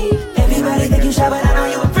you need. Everybody think you shy, but I know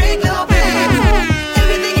you ain't break, no, babe.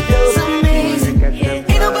 Everything feels amazing.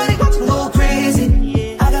 Ain't nobody watching go crazy.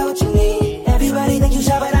 I got what you need. Everybody think you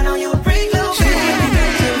shy, but I know you ain't break, no, babe.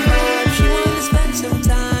 She wanna spend some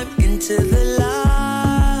time into the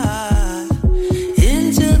light,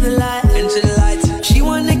 into the light, into the light. She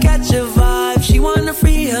wanna catch a vibe. She wanna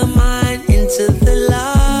free her mind into the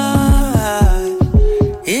light,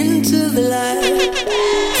 into the light.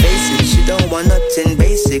 Face it, she don't want nothing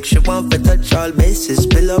basic. She want to touch all bases.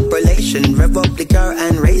 Build up relation, rev up the car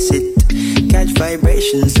and race it. Catch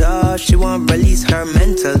vibrations, oh, she want release her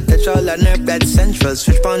mental. Touch all on her blood central.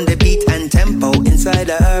 Switch on the beat and tempo. Inside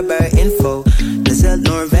of her bare info. No Zelle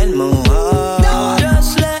nor Venmo, oh.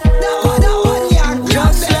 Just let go,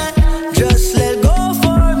 just let go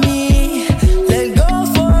for me. Let go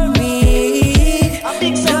for me.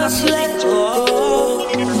 Just let go,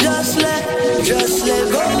 just let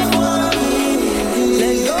go for me.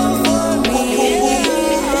 Let go for me.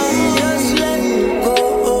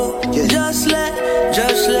 Just let go,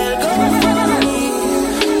 just let go for me.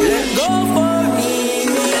 Let go for me.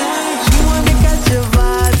 She wanna catch a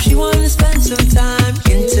vibe. She wanna spend some time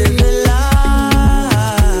into the light,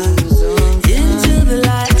 into the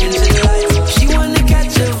light, into the light. She wanna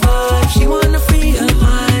catch a vibe. She wanna free her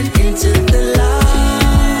mind into the light,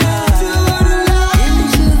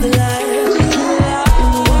 into the light.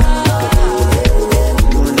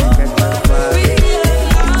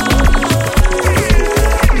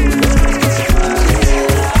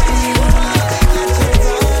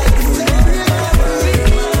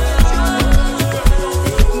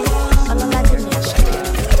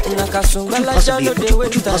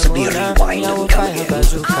 Possibly a rewind and come again.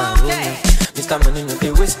 Mr. Money no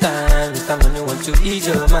dey waste time. Mr. Money want to ease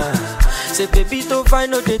your mind. Say baby don't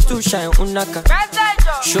find no dey too shine unaka.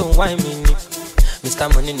 Show why me need. Mr.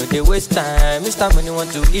 Money no dey waste time. Mr. Money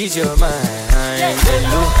want to ease your mind.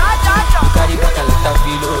 Hello, you carry back a lot of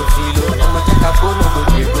filo. I'ma take a phone no go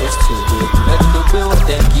dey waste you. Let the pay what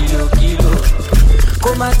 10 kilo.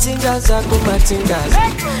 Kumatingaza,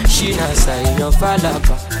 she nasa in your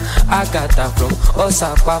falapa. Agatha from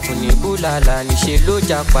Osapa fún ní Bulala. Níṣe ló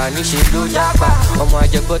japa, ọmọ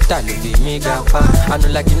ajẹgbọ́ta ló fi mí gapa. I no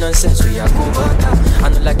like the nonsense, we are go butter. I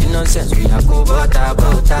no like the nonsense, we are go butter.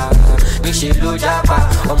 Níṣe ló japa,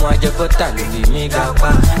 ọmọ ajẹgbọ́ta ló fi mí gapa.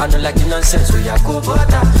 I no like the nonsense, we are go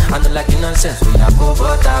butter. I no like the nonsense, we are go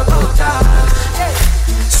butter.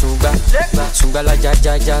 Sunga, sunga la ja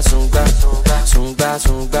ja ja sunga, sunga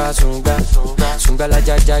sunga sunga, sunga la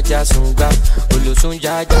ja ja ja sunga, olo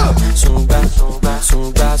sunga ja sunga,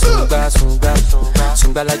 sunga sunga sunga,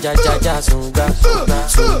 sunga la ja ja ja sunga, sunga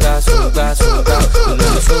sunga sunga,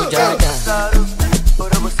 olo sunga ja.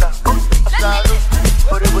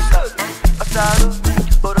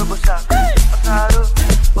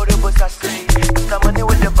 Mr. Money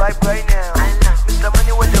with the vibe right now. Mr.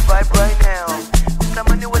 Money with the vibe right now. Mr.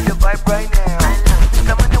 Money with the vibe right now.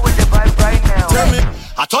 Mr. Money with the vibe right now. Tell me,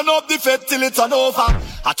 I turn up the Fete till it's an over.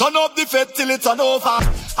 I turn up the Fete till it's an over.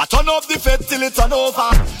 I turn up the Fete till it's an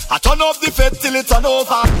over. I turn up the Fete till it's an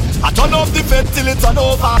over. I turn up the Fete till it's an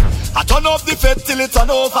over. I turn up the Fete till it's an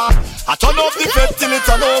over. I turn up the Fete till it's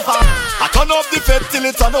an over. I turn up the Fete till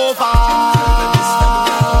it's an over.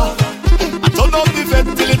 I turn up the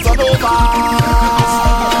Fete till it's an over.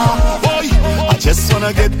 Boy, I just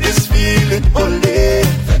wanna get this feeling all day.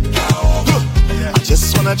 I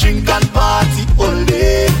just wanna drink and party all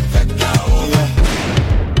day.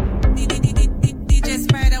 DJ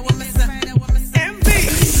Spider, what me say? MV.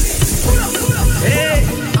 Hey,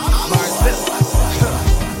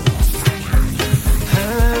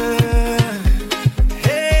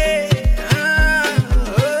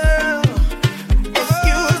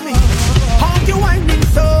 excuse me. How you whining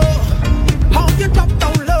so? How you drop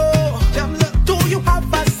down low? Do you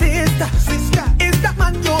have a sister? Is that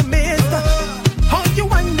man your mister? How you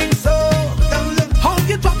whining so? How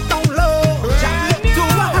you drop down low? Do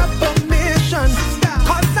I have permission?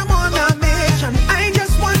 'Cause I'm on a mission. I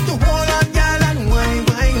just want to hold on, y'all, and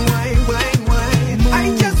wine. I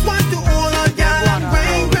just want to hold on, y'all, and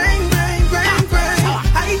rain.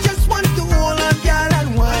 I just want to hold on, y'all,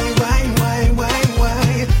 and wine.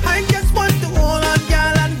 I just want to hold on,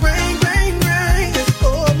 y'all, and rain. Just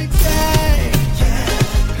hold me tight.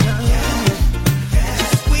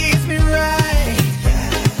 Just squeeze me right.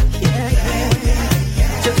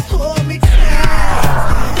 Just hold me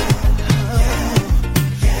tight.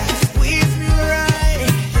 Just squeeze me right.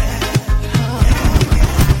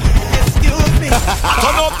 Excuse me. I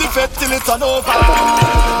turn up the Fete till it's an over.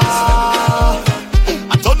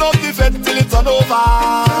 I turn up the Fete till it's an over.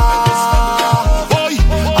 Boy,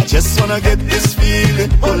 I just wanna get this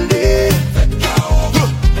feeling all day.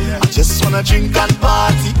 I just wanna drink and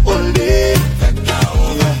party all day.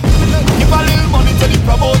 Give a little money to the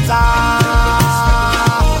promoter.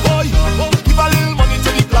 Boy, give a little money to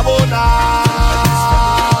the promoter.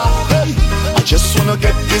 Hey, I just wanna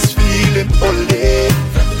get this feeling all day.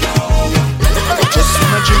 I just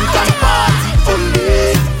wanna drink and party all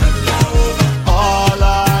day. All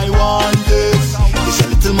I want is a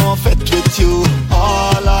little more Fete with you.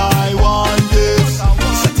 All I want is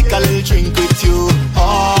a take a little drink with you.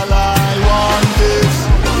 All I want is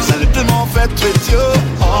a little more Fete with you.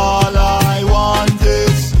 All I want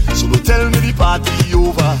is, so don't tell me the party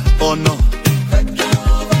over. Oh no.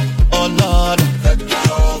 Oh Lord.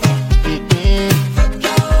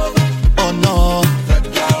 Oh no.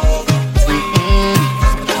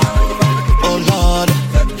 Oh Lord.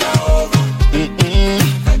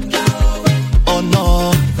 Oh no.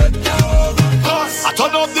 I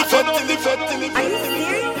turn up the Fete till the Fete till the Fete.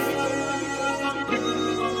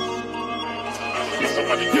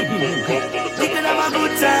 We can have a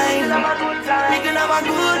good time. We can have a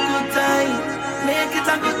good time. Make it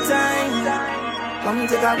a good time. Come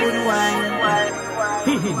take a good wine.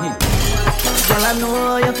 Girl, I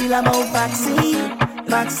know you feel about vaccine,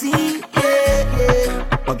 yeah.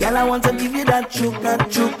 But girl, I want to give you that choke, and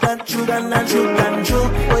that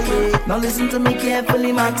choke. Oh yeah. Now listen to me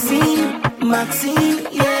carefully, Maxine,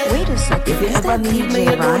 yeah. Wait a second, If you is ever that need me, DJ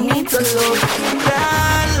you don't need to look,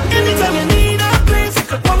 girl. Anytime you need a place,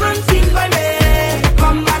 quarantine by me.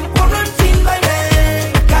 Come and quarantine by me.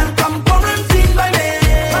 Girl, come quarantine by me.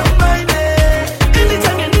 Come by me.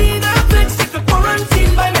 Anytime you need a place,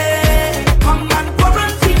 quarantine by me. Come and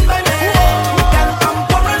quarantine by me. Girl, come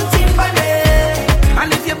quarantine by me.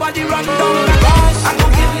 And if your body run down the rush, I go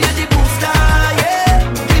give you the booster, yeah.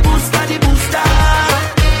 The booster.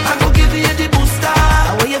 I go give you the booster.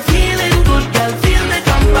 And when you're feeling good, girl, feel the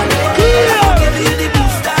company. I go give you the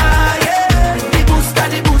booster, yeah. The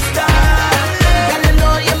booster.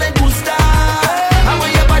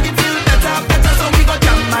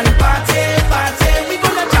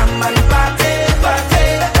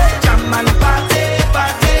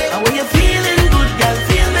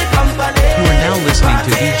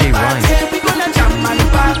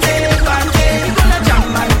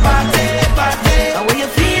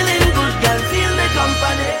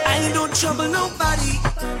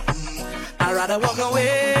 I'd walk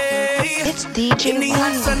away. It's DJ in the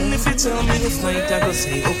hot sun, if you tell me it's night, I go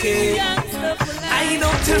say okay. I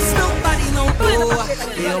don't trust nobody no more.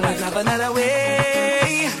 They always have another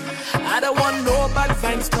way. I don't want no bad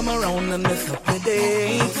vibes come around and mess up my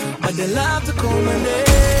day, but they love to call my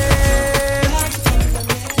name,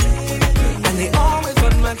 and they always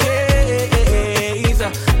on my case.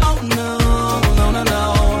 Oh no, no, no,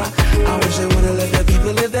 no. I wish I would've let the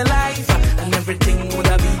people live their life, and everything would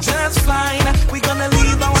have been just fine. We're gonna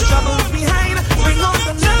leave our troubles behind. Bring on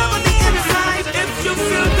the love on the inside. If you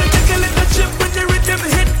feel the tickle in the chip when the rhythm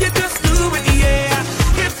hit, you just do it, yeah.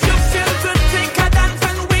 If you feel to take a dance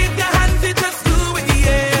and wave your hands, you just do it,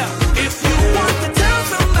 yeah. If you want to tell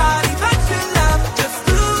somebody that you love, just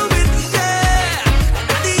do it, yeah.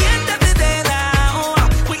 At the end of the day now,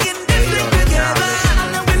 we in this thing together,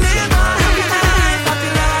 and we live our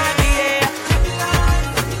happy life, yeah.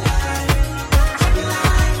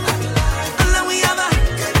 And then we have a,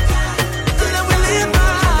 and then we live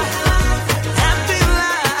our happy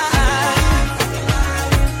life.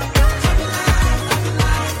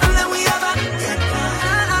 And then we have a,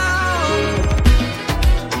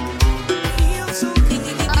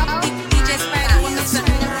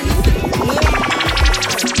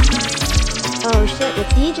 Oh shit, with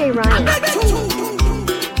DJ Ryan.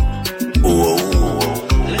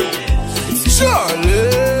 Charlie.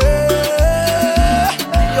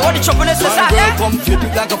 You want the chop on this My side, girl, yeah? come flip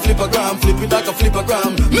it like a flippergram, flip it like a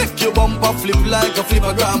flippergram. Make your bumper flip like a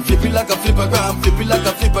flippergram, flip it like a flippergram, flip it like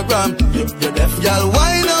a flippergram. You're deaf, girl.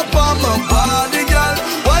 Wind up on my body, girl.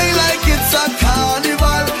 Why like it's a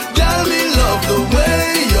carnival, girl? Me love the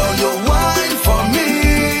way you wine for me,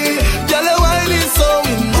 girl. Your wine is so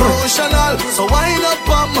emotional, so wind up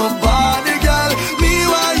on my body, girl. Me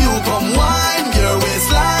while you come wine your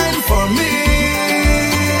waistline for me.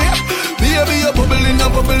 Baby, you're bubbling,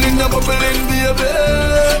 baby.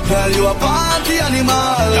 Girl, you a party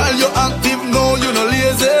animal. Girl, you active, no, you no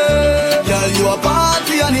lazy. Girl, you a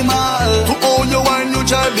party animal. To own your wine, you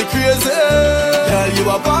drive me crazy. Girl, you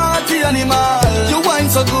a party animal. You wine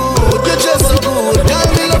so good, you just so good. Girl,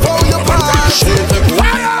 me love how you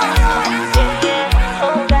party.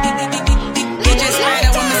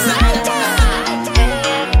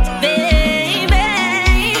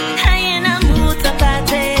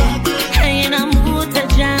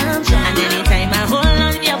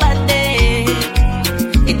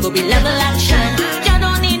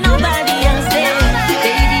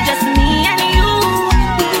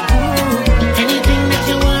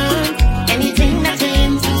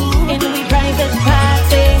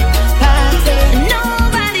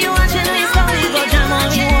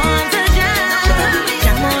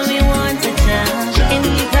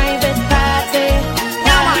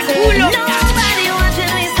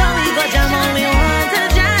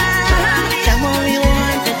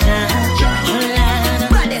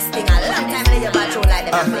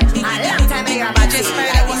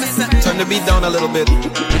 Turn the beat down a little bit.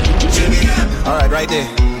 Alright, right there.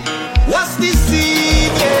 What's this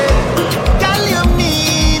scene, yeah? Girl, you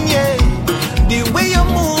mean, yeah? The way you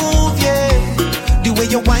move, yeah. The way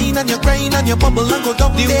you whine and you grind and you bubble and go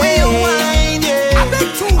down. The way you whine, yeah.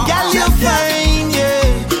 Girl, you're fine, yeah.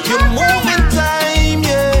 You move in time,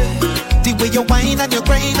 yeah. The way you whine and you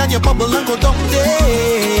grind and you bubble and go down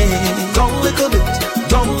there. Down a little bit,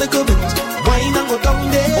 down a little bit. Whine and go down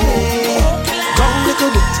there.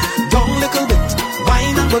 Down a little bit,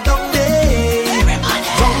 wine and go down